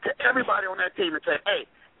go to everybody on that team and say, "Hey,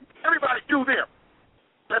 everybody do them.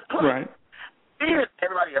 Let's play." Right. Then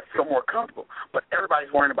everybody will feel more comfortable. But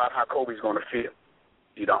everybody's worrying about how Kobe's going to feel,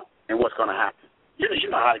 and what's going to happen.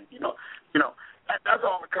 That's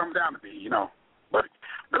all it comes down to be, But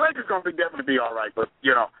the Lakers going to definitely be all right. But,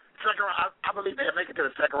 second round, I believe they'll make it to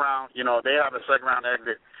the second round. They have a second round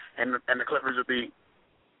exit, and the Clippers will be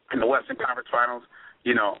in the Western Conference Finals.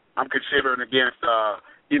 I'm considering against,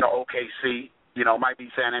 OKC. Might be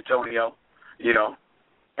San Antonio.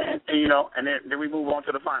 And then we move on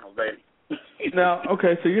to the finals, baby. Now,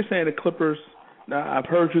 okay, so you're saying the Clippers. Now, I've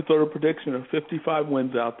heard you throw a prediction of 55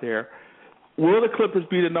 wins out there. Will the Clippers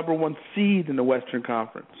be the number one seed in the Western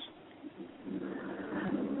Conference?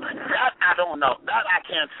 That I don't know. That I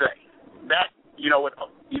can't say. That now with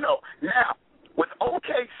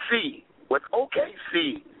OKC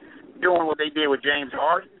doing what they did with James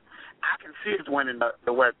Harden, I can see us winning the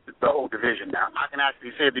whole division now. I can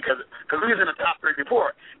actually see it because we was in the top 3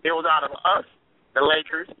 before. It was out of us, the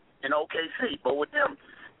Lakers, and OKC. But with them,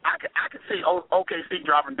 I could see OKC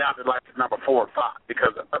dropping down to like number 4 or 5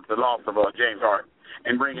 because of the loss of James Harden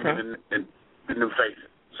and bringing in the new faces.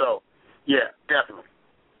 So, yeah, definitely,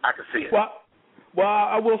 I could see it. Well,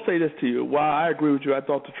 I will say this to you. While I agree with you, I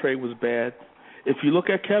thought the trade was bad. If you look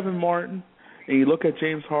at Kevin Martin and you look at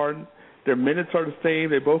James Harden, their minutes are the same.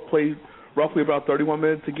 They both play roughly about 31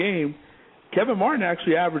 minutes a game. Kevin Martin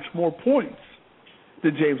actually averaged more points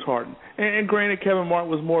than James Harden. And granted, Kevin Martin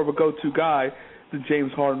was more of a go-to guy than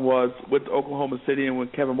James Harden was with Oklahoma City and when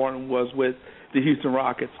Kevin Martin was with the Houston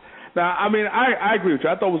Rockets. Now, I mean, I agree with you.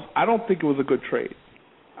 I don't think it was a good trade.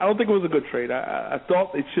 I don't think it was a good trade. I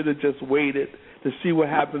thought they should have just waited to see what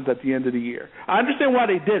happens at the end of the year. I understand why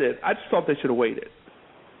they did it. I just thought they should have waited.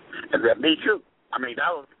 Me too. I mean,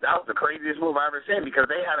 that was the craziest move I've ever seen because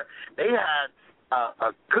they had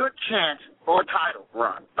a good chance for a title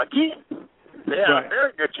run again. They had a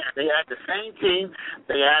very good chance. They had the same team.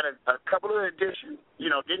 They had a couple of additions.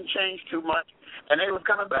 Didn't change too much, and they was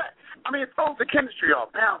coming back. I mean, it throws the chemistry off.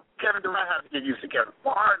 Now Kevin Durant has to get used to Kevin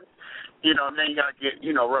Martin. And then you got to get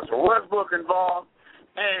Russell Westbrook involved.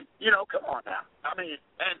 And, come on now. I mean,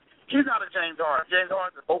 and he's not a James Harden. James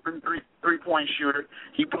Harden's an open three-point shooter.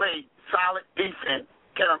 He played solid defense.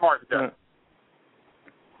 Kevin Martin does.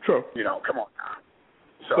 True. Come on now.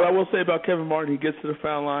 So, but I will say about Kevin Martin, he gets to the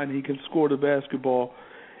foul line. He can score the basketball.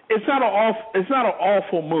 It's not an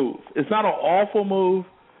awful move. It's not an awful move,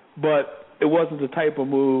 but it wasn't the type of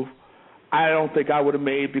move I don't think I would have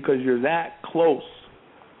made because you're that close.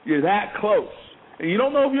 You're that close. And you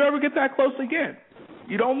don't know if you ever get that close again.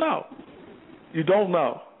 You don't know.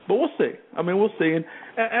 But we'll see. I mean, we'll see.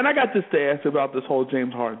 And I got this to ask about this whole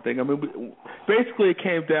James Harden thing. I mean, basically it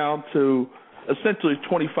came down to essentially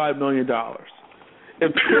 $25 million.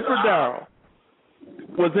 If Chipper Darrell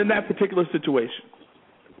was in that particular situation,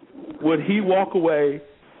 would he walk away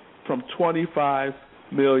from $25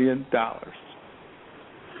 million?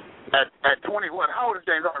 At 20, what? How old is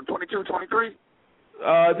James Harden? 22, 23?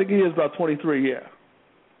 I think he is about 23, yeah.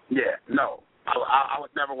 Yeah, no. I would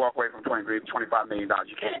never walk away from $25 million.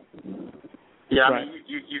 You can't. Yeah, I mean,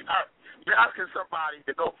 you're asking somebody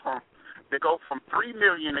to go from $3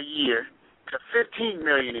 million a year to $15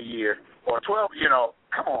 million a year or 12.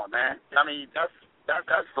 Come on, man. I mean, that's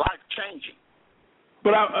life changing.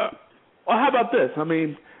 But well, how about this? I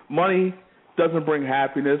mean, money doesn't bring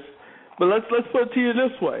happiness. But let's put it to you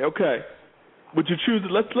this way, okay? Would you choose?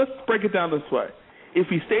 Let's break it down this way. If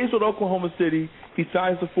he stays with Oklahoma City, he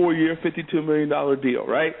signs a 4-year, $52 million deal,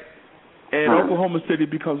 right? And Oklahoma City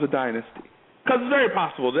becomes a dynasty. Because it's very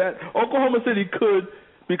possible that Oklahoma City could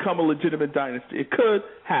become a legitimate dynasty. It could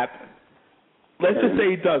happen. Let's just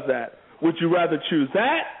say he does that. Would you rather choose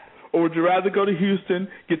that, or would you rather go to Houston,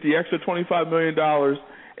 get the extra $25 million,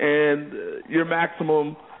 and your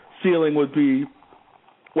maximum ceiling would be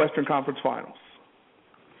Western Conference Finals?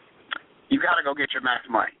 You got to go get your max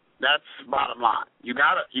money. That's bottom line. You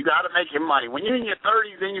gotta make your money. When you're in your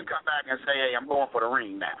 30s, then you come back and say, "Hey, I'm going for the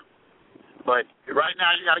ring now." But right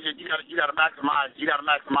now, you gotta maximize. You gotta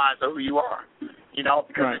maximize who you are.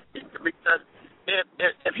 Because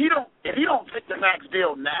if you don't take the max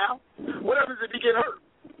deal now, what happens if you get hurt?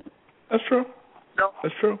 That's true.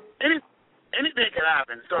 That's true. Anything can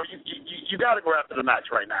happen. So you gotta go after the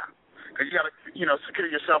max right now because you gotta secure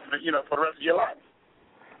yourself for the rest of your life.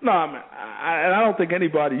 No, I don't think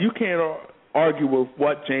anybody. You can't argue with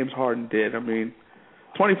what James Harden did. I mean,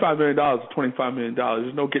 $25 million is $25 million.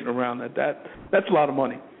 There's no getting around that. That's a lot of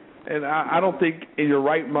money. And I don't think in your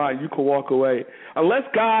right mind you can walk away. Unless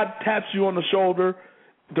God taps you on the shoulder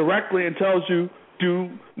directly and tells you, do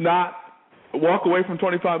not walk away from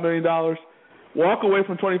 $25 million. Walk away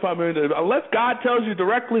from $25 million. Unless God tells you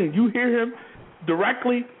directly and you hear him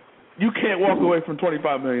directly, you can't walk away from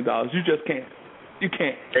 $25 million. You just can't. You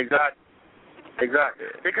can't. Exactly.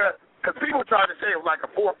 Because people tried to say it was like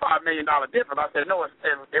a $4 or $5 million difference. I said no,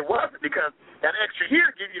 it wasn't because that extra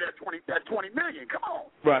year give you that $20 million. Come on.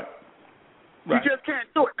 Right. You just can't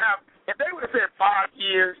do it. Now, if they would have said 5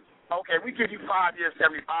 years, okay, we give you 5 years,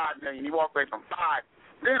 $75 million. You walk away from 5.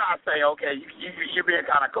 Then I say, okay, you're being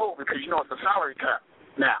kind of cold because it's a salary cut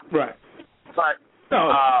now. Right. But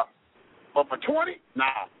but for 20,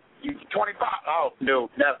 nah. 25, oh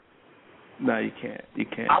no, never. No, you can't. You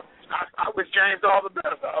can't. I wish James all the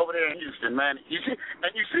best over there in Houston, man. You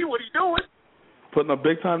see what he's doing? Putting up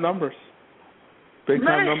big time numbers. Big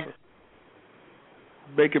time numbers.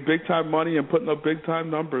 Making big time money and putting up big time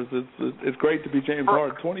numbers. It's great to be James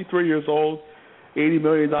Harden. 23 years old, $80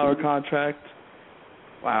 million contract.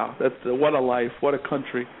 Wow, what a life, what a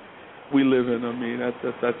country we live in. I mean,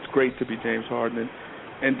 that's great to be James Harden.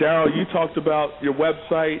 And Darryl, you talked about your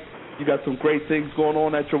website. You got some great things going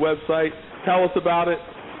on at your website. Tell us about it.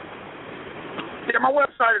 Yeah, my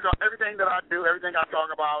website is everything that I do, everything I talk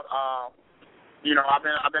about. I've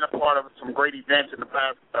been a part of some great events in the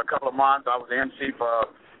past couple of months. I was the MC for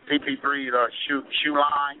CP3, the shoe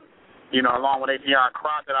line. Along with Avion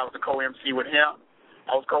Crockett, I was the co-MC with him.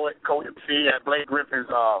 I was co-MC at Blake Griffin's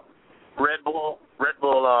Red Bull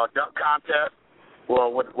dunk contest. Well,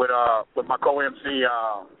 with my co-MC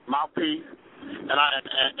Mouthpiece,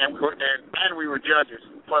 and we were judges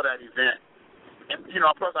for that event. And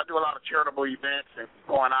plus I do a lot of charitable events and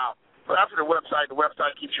going out. But after the website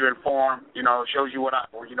keeps you informed. Shows you where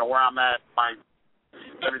I'm at, my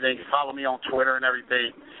everything. Follow me on Twitter and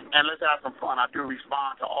everything, and let's have some fun. I do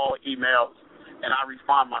respond to all emails, and I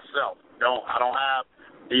respond myself. I don't have.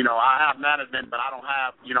 I have management, but I don't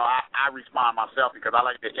have, I respond myself because I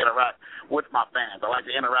like to interact with my fans. I like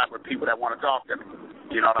to interact with people that want to talk to me.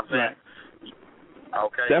 You know what I'm saying? Right.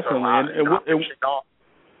 Okay. Definitely. And what's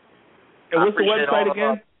the website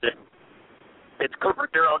again? It's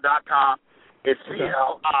ClipperDarrell.com. It's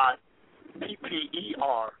ClipperDarrell.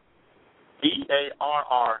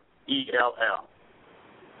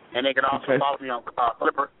 And they can also follow me on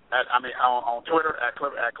on Twitter at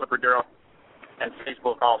ClipperDarrell. And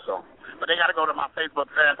Facebook also. But they got to go to my Facebook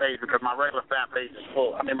fan page because my regular fan page is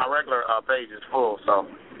full. My regular page is full. So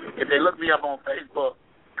if they look me up on Facebook,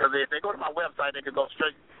 because if they go to my website, they can go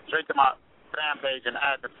straight to my fan page and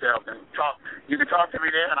add themselves and talk. You can talk to me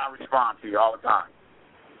there, and I respond to you all the time.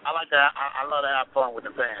 I like that. I love to have fun with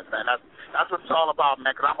the fans, man. That's what it's all about,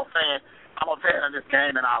 man, because I'm a fan. I'm a fan of this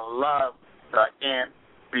game, and I love the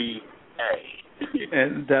NBA.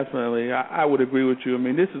 And definitely, I would agree with you.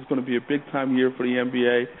 This is going to be a big-time year for the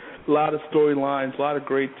NBA. A lot of storylines, a lot of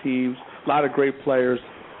great teams, a lot of great players.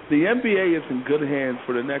 The NBA is in good hands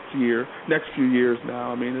for the next few years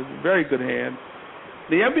now. It's in very good hands.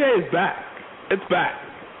 The NBA is back. It's back.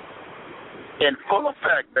 In full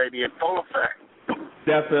effect, baby, in full effect.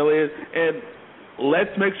 Definitely. And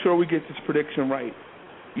let's make sure we get this prediction right.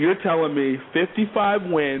 You're telling me 55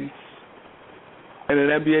 wins and an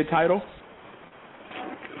NBA title?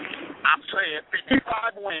 I'm saying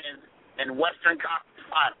 55 wins in Western Conference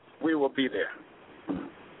Finals. We will be there.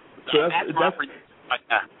 So that's like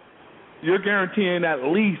that. You're guaranteeing at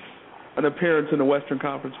least an appearance in the Western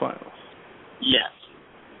Conference Finals. Yes.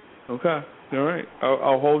 Okay. All right.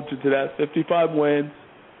 I'll hold you to that. 55 wins.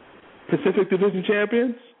 Pacific Division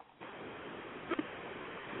champions?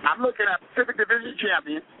 I'm looking at Pacific Division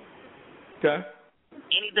champions. Okay.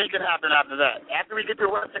 Anything can happen after that. After we get to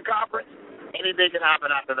the Western Conference, anything can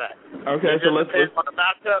happen after that. Okay, it depends on the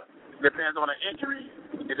matchup. It depends on the injury.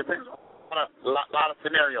 It depends on a lot of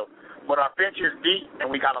scenarios. But our bench is deep, and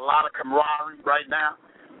we got a lot of camaraderie right now,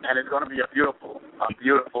 and it's going to be a beautiful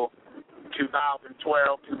 2012-2013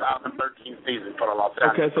 season for the Los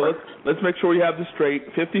Angeles. Okay, so let's make sure we have this straight.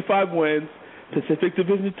 55 wins, Pacific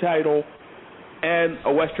Division title, and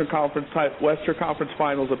a Western Conference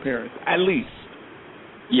Finals appearance, at least.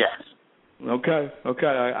 Yes. Okay,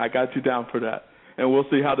 I got you down for that. And we'll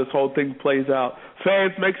see how this whole thing plays out.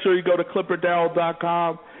 Fans, make sure you go to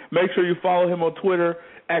ClipperDarrell.com. Make sure you follow him on Twitter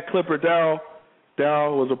at ClipperDarrell.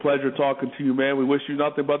 Darrell, it was a pleasure talking to you, man. We wish you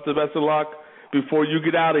nothing but the best of luck. Before you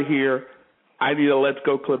get out of here, I need a Let's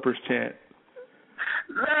Go Clippers chant.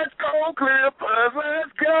 Let's go, Clippers,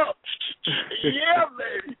 let's go. Yeah,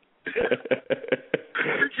 baby.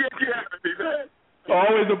 Appreciate you having me, man.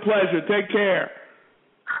 Always a pleasure. Take care.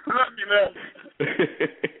 Love you, man.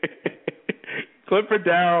 Clipper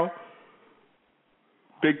Darrell,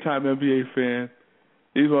 big-time NBA fan.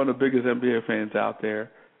 He's one of the biggest NBA fans out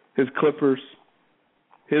there. His Clippers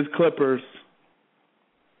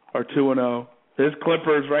are 2-0. His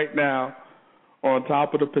Clippers right now are on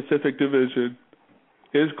top of the Pacific Division.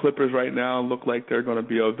 His Clippers right now look like they're going to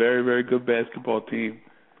be a very, very good basketball team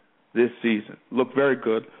this season. Look very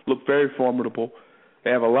good. Look very formidable.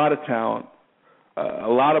 They have a lot of talent, a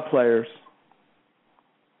lot of players.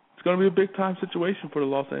 It's going to be a big-time situation for the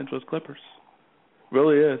Los Angeles Clippers. It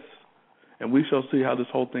really is. And we shall see how this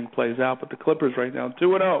whole thing plays out. But the Clippers right now,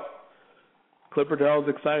 2-0. Clipper Darrell's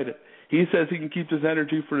excited. He says he can keep his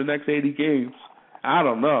energy for the next 80 games. I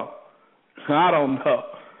don't know. It's going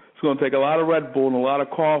to take a lot of Red Bull and a lot of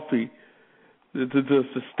coffee to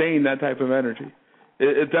sustain that type of energy.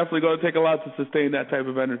 It's definitely going to take a lot to sustain that type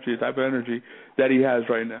of energy, the type of energy that he has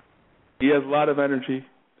right now. He has a lot of energy.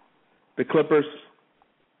 The Clippers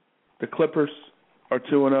are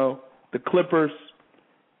 2-0. The Clippers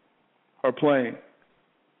are playing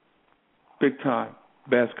big-time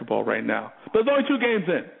basketball right now. But there's only 2 games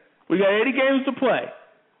in. We got 80 games to play.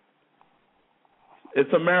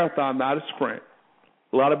 It's a marathon, not a sprint.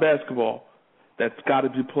 a lot of basketball that's got to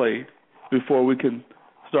be played before we can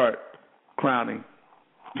start crowning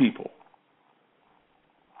people.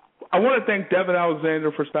 I want to thank Devon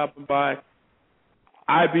Alexander for stopping by,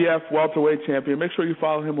 IBF welterweight champion. Make sure you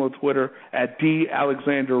follow him on Twitter at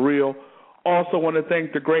 @DAlexanderReal. Also want to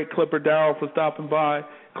thank the great Clipper Darrell for stopping by,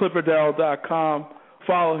 ClipperDarrell.com.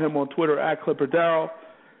 Follow him on Twitter at ClipperDarrell.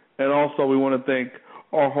 And also we want to thank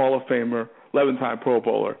our Hall of Famer, 11-time Pro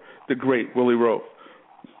Bowler, the great Willie Roaf.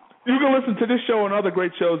 You can listen to this show and other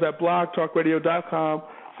great shows at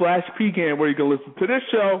blogtalkradio.com/PGAN, where you can listen to this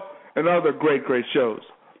show and other great shows.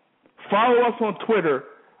 Follow us on Twitter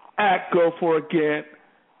at GoForItGant.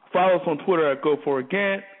 Follow us on Twitter at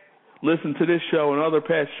GoForItGant. Listen to this show and other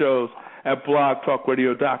past shows at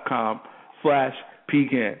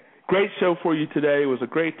blogtalkradio.com/PGAN. Great show for you today. It was a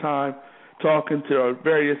great time talking to our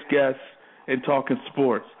various guests and talking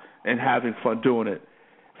sports and having fun doing it.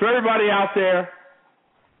 For everybody out there,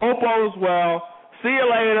 hope all is well. See you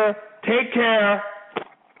later. Take care.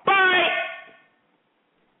 Bye.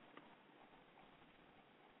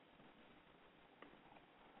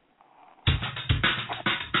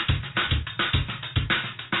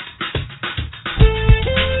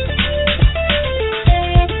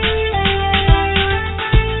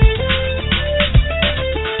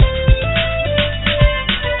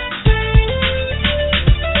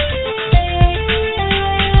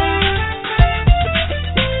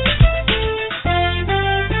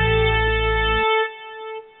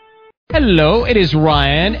 Hello, it is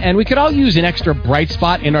Ryan, and we could all use an extra bright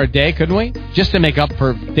spot in our day, couldn't we? Just to make up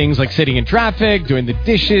for things like sitting in traffic, doing the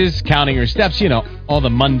dishes, counting your steps, all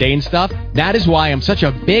the mundane stuff. That is why I'm such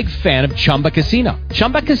a big fan of Chumba Casino.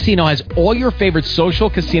 Chumba Casino has all your favorite social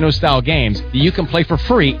casino-style games that you can play for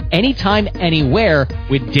free anytime, anywhere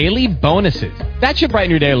with daily bonuses. That should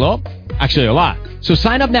brighten your day a little. Actually, a lot. So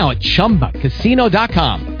sign up now at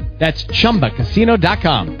ChumbaCasino.com. That's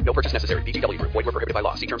ChumbaCasino.com. No purchase necessary. VGW Group. Void where prohibited by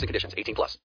law. See terms and conditions. 18+.